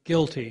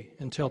guilty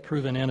until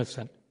proven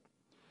innocent,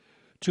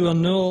 to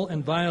annul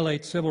and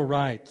violate civil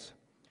rights,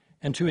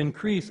 and to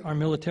increase our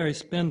military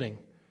spending,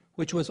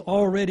 which was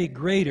already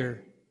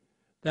greater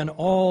than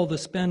all the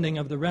spending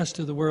of the rest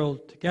of the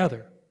world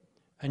together,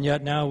 and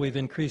yet now we've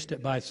increased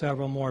it by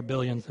several more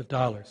billions of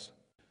dollars.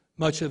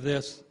 Much of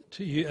this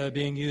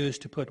being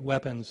used to put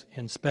weapons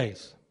in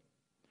space.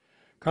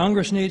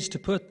 Congress needs to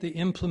put the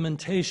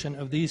implementation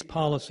of these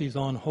policies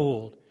on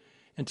hold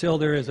until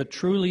there is a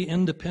truly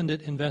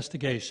independent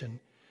investigation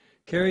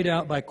carried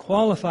out by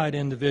qualified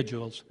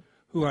individuals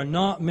who are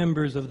not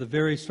members of the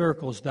very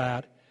circles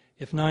that,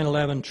 if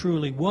 9/11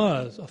 truly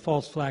was a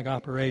false flag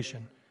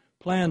operation,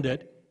 planned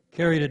it,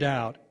 carried it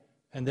out,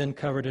 and then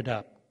covered it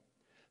up.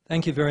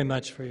 Thank you very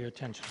much for your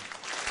attention.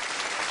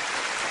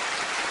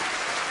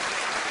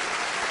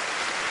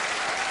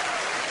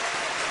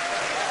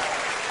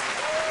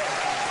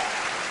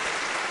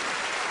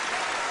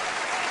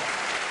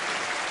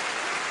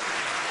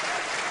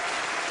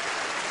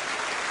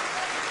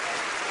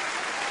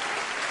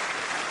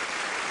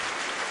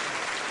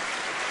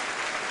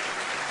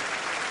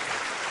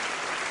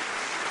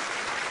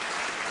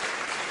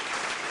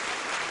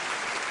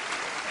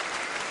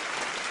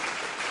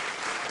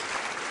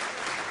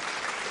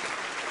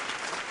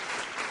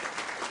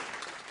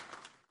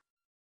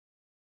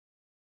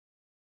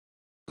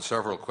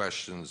 Several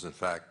questions, in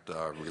fact,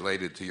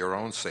 related to your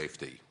own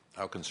safety.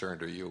 How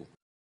concerned are you?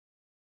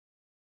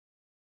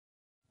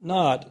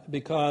 Not,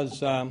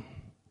 because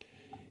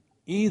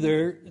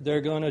either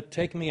they're going to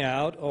take me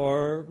out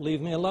or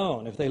leave me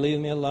alone. If they leave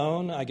me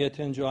alone, I get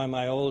to enjoy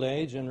my old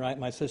age and write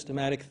my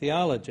systematic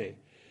theology.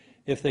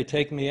 If they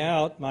take me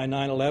out, my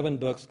 9/11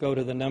 books go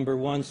to the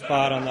 #1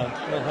 spot on the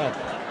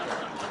head.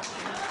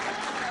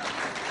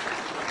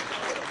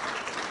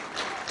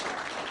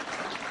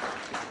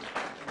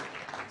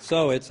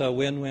 So it's a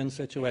win-win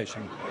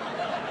situation.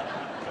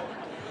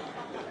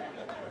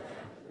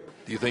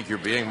 Do you think you're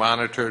being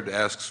monitored,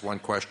 asks one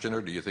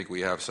questioner? Do you think we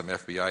have some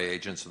FBI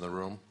agents in the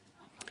room?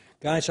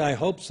 Gosh, I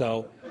hope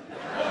so.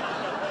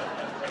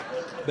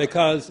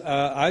 Because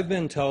I've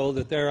been told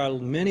that there are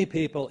many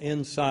people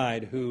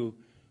inside who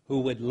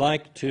would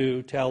like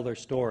to tell their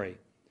story.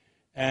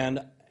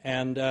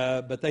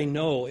 But they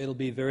know it'll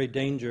be very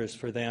dangerous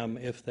for them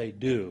if they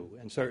do,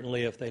 and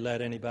certainly if they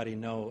let anybody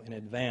know in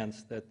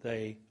advance that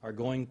they are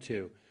going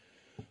to.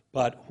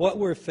 But what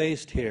we're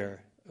faced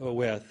here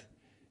with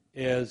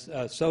is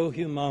so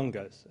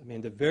humongous. I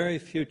mean, the very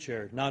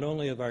future, not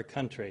only of our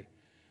country,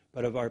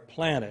 but of our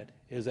planet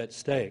is at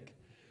stake.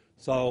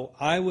 So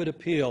I would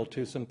appeal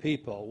to some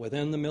people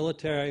within the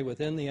military,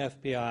 within the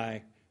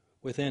FBI,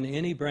 within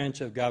any branch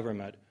of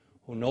government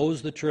who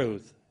knows the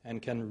truth and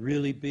can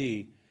really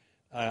be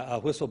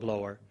a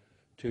whistleblower,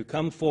 to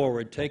come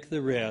forward, take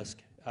the risk,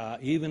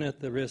 even at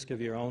the risk of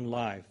your own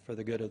life, for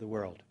the good of the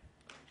world.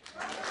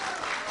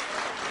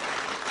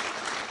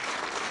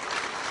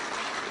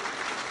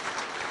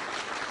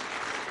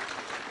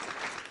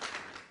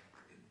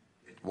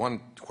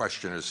 One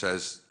questioner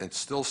says, it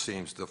still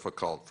seems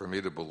difficult for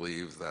me to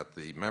believe that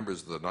the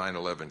members of the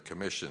 9/11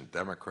 Commission,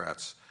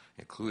 Democrats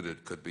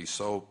included, could be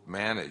so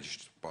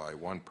managed by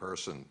one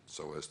person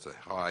so as to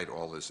hide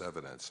all this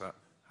evidence.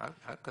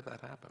 How could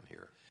that happen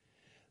here?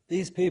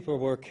 These people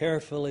were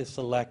carefully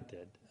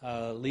selected.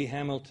 Lee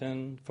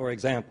Hamilton, for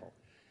example,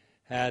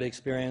 had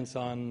experience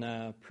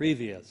on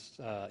previous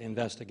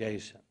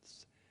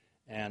investigations.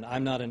 And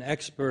I'm not an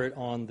expert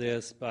on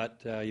this,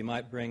 but you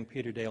might bring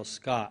Peter Dale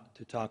Scott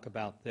to talk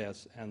about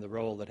this and the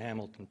role that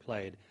Hamilton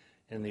played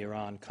in the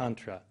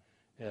Iran-Contra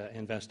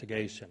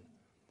investigation.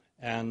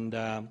 And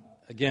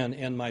again,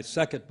 in my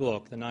second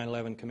book, the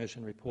 9/11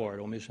 Commission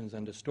Report, Omissions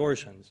and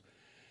Distortions,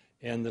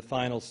 in the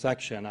final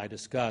section, I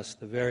discussed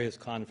the various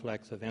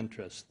conflicts of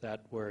interest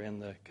that were in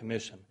the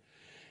commission.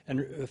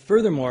 And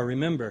furthermore,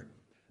 remember,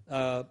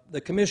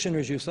 the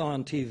commissioners you saw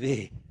on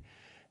TV,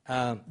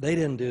 they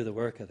didn't do the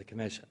work of the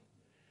commission.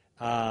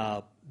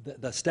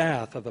 The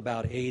staff of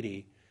about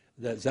 80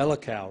 that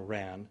Zelikow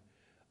ran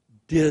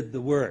did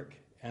the work.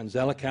 And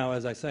Zelikow,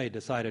 as I say,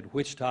 decided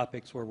which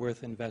topics were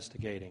worth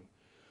investigating.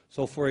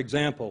 So, for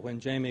example, when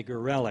Jamie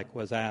Gorelick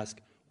was asked,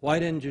 why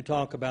didn't you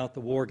talk about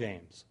the war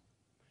games?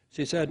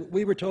 She said,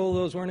 we were told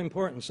those weren't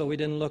important, so we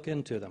didn't look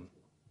into them.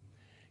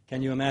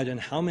 Can you imagine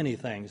how many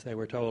things they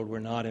were told were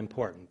not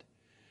important?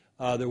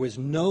 There was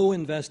no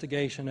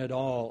investigation at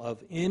all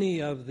of any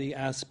of the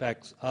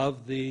aspects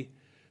of the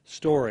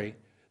story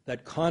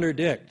that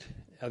contradict,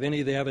 of any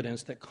of the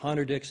evidence that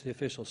contradicts the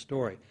official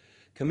story.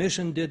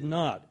 Commission did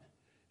not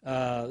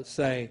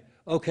say,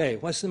 okay,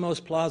 what's the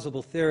most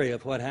plausible theory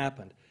of what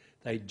happened?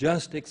 They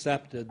just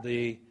accepted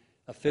the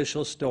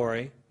official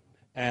story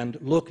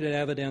and looked at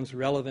evidence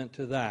relevant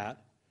to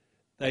that.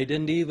 They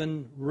didn't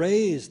even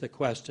raise the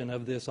question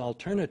of this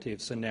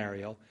alternative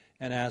scenario,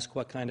 and ask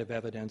what kind of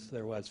evidence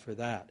there was for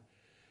that.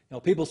 You know,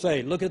 people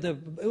say, look at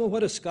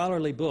what a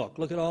scholarly book.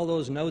 Look at all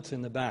those notes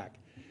in the back.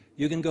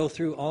 You can go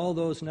through all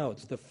those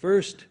notes. The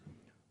first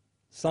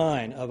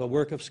sign of a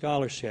work of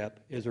scholarship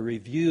is a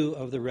review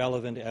of the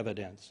relevant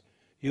evidence.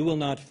 You will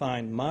not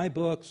find my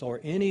books or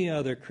any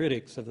other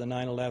critics of the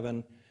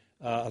 9/11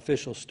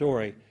 official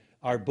story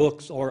are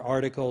books or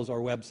articles or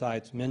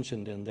websites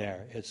mentioned in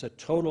there. It's a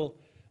total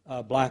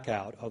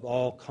blackout of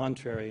all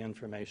contrary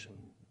information.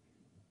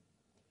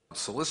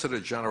 Solicitor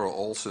General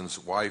Olson's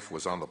wife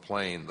was on the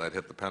plane that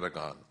hit the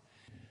Pentagon.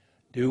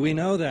 Do we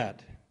know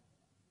that?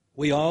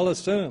 We all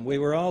assume. We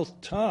were all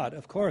taught.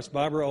 Of course,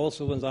 Barbara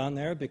Olson was on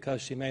there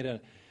because she made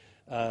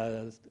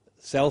a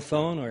cell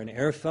phone or an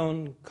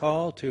airphone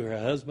call to her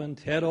husband,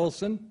 Ted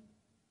Olson.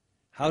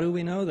 How do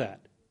we know that?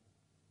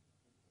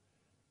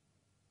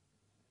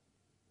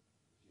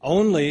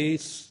 Only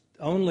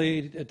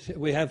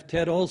we have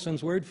Ted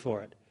Olson's word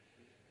for it.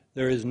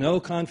 There is no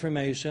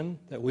confirmation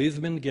that we've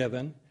been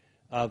given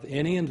of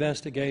any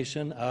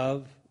investigation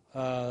of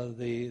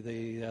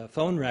the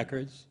phone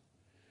records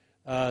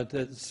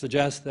that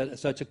suggest that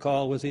such a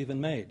call was even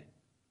made.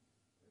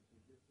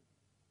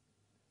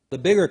 The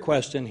bigger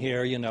question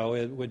here, you know,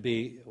 it would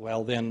be,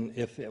 well, then,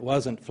 if it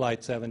wasn't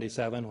Flight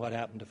 77, what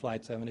happened to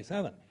Flight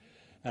 77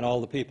 and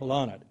all the people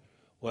on it?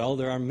 Well,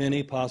 there are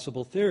many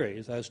possible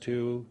theories as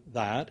to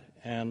that,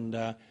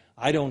 and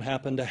I don't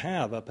happen to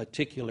have a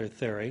particular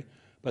theory,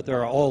 but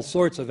there are all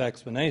sorts of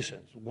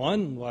explanations.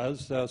 One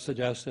was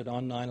suggested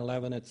on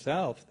 9/11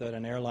 itself, that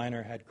an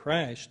airliner had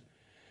crashed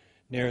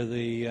near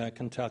the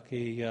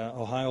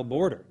Kentucky-Ohio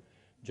border.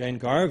 Jane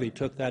Garvey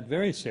took that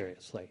very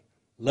seriously.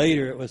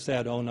 Later it was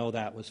said, oh no,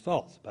 that was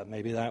false, but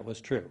maybe that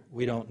was true.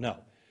 We don't know.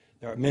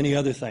 There are many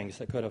other things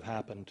that could have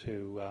happened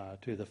to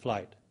the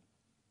flight.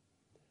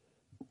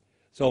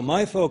 So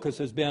my focus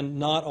has been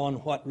not on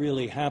what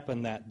really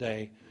happened that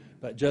day,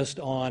 but just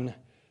on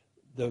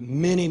the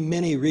many,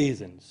 many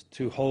reasons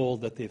to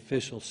hold that the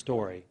official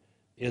story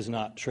is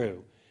not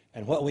true.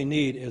 And what we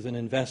need is an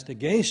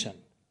investigation.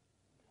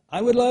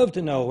 I would love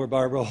to know where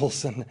Barbara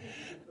Olson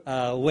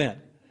went.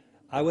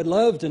 I would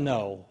love to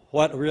know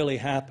what really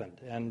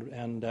happened and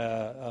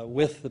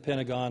with the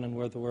Pentagon and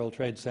with the World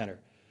Trade Center.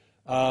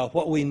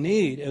 What we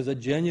need is a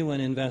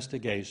genuine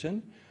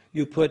investigation.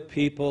 You put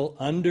people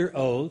under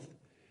oath.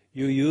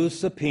 You use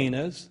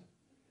subpoenas.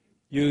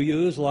 You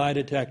use lie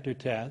detector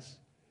tests.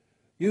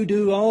 You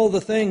do all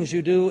the things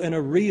you do in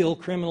a real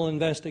criminal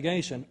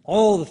investigation,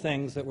 all the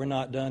things that were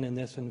not done in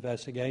this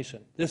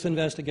investigation. This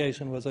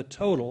investigation was a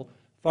total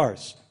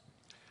farce.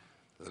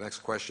 The next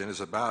question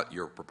is about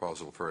your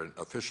proposal for an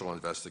official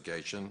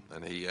investigation,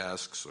 and he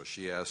asks, or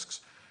she asks,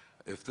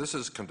 if this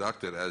is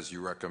conducted as you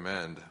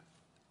recommend,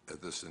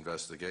 this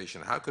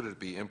investigation, how could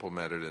it be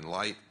implemented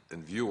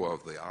in view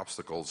of the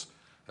obstacles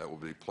that will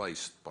be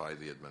placed by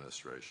the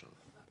administration?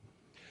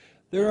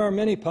 There are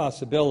many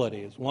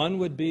possibilities. One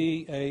would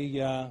be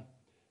a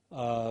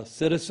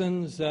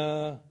citizens'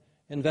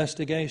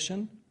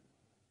 investigation.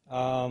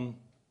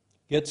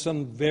 Get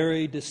some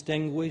very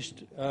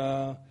distinguished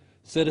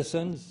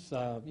citizens,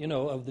 you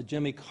know, of the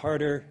Jimmy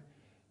Carter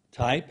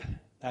type,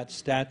 that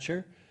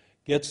stature.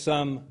 Get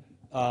some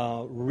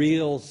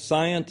real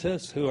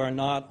scientists who are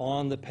not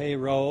on the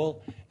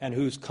payroll and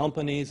whose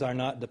companies are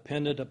not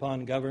dependent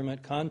upon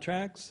government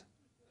contracts.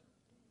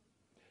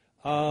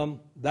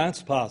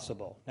 That's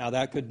possible. Now,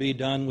 that could be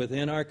done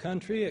within our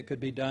country. It could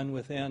be done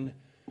within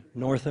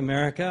North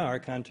America, our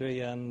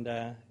country, and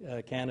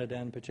Canada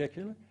in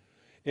particular.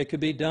 It could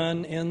be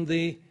done in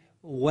the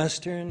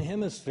Western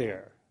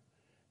Hemisphere.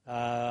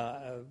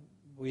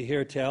 We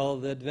hear tell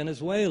that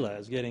Venezuela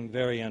is getting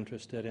very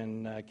interested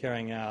in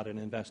carrying out an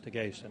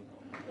investigation.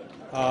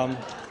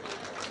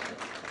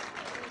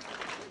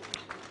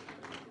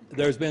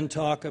 There's been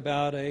talk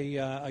about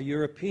a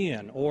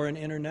European or an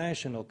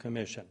international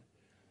commission.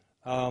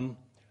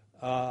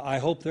 I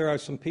hope there are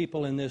some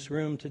people in this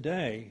room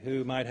today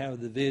who might have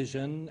the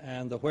vision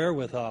and the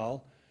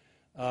wherewithal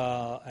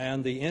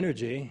and the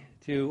energy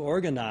to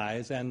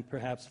organize and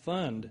perhaps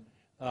fund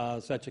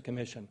such a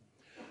commission.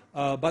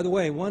 By the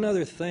way, one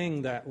other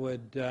thing that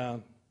would,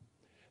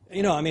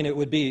 you know, I mean, it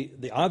would be,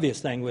 the obvious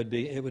thing would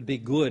be, it would be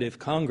good if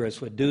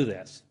Congress would do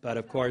this. But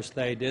of course,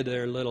 they did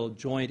their little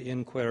joint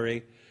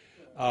inquiry,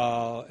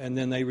 and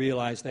then they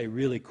realized they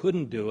really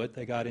couldn't do it.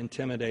 They got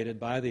intimidated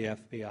by the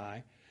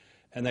FBI.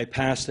 And they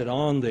passed it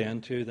on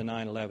then to the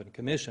 9/11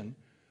 Commission,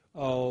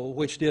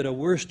 which did a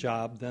worse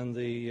job than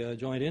the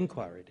joint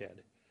inquiry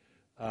did.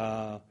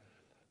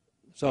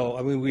 So,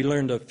 I mean, we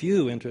learned a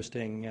few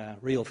interesting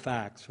real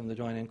facts from the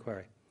joint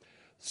inquiry.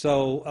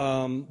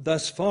 So,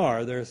 thus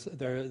far,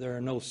 there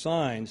are no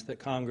signs that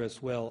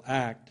Congress will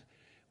act,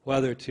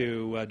 whether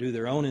to do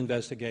their own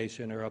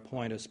investigation or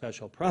appoint a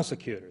special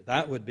prosecutor.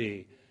 That would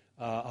be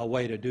a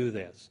way to do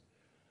this.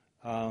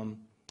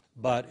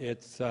 But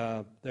it's,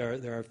 there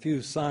are a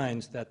few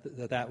signs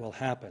that will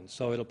happen.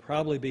 So it'll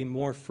probably be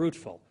more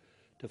fruitful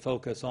to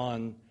focus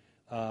on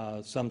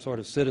some sort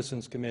of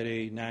citizens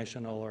committee,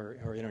 national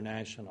or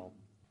international.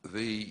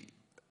 The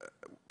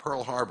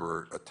Pearl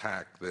Harbor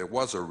attack, there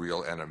was a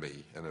real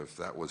enemy, and if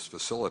that was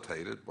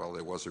facilitated, well,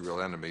 there was a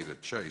real enemy to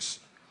chase.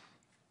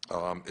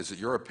 Is it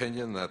your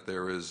opinion that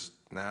there is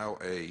now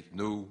a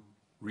new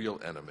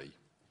real enemy?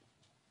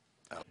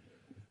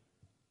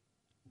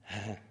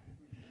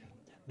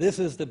 This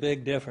is the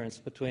big difference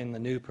between the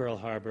new Pearl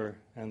Harbor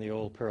and the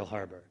old Pearl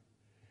Harbor.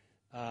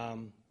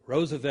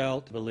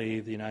 Roosevelt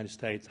believed the United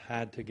States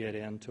had to get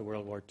into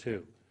World War II.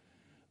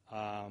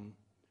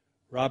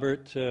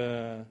 Robert,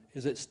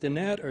 is it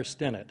Stinnett or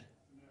Stinnett?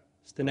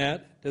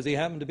 Stinnett. Does he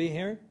happen to be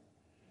here?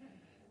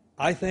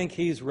 I think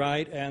he's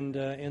right, and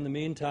in the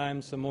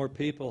meantime, some more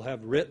people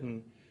have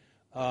written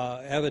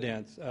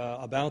evidence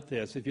about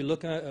this. If you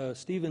look at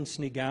Stephen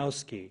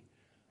Snegowski,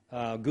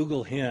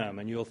 Google him,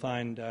 and you'll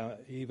find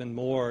even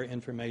more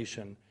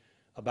information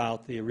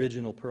about the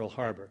original Pearl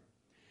Harbor.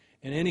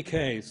 In any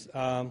case,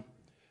 let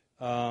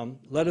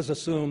us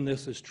assume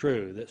this is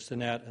true, that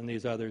Stinnett and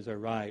these others are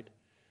right,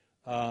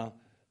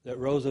 that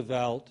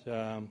Roosevelt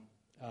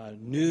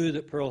knew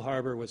that Pearl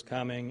Harbor was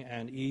coming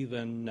and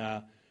even,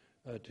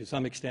 to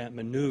some extent,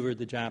 maneuvered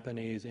the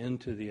Japanese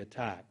into the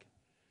attack.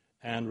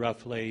 And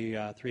roughly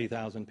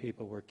 3,000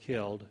 people were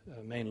killed,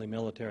 mainly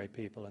military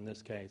people in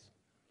this case.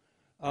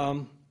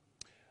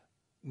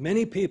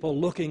 Many people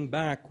looking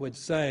back would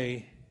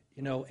say,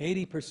 you know,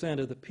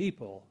 80% of the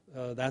people,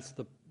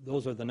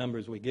 those are the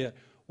numbers we get,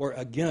 were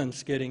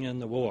against getting in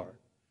the war.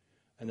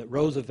 And that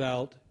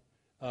Roosevelt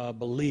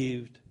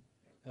believed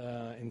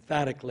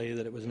emphatically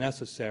that it was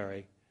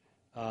necessary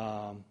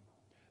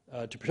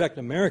to protect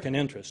American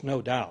interests,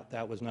 no doubt,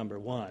 that was number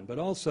one, but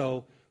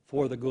also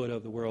for the good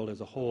of the world as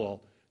a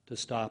whole to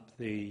stop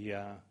the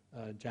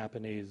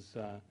Japanese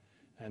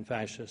and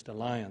fascist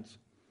alliance.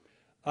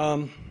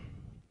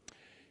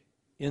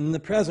 In the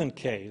present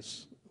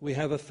case, we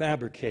have a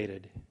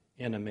fabricated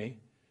enemy.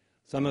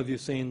 Some of you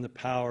have seen The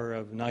Power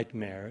of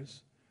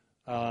Nightmares.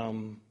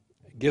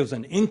 Gives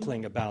an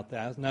inkling about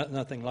that,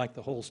 nothing like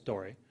the whole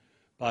story,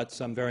 but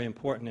some very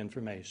important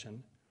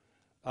information.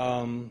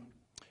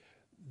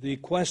 The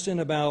question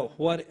about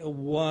what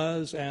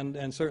was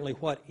and certainly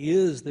what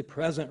is the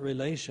present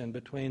relation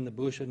between the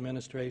Bush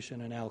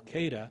administration and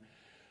Al-Qaeda,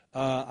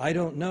 I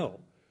don't know.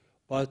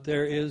 But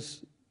there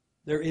is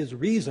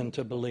reason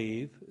to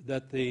believe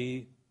that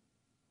the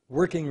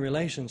working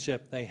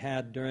relationship they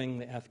had during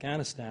the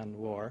Afghanistan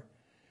war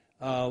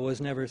was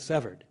never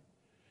severed.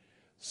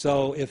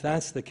 So if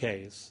that's the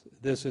case,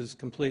 this is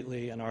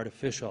completely an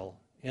artificial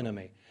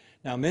enemy.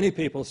 Now, many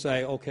people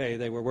say, okay,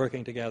 they were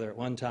working together at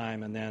one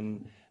time and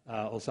then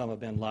Osama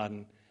bin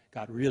Laden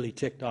got really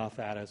ticked off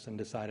at us and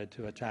decided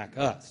to attack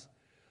us.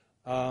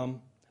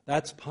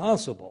 That's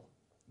possible,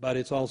 but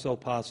it's also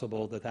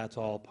possible that that's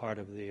all part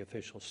of the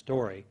official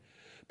story,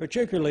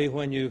 particularly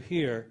when you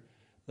hear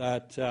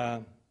that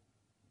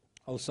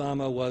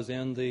Osama was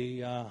in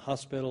the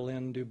hospital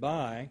in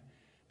Dubai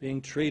being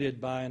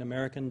treated by an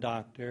American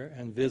doctor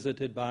and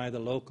visited by the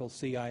local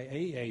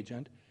CIA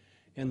agent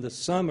in the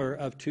summer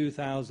of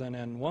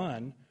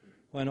 2001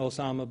 when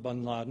Osama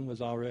bin Laden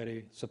was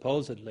already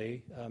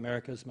supposedly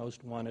America's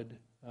most wanted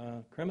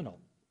criminal.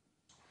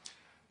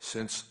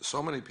 Since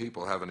so many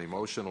people have an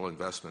emotional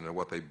investment in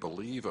what they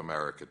believe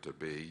America to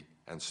be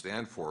and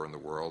stand for in the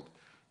world,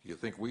 do you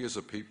think we as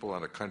a people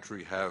and a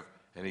country have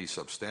any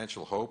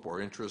substantial hope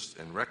or interest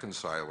in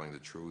reconciling the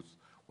truth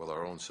with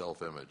our own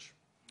self-image?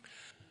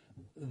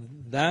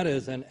 That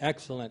is an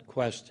excellent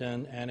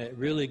question, and it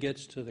really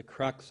gets to the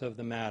crux of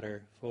the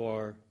matter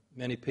for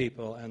many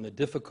people and the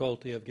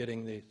difficulty of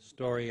getting the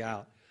story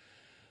out.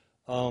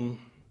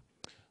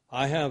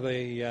 I have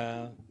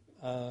a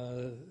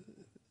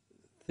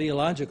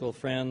theological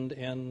friend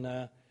in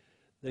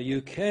the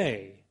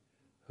UK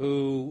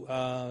who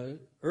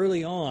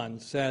early on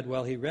said,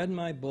 well, he read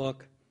my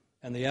book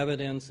and the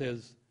evidence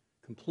is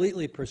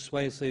completely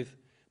persuasive,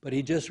 but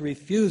he just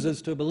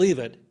refuses to believe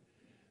it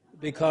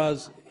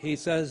because he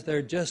says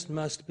there just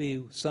must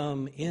be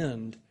some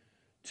end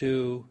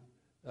to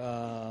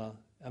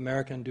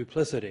American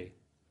duplicity.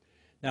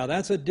 Now,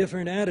 that's a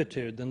different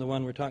attitude than the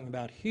one we're talking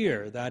about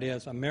here. That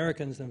is,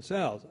 Americans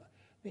themselves. I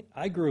mean,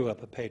 I grew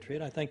up a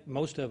patriot. I think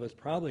most of us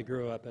probably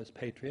grew up as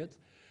patriots.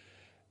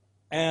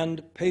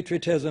 And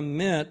patriotism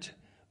meant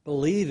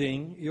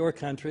believing your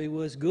country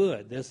was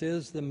good. This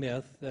is the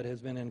myth that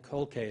has been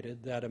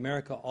inculcated, that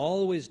America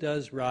always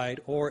does right,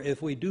 or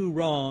if we do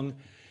wrong,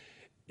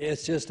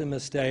 it's just a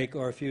mistake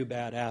or a few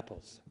bad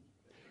apples.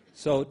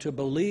 So to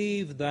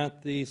believe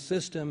that the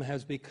system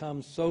has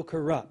become so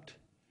corrupt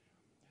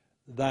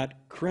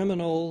that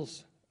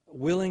criminals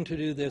willing to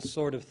do this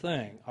sort of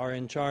thing are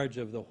in charge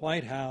of the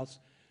White House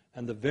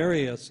and the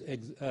various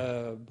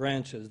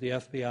branches, the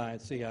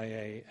FBI,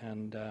 CIA,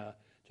 and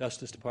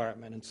Justice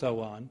Department, and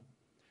so on,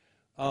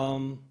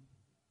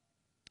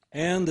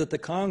 and that the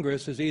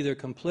Congress is either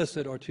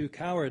complicit or too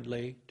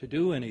cowardly to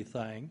do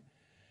anything,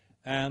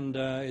 and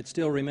it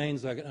still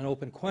remains an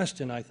open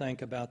question, I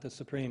think, about the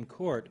Supreme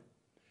Court.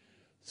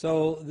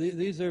 So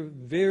these are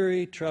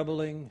very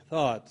troubling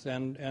thoughts,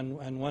 and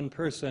one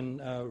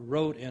person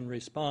wrote in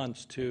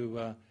response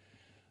to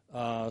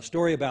a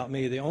story about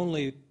me, the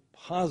only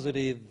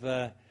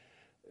positive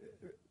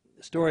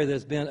story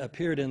that's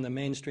appeared in the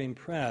mainstream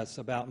press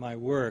about my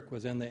work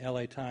was in the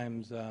LA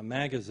Times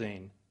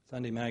magazine,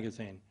 Sunday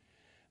magazine.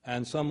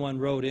 And someone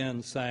wrote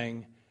in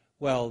saying,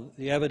 well,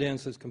 the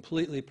evidence is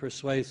completely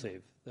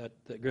persuasive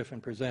that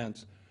Griffin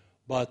presents,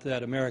 but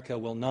that America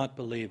will not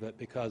believe it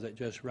because it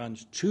just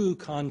runs too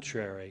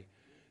contrary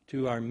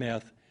to our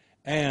myth,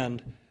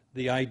 and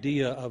the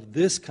idea of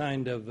this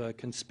kind of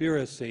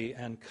conspiracy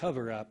and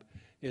cover-up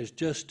is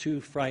just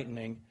too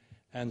frightening,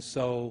 and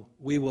so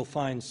we will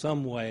find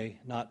some way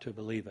not to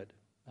believe it.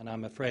 And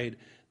I'm afraid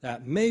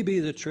that may be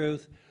the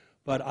truth,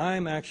 but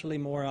I'm actually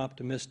more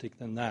optimistic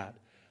than that.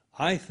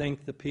 I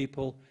think the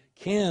people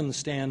can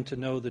stand to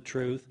know the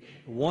truth,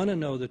 want to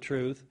know the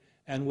truth,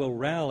 and will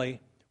rally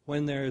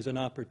when there is an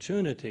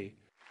opportunity.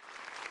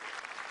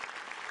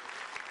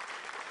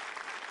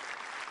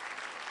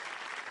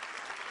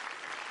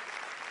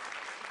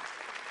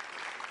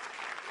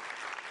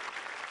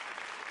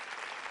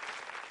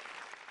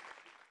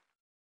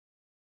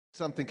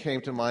 Something came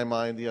to my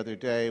mind the other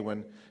day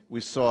when we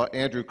saw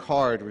Andrew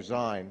Card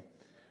resign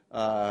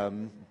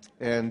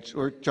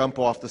or jump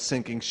off the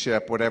sinking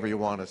ship, whatever you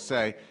want to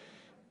say.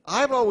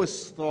 I've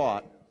always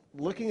thought,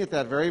 looking at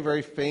that very,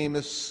 very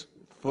famous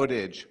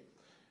footage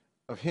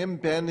of him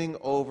bending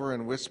over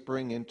and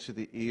whispering into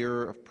the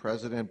ear of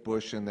President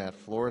Bush in that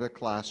Florida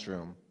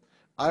classroom,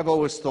 I've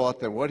always thought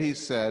that what he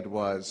said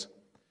was,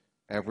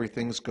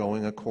 "Everything's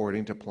going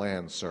according to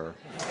plan, sir."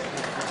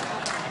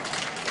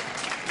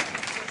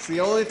 It's the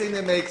only thing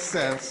that makes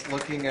sense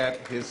looking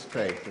at his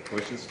faith, at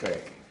Bush's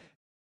faith.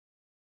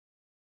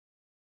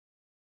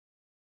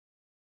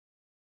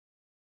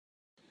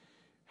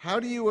 How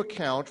do you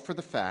account for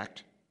the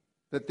fact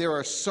that there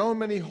are so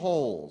many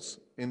holes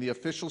in the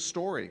official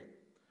story?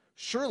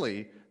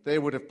 Surely they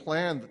would have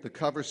planned the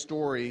cover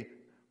story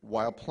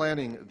while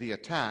planning the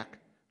attack.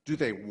 Do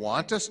they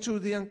want us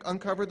to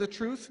uncover the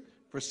truth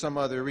for some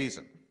other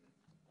reason?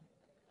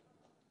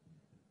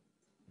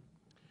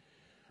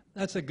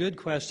 That's a good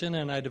question,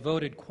 and I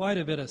devoted quite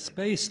a bit of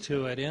space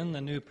to it in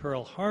the new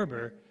Pearl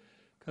Harbor,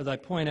 because I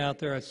point out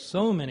there are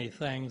so many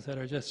things that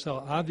are just so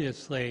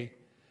obviously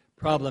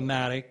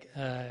problematic.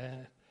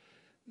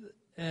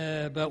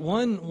 But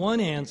one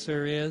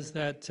answer is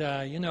that,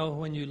 you know,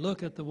 when you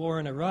look at the war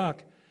in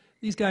Iraq,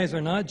 these guys are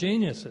not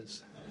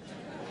geniuses.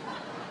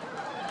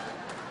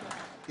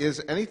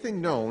 Is anything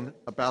known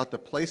about the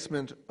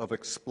placement of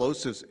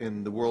explosives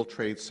in the World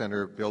Trade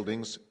Center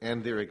buildings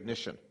and their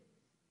ignition?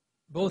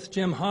 Both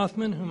Jim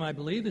Hoffman, whom I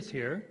believe is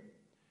here,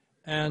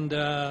 and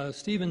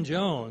Stephen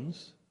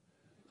Jones,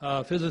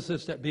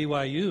 physicist at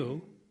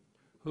BYU,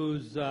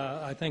 who's,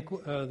 I think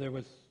there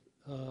was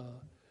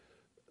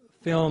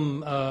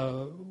film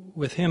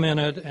with him in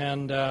it,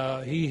 and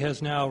he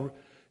has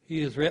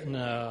written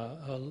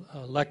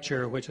a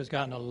lecture which has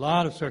gotten a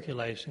lot of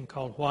circulation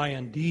called "Why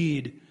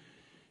Indeed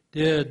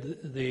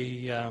Did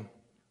the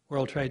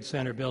World Trade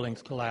Center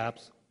Buildings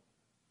Collapse?"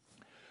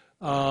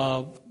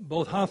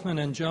 Both Hoffman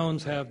and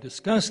Jones have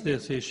discussed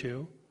this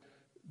issue.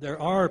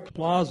 There are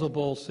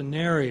plausible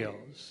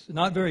scenarios,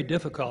 not very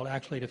difficult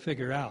actually to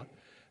figure out,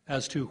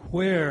 as to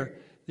where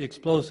the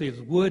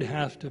explosives would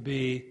have to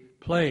be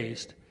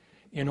placed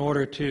in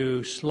order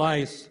to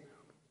slice,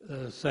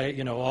 say,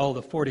 you know, all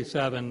the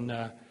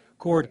 47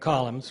 cord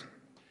columns.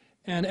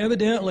 And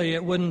evidently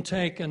it wouldn't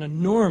take an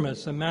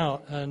enormous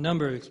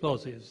number of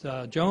explosives.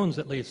 Jones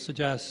at least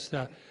suggests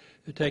it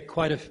would take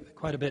quite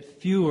a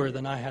bit fewer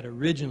than I had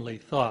originally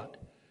thought,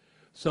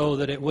 so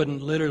that it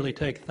wouldn't literally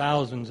take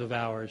thousands of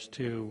hours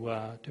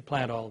to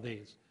plant all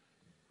these.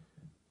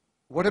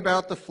 What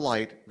about the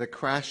flight that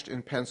crashed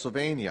in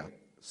Pennsylvania?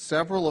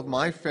 Several of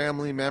my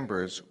family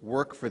members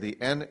work for the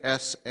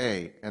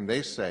NSA, and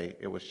they say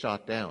it was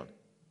shot down.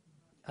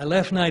 I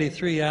left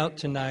 93 out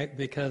tonight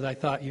because I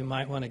thought you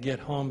might want to get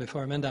home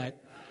before midnight.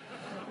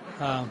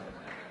 Oh,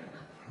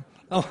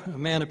 a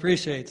man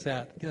appreciates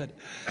that. Good.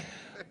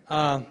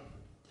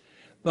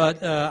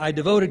 But I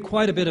devoted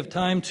quite a bit of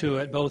time to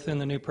it, both in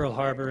the New Pearl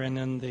Harbor and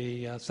in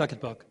the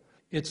second book.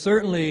 It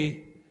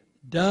certainly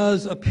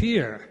does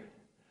appear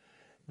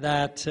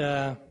that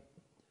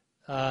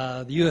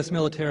the U.S.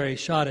 military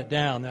shot it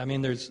down. I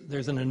mean,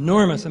 there's an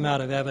enormous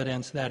amount of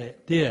evidence that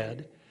it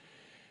did.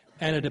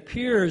 And it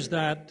appears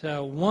that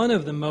one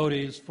of the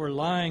motives for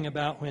lying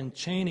about when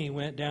Cheney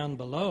went down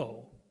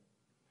below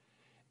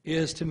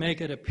is to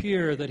make it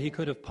appear that he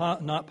could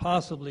have not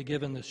possibly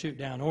given the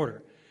shoot-down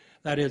order.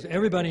 That is,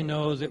 everybody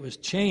knows it was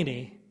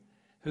Cheney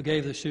who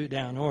gave the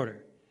shoot-down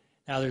order.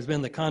 Now, there's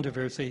been the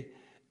controversy,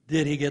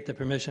 did he get the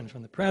permission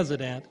from the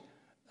president?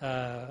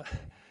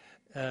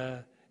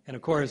 And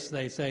of course,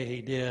 they say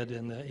he did,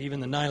 and even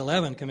the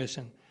 9/11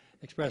 Commission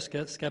expressed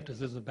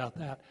skepticism about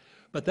that.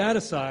 But that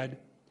aside,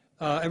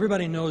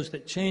 everybody knows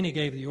that Cheney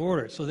gave the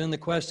order. So then the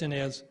question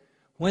is,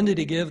 when did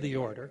he give the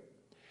order?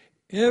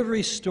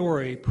 Every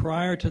story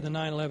prior to the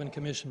 9/11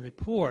 Commission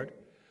report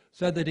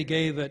said that he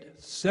gave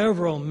it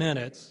several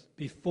minutes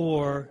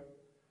before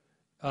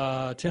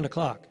 10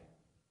 o'clock.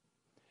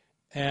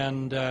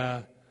 And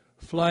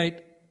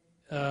Flight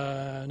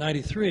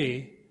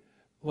 93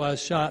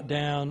 was shot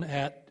down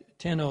at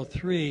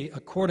 10:03,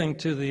 according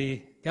to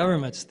the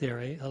government's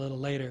theory, a little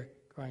later,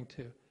 according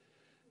to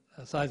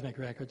seismic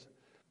records.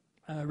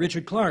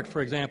 Richard Clarke,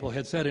 for example,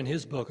 had said in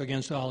his book,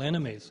 Against All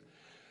Enemies,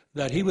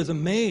 that he was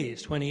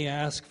amazed when he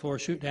asked for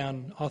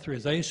shoot-down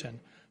authorization,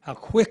 how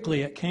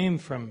quickly it came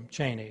from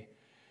Cheney.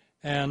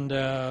 And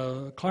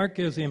Clarke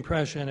gives the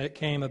impression it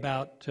came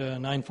about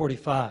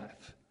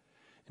 9:45.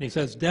 And he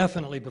says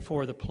definitely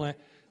before the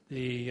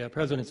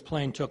president's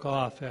plane took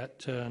off at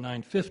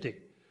 9:50.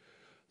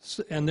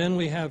 And then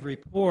we have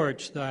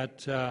reports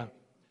that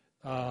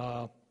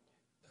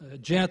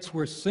jets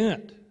were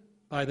sent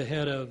by the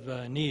head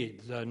of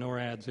NEADS,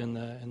 NORADs in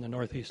the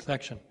northeast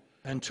section,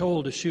 and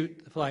told to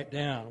shoot the flight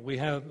down. We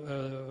have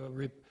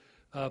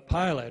a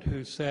pilot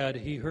who said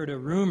he heard a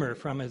rumor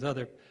from his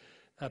other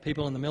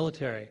people in the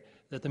military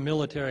that the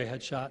military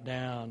had shot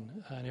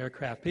down an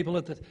aircraft. People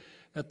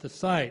at the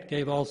site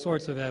gave all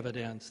sorts of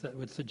evidence that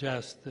would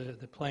suggest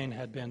the plane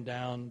had been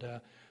downed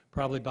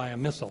probably by a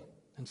missile,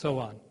 and so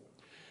on.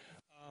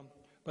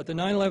 But the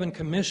 9/11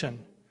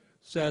 Commission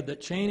said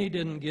that Cheney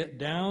didn't get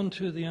down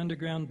to the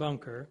underground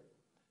bunker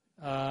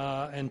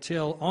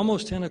until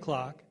almost 10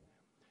 o'clock,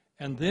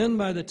 and then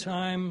by the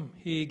time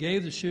he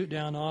gave the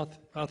shoot-down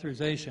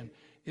authorization,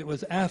 it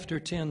was after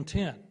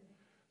 10:10,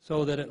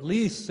 so that at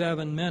least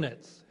 7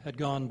 minutes had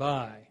gone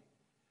by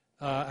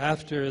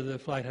after the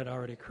flight had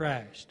already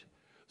crashed.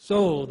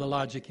 So the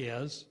logic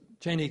is,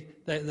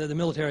 the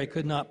military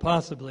could not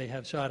possibly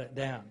have shot it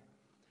down.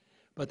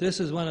 But this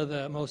is one of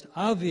the most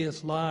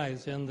obvious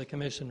lies in the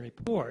Commission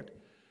report.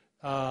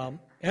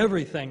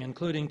 Everything,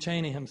 including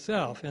Cheney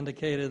himself,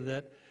 indicated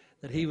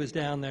that he was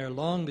down there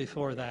long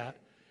before that.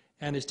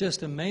 And it's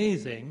just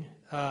amazing,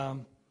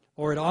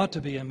 or it ought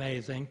to be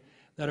amazing,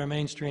 that our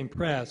mainstream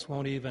press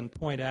won't even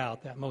point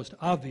out that most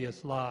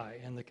obvious lie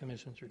in the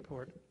Commission's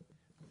report.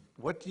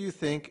 What do you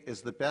think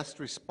is the best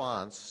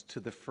response to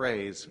the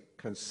phrase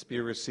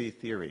conspiracy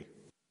theory?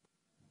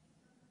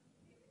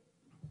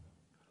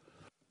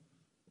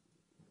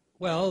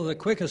 Well, the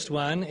quickest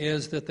one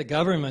is that the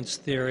government's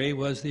theory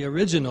was the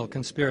original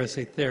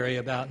conspiracy theory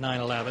about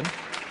 9/11.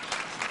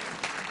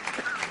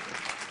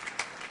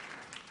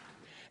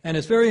 And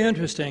it's very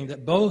interesting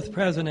that both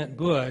President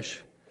Bush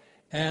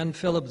and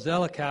Philip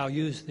Zelikow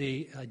used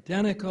the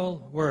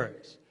identical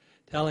words,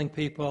 telling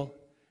people,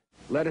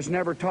 "Let us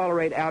never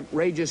tolerate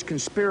outrageous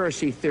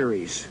conspiracy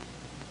theories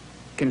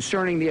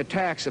concerning the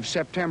attacks of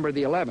September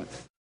the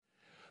 11th.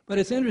 But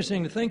it's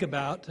interesting to think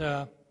about,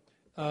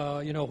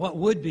 what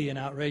would be an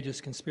outrageous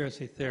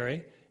conspiracy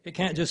theory. It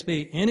can't just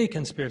be any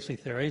conspiracy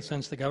theory,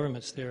 since the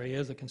government's theory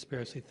is a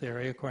conspiracy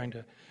theory, according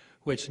to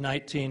which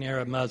 19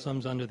 Arab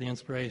Muslims, under the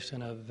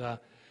inspiration of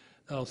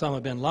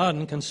Osama bin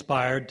Laden,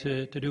 conspired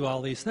to do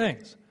all these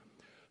things.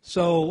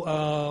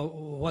 So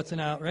what's an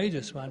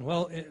outrageous one?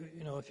 Well,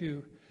 if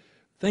you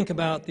think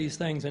about these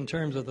things in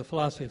terms of the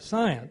philosophy of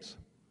science,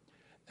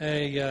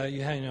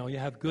 you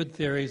have good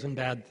theories and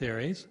bad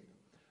theories.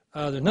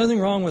 There's nothing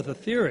wrong with a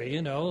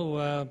theory.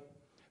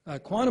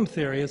 Quantum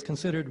theory is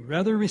considered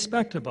rather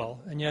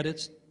respectable, and yet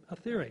it's a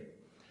theory.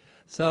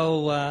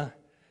 So,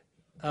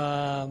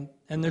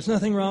 and there's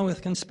nothing wrong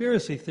with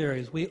conspiracy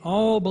theories. We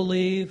all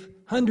believe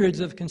hundreds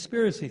of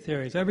conspiracy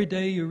theories. Every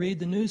day you read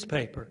the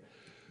newspaper,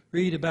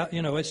 read about,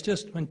 it's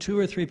just when 2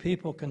 or 3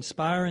 people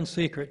conspire in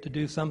secret to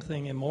do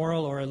something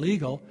immoral or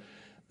illegal,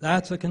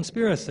 that's a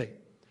conspiracy.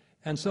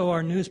 And so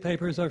our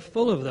newspapers are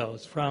full of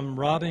those, from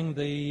robbing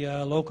the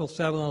local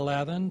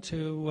 7-Eleven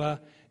to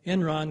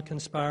Enron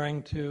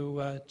conspiring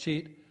to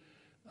cheat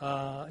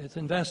its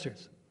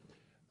investors.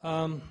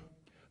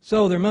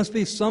 So there must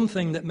be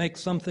something that makes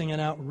something an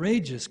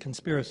outrageous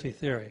conspiracy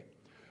theory.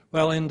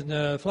 Well, in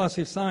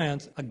philosophy of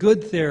science, a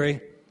good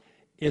theory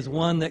is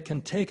one that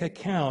can take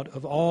account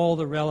of all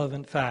the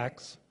relevant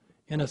facts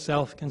in a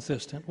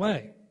self-consistent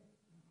way.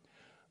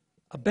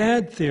 A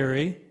bad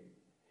theory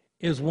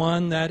is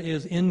one that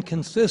is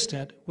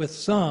inconsistent with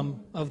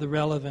some of the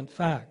relevant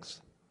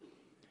facts.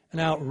 An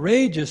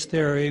outrageous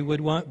theory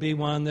would be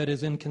one that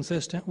is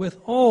inconsistent with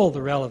all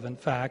the relevant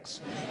facts,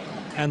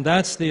 and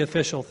that's the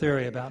official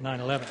theory about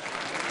 9/11.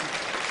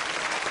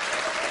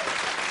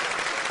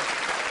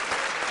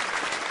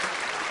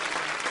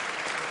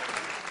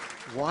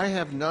 Why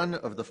have none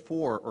of the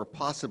 4 or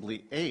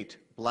possibly 8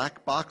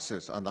 black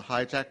boxes on the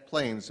hijacked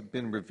planes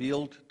been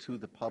revealed to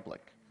the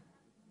public?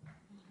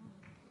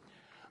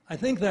 I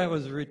think that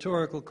was a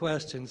rhetorical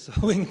question, so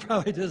we can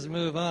probably just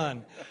move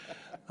on.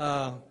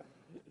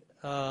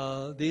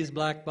 These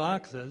black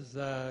boxes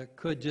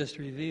could just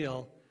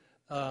reveal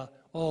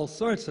all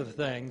sorts of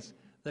things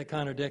that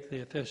contradict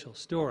the official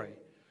story.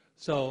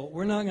 So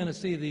we're not going to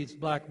see these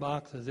black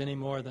boxes any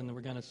more than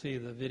we're going to see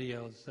the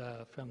videos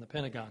from the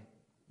Pentagon.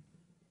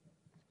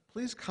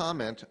 Please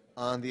comment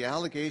on the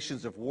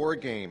allegations of war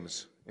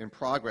games in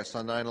progress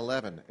on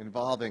 9/11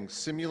 involving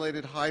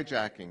simulated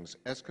hijackings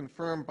as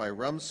confirmed by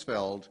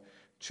Rumsfeld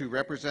to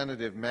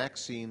Representative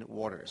Maxine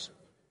Waters.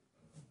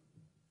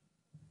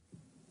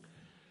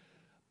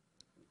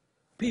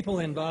 People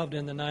involved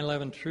in the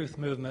 9/11 truth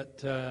movement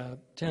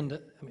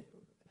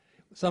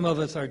some of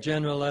us are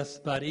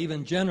generalists, but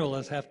even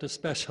generalists have to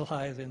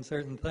specialize in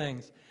certain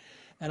things.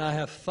 And I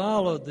have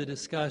followed the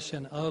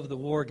discussion of the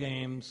war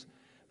games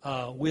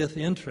with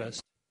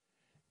interest.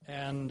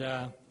 And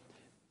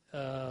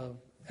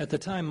at the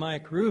time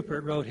Mike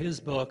Rupert wrote his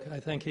book, I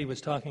think he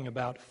was talking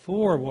about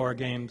 4 war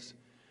games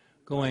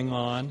going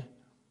on.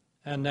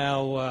 And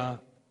now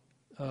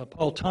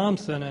Paul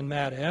Thompson and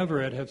Matt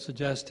Everett have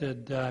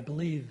suggested, I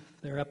believe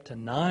they're up to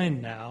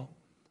 9 now.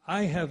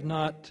 I have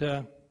not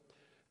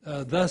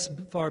thus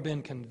far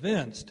been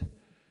convinced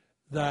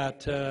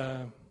that,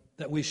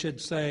 that we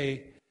should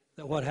say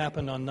that what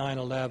happened on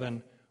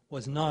 9/11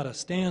 was not a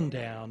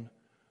stand-down,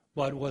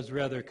 but was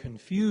rather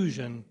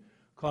confusion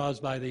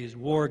caused by these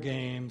war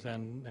games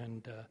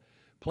and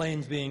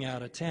planes being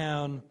out of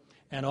town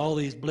and all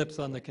these blips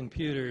on the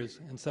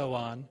computers and so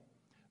on.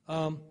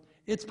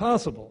 It's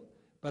possible,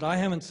 but I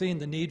haven't seen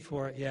the need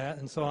for it yet,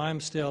 and so I'm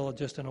still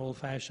just an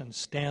old-fashioned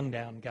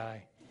stand-down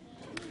guy.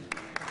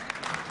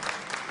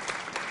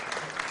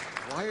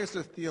 Why is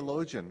a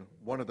theologian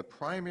one of the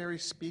primary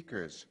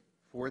speakers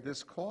for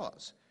this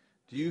cause?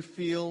 Do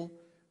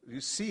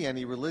you see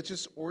any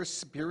religious or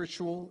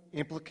spiritual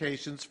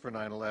implications for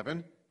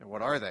 9/11, and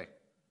what are they?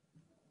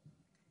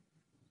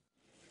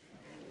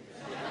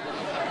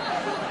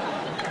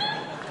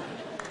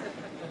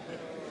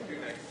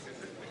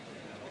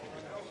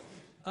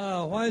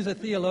 Why is a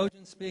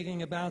theologian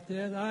speaking about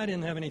this? I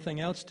didn't have anything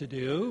else to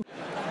do.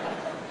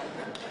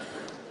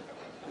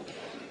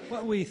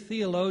 What we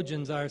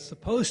theologians are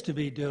supposed to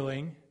be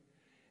doing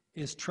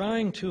is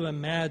trying to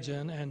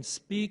imagine and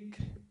speak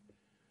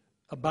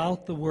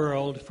about the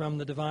world from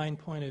the divine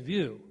point of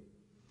view.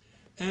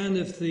 And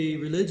if the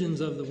religions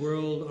of the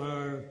world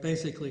are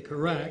basically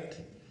correct,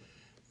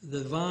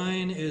 the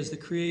divine is the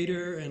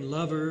creator and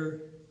lover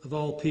of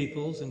all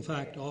peoples, in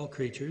fact, all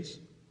creatures,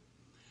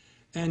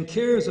 and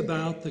cares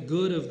about the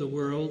good of the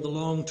world, the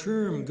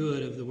long-term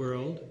good of the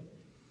world,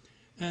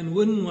 and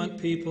wouldn't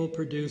want people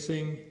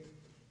producing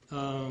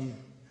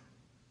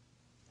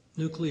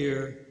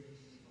nuclear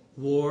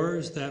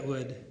wars that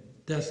would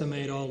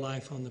decimate all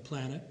life on the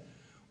planet,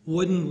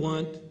 wouldn't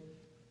want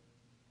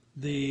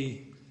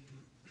the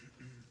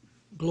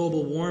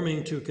global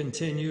warming to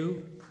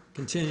continue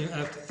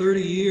after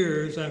 30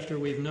 years after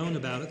we've known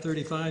about it,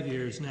 35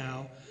 years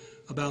now,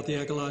 about the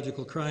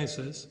ecological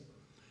crisis,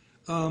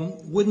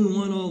 wouldn't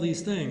want all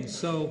these things.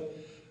 So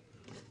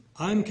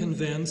I'm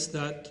convinced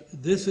that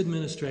this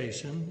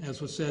administration,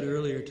 as was said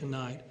earlier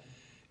tonight,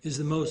 is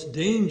the most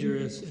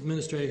dangerous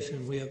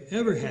administration we have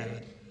ever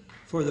had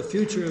for the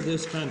future of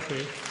this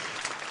country.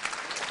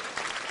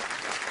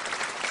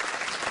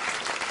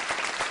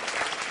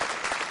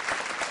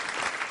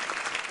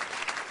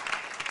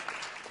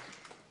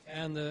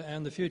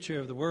 And the future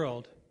of the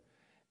world.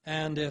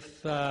 And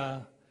if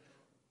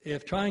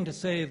trying to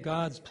save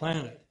God's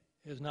planet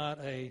is not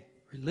a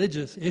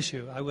religious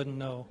issue, I wouldn't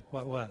know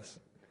what was.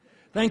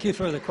 Thank you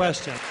for the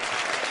question.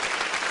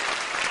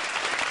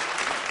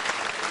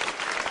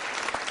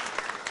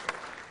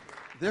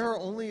 There are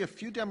only a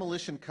few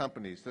demolition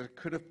companies that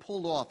could have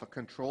pulled off a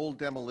controlled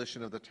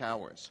demolition of the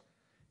towers.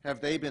 Have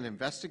they been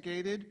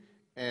investigated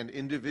and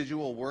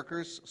individual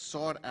workers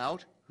sought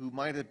out who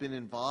might have been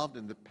involved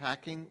in the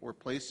packing or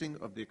placing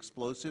of the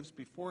explosives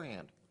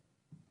beforehand?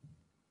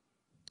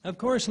 Of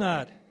course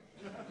not.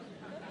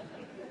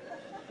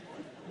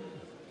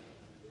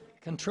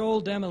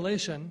 Controlled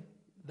demolition,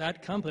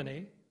 that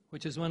company,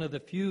 which is one of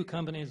the few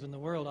companies in the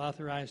world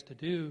authorized to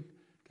do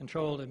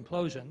controlled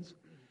implosions,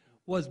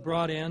 was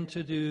brought in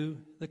to do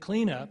the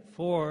cleanup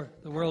for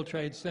the World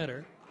Trade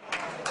Center.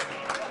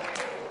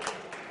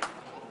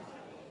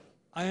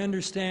 I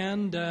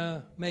understand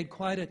made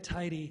quite a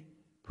tidy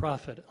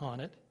profit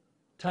on it.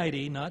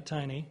 Tidy, not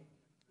tiny.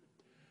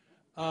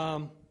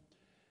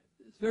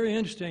 It's very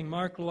interesting.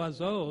 Marc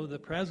Loiseau, the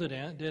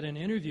president, did an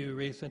interview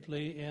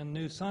recently in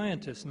New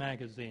Scientist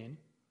magazine,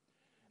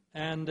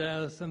 and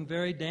some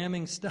very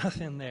damning stuff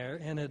in there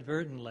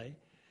inadvertently.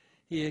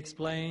 He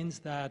explains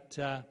that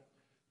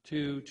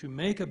to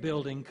make a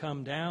building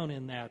come down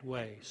in that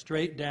way,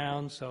 straight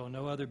down so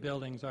no other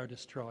buildings are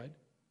destroyed,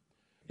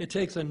 it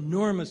takes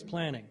enormous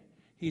planning.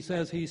 He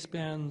says he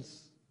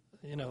spends,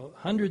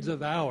 hundreds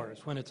of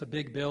hours when it's a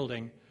big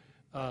building,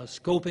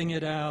 scoping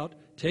it out,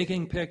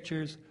 taking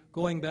pictures,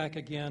 going back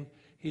again.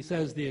 He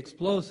says the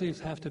explosives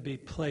have to be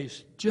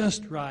placed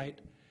just right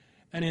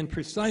and in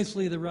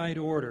precisely the right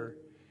order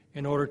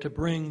in order to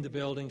bring the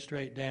building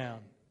straight down.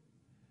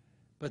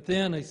 But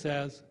then he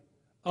says,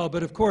 oh,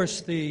 but of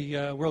course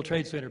the World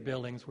Trade Center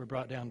buildings were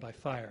brought down by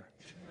fire.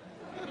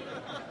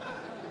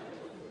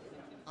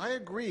 I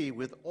agree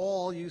with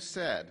all you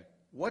said.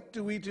 What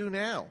do we do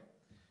now?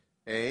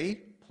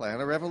 A, plan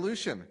a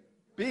revolution.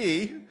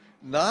 B,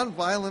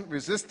 nonviolent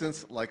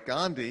resistance like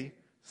Gandhi.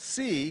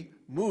 C,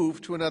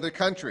 move to another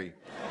country.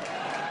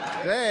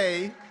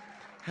 They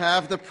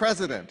have the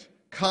president,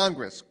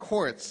 Congress,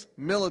 courts,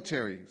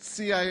 military,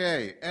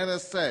 CIA,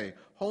 NSA,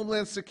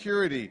 Homeland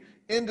Security,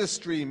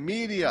 industry,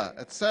 media,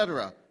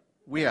 etc.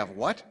 We have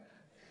what?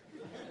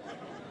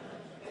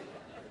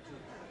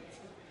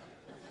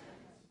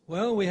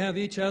 Well, we have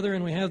each other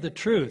and we have the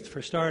truth,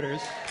 for starters.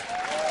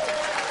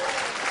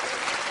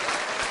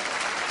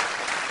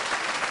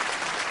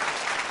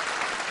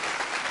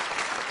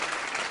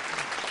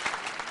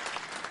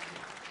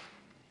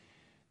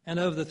 And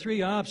of the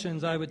three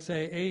options, I would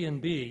say A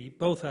and B,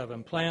 both of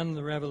them, plan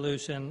the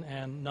revolution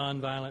and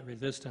nonviolent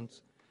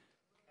resistance.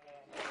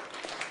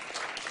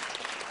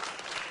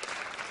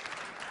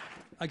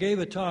 I gave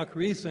a talk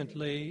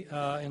recently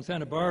in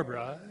Santa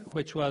Barbara,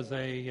 which was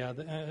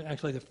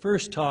actually the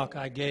first talk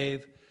I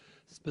gave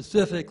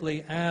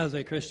specifically as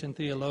a Christian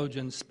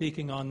theologian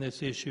speaking on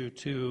this issue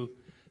to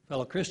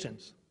fellow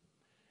Christians.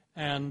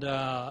 And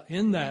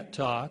in that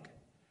talk,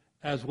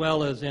 as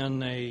well as in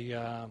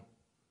the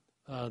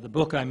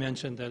book I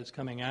mentioned that is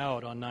coming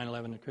out on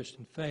 9/11 and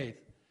Christian faith,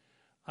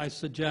 I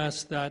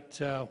suggest that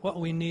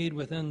what we need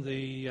within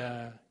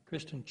the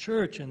Christian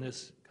church in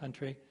this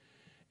country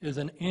is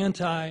an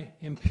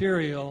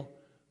anti-imperial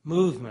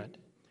movement.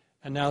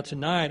 And now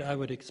tonight I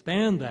would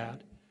expand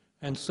that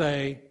and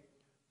say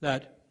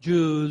that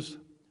Jews,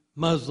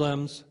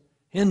 Muslims,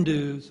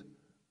 Hindus,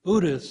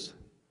 Buddhists,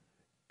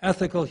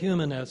 ethical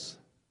humanists,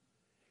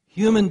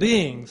 human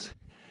beings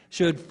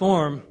should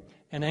form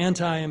an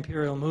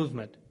anti-imperial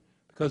movement.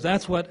 Because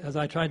that's what, as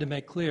I tried to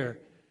make clear,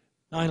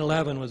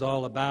 9/11 was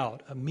all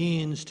about, a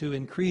means to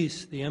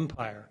increase the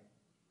empire.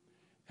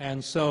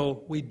 And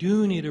so we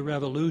do need a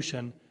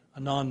revolution, a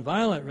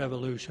nonviolent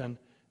revolution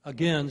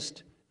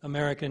against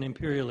American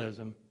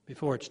imperialism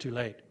before it's too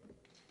late.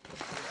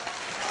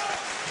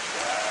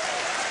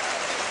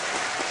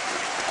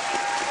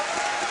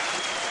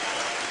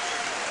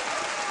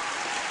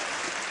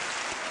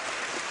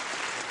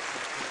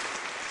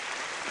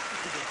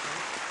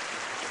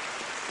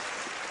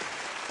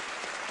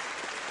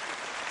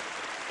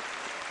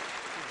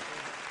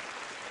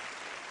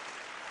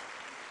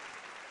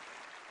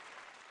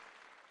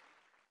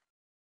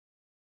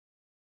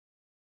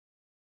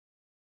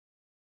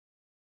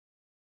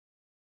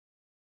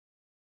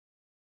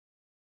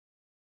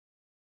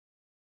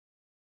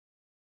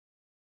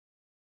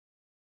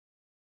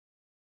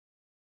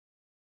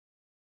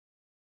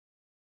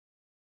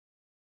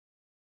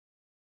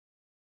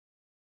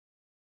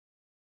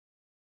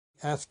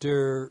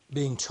 After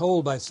being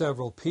told by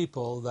several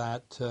people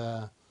that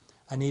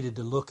I needed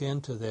to look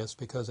into this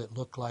because it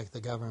looked like the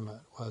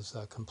government was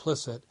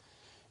complicit,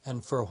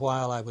 and for a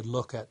while I would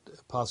look at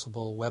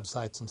possible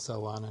websites and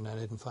so on, and I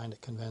didn't find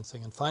it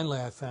convincing. And finally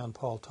I found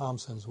Paul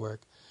Thompson's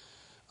work,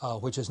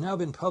 which has now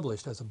been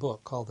published as a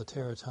book called The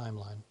Terror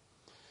Timeline.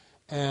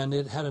 And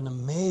it had an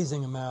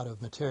amazing amount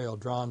of material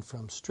drawn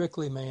from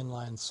strictly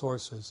mainline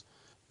sources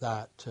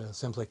that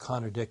simply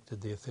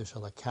contradicted the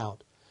official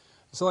account.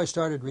 So I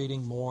started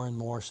reading more and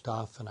more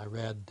stuff, and I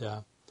read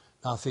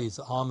Nafiz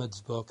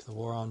Ahmed's book, The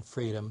War on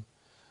Freedom.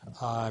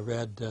 I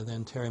read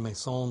then Terry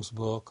Mason's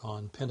book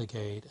on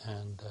Pentagate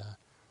and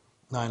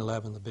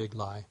 9/11, The Big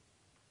Lie.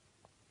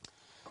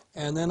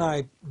 And then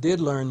I did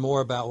learn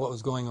more about what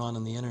was going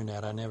on the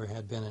Internet. I never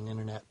had been an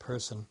Internet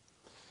person.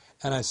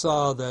 And I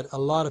saw that a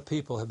lot of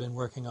people had been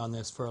working on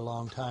this for a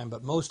long time,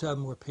 but most of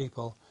them were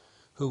people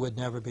who would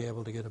never be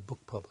able to get a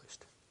book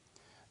published.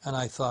 And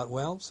I thought,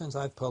 well, since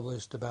I've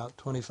published about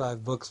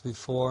 25 books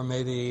before,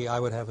 maybe I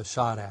would have a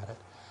shot at it.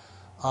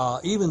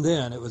 Even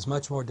then, it was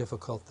much more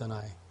difficult than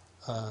I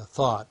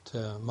thought.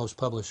 Most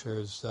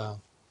publishers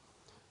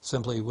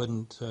simply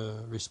wouldn't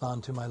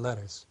respond to my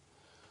letters.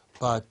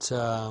 But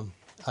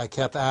I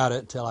kept at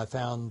it till I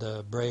found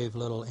brave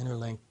little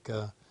Interlink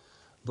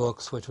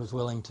books which was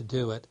willing to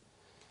do it.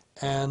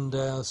 And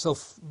so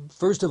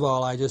first of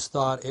all, I just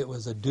thought it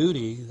was a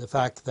duty, the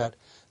fact that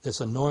this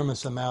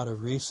enormous amount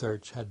of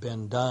research had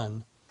been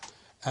done,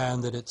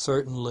 and that it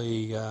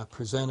certainly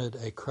presented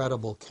a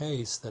credible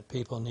case that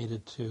people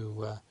needed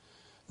to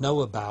know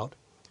about,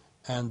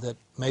 and that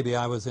maybe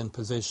I was in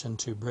position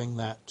to bring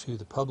that to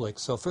the public.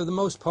 So for the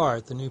most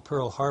part, the new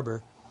Pearl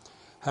Harbor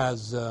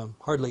has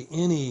hardly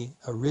any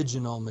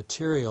original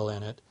material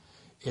in it.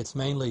 It's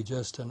mainly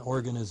just an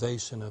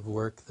organization of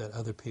work that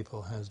other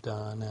people has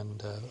done,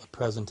 and a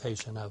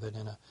presentation of it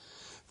in a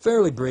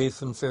fairly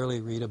brief and fairly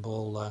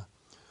readable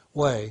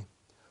way.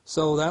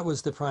 So that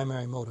was the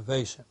primary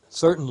motivation.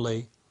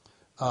 Certainly,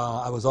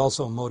 I was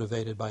also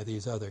motivated by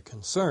these other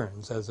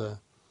concerns. As a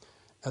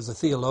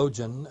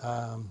theologian,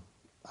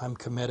 I'm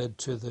committed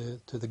to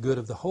the good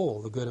of the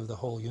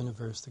whole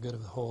universe, the good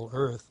of the whole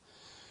earth.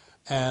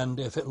 And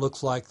if it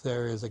looks like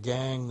there is a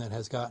gang that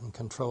has gotten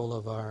control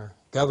of our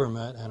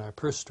government and our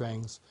purse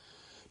strings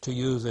to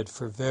use it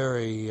for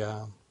very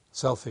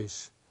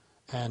selfish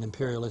and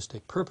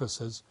imperialistic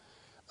purposes,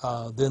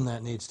 then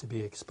that needs to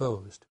be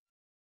exposed.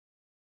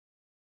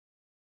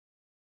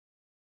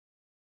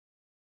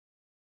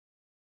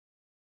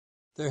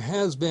 There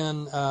has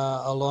been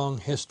a long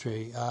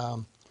history.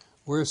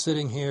 We're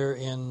sitting here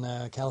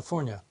in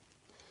California.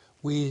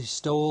 We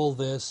stole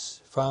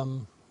this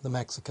from the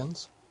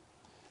Mexicans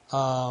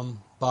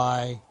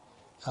by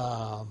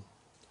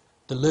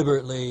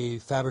deliberately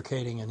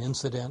fabricating an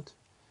incident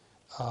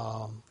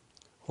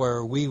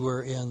where we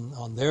were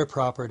on their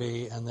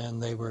property, and then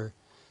they were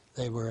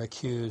they were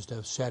accused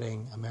of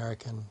shedding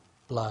American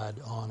blood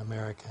on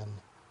American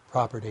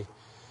property.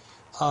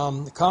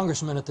 The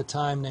congressman at the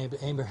time named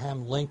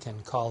Abraham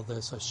Lincoln called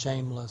this a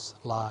shameless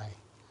lie.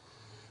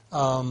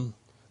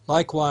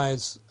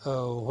 Likewise,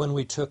 when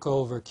we took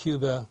over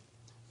Cuba,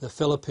 the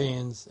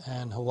Philippines,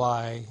 and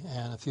Hawaii,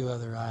 and a few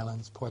other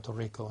islands, Puerto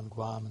Rico and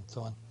Guam and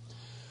so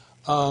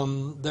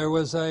on, there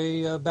was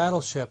a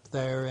battleship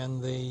there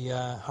in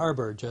the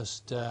harbor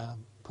just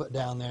put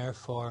down there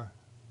for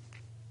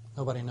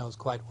nobody knows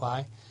quite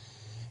why.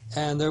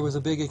 And there was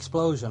a big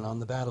explosion on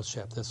the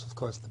battleship. This, of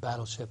course, the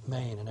battleship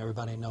Maine, and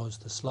everybody knows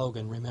the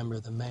slogan, "Remember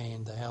the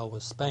Maine, the hell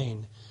with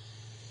Spain."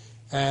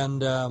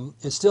 And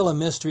it's still a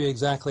mystery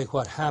exactly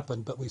what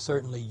happened, but we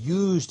certainly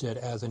used it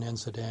as an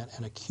incident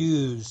and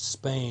accused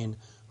Spain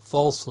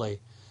falsely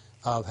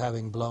of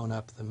having blown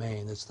up the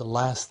Maine. It's the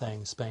last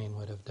thing Spain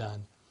would have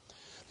done.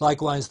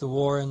 Likewise, the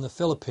war in the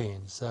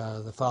Philippines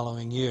the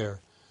following year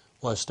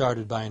was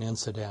started by an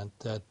incident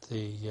that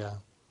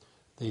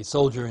the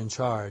soldier in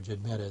charge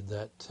admitted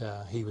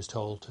that he was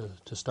told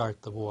to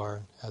start the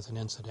war as an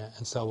incident,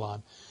 and so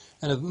on.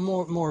 And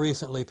more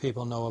recently,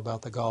 people know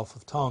about the Gulf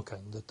of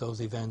Tonkin, that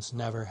those events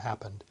never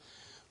happened,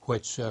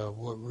 which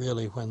were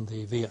really when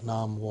the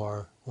Vietnam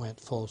War went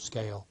full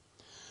scale.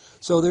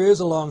 So there is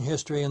a long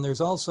history, and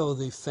there's also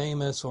the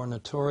famous or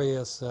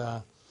notorious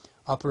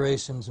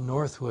Operations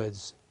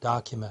Northwoods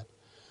document.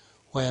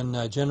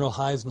 When General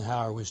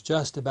Eisenhower was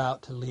just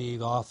about to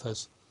leave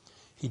office,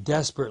 he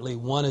desperately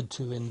wanted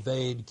to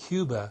invade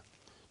Cuba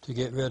to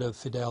get rid of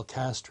Fidel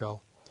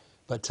Castro,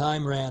 but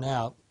time ran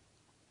out.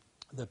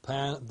 The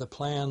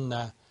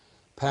plan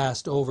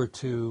passed over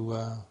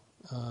to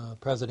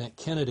President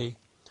Kennedy,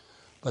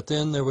 but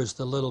then there was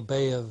the little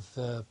Bay of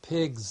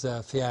Pigs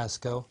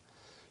fiasco.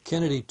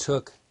 Kennedy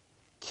took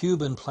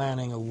Cuban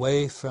planning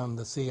away from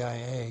the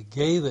CIA,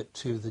 gave it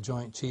to the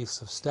Joint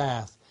Chiefs of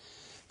Staff.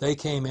 They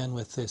came in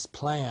with this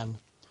plan,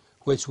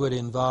 which would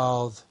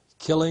involve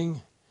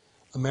killing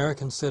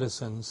American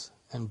citizens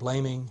and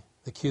blaming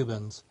the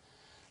Cubans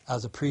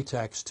as a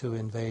pretext to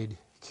invade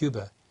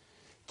Cuba.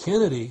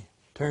 Kennedy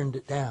turned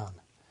it down.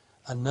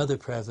 Another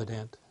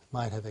president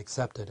might have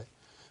accepted it.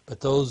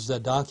 But those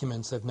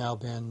documents have now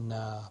been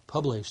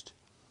published,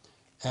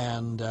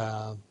 and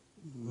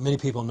many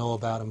people know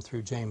about them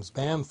through James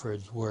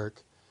Bamford's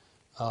work,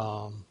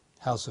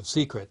 House of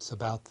Secrets,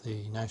 about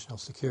the National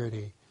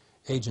Security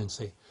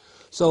Agency.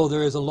 So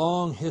there is a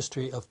long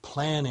history of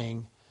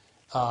planning,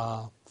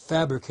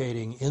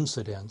 fabricating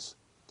incidents.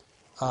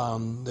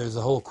 There's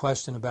a whole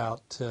question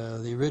about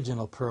the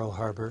original Pearl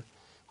Harbor,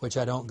 which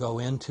I don't go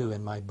into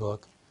in my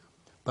book,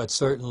 but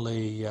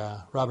certainly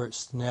Robert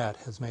Stinnett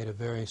has made a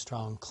very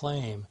strong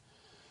claim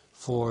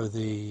for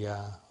the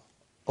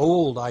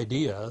old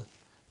idea,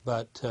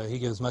 but he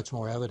gives much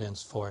more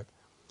evidence for it,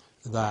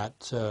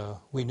 that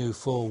we knew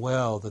full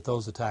well that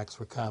those attacks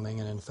were coming,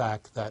 and in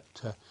fact that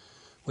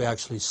we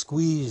actually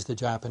squeezed the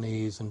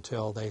Japanese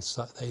until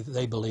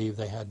they believed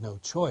they had no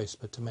choice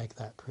but to make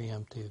that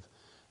preemptive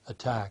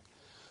attack.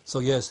 So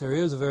yes, there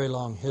is a very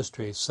long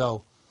history.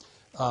 So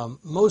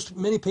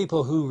many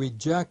people who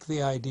reject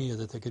the idea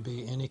that there could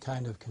be any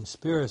kind of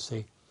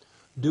conspiracy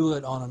do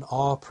it on an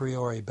a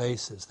priori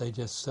basis. They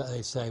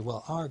say,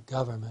 well, our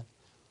government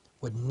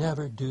would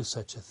never do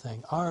such a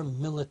thing. Our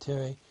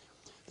military,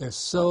 they're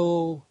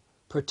so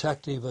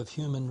protective of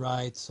human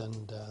rights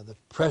and the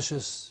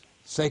precious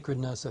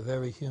sacredness of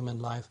every human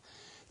life.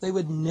 They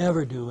would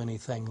never do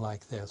anything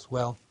like this.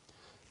 Well,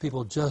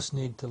 people just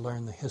need to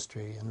learn the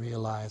history and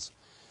realize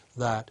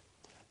that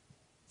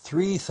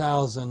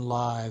 3,000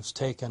 lives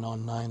taken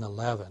on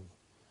 9/11,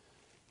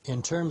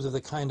 in terms of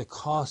the kind of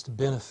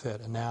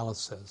cost-benefit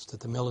analysis that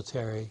the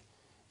military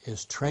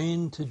is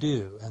trained to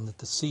do and that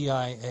the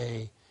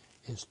CIA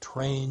is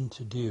trained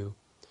to do,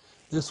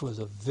 this was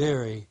a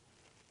very,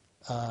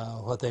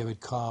 what they would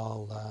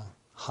call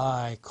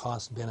high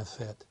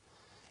cost-benefit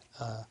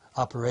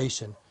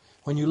operation.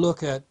 When you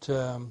look at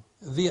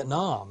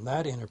Vietnam,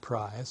 that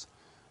enterprise,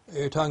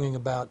 you're talking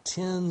about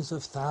tens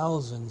of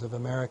thousands of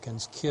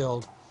Americans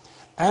killed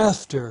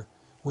after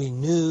we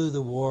knew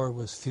the war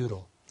was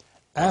futile,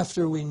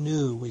 after we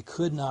knew we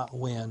could not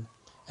win,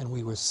 and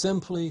we were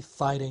simply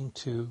fighting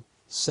to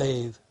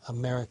save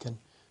American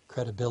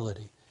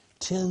credibility.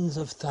 Tens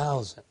of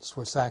thousands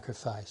were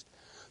sacrificed.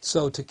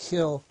 So to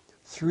kill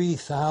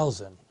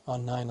 3,000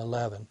 on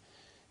 9/11,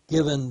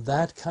 given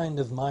that kind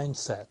of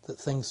mindset that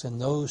thinks in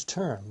those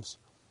terms,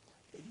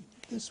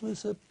 this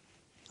was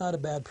not a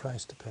bad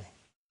price to pay.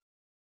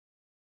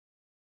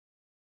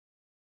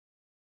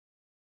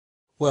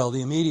 Well,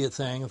 the immediate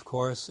thing, of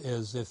course,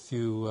 is if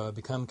you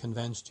become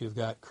convinced you've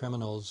got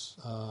criminals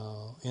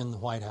in the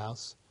White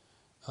House,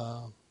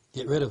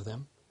 get rid of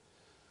them.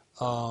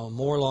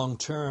 More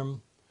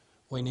long-term,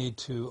 we need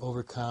to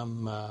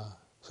overcome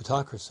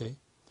plutocracy.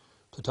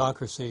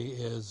 Plutocracy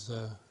is,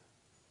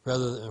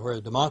 where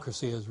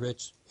democracy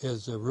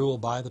is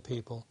ruled by the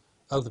people,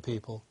 of the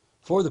people,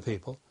 for the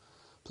people.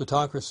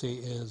 Plutocracy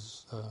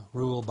is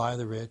ruled by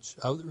the rich,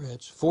 of the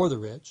rich, for the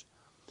rich.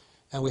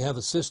 And we have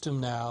a system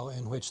now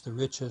in which the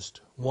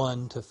richest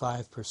 1 to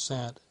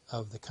 5%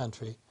 of the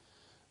country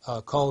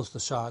calls the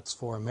shots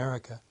for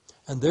America,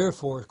 and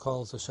therefore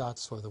calls the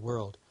shots for the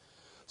world.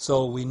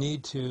 So we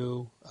need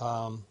to,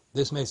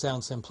 this may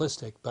sound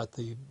simplistic, but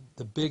the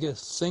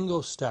biggest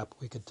single step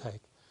we could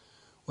take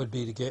would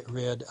be to get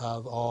rid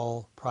of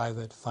all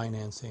private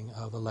financing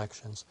of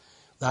elections.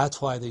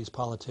 That's why these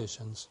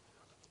politicians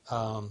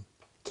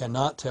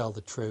cannot tell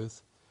the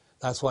truth.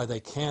 That's why they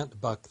can't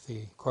buck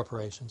the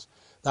corporations.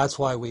 That's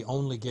why we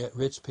only get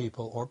rich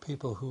people or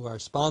people who are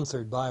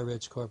sponsored by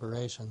rich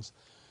corporations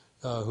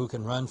who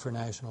can run for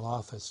national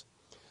office.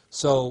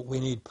 So we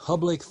need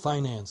public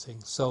financing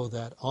so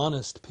that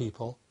honest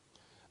people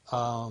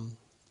can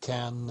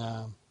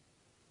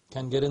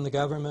get in the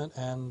government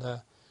and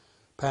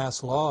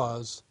pass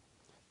laws,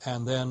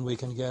 and then we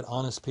can get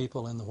honest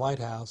people in the White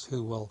House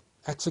who will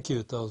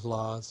execute those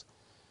laws.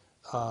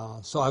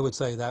 So I would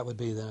say that would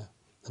be the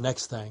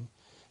next thing.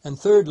 And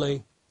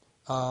thirdly,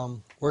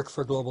 work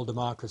for global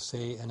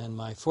democracy, and in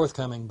my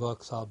forthcoming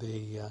books I'll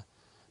be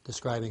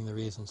describing the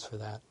reasons for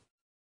that.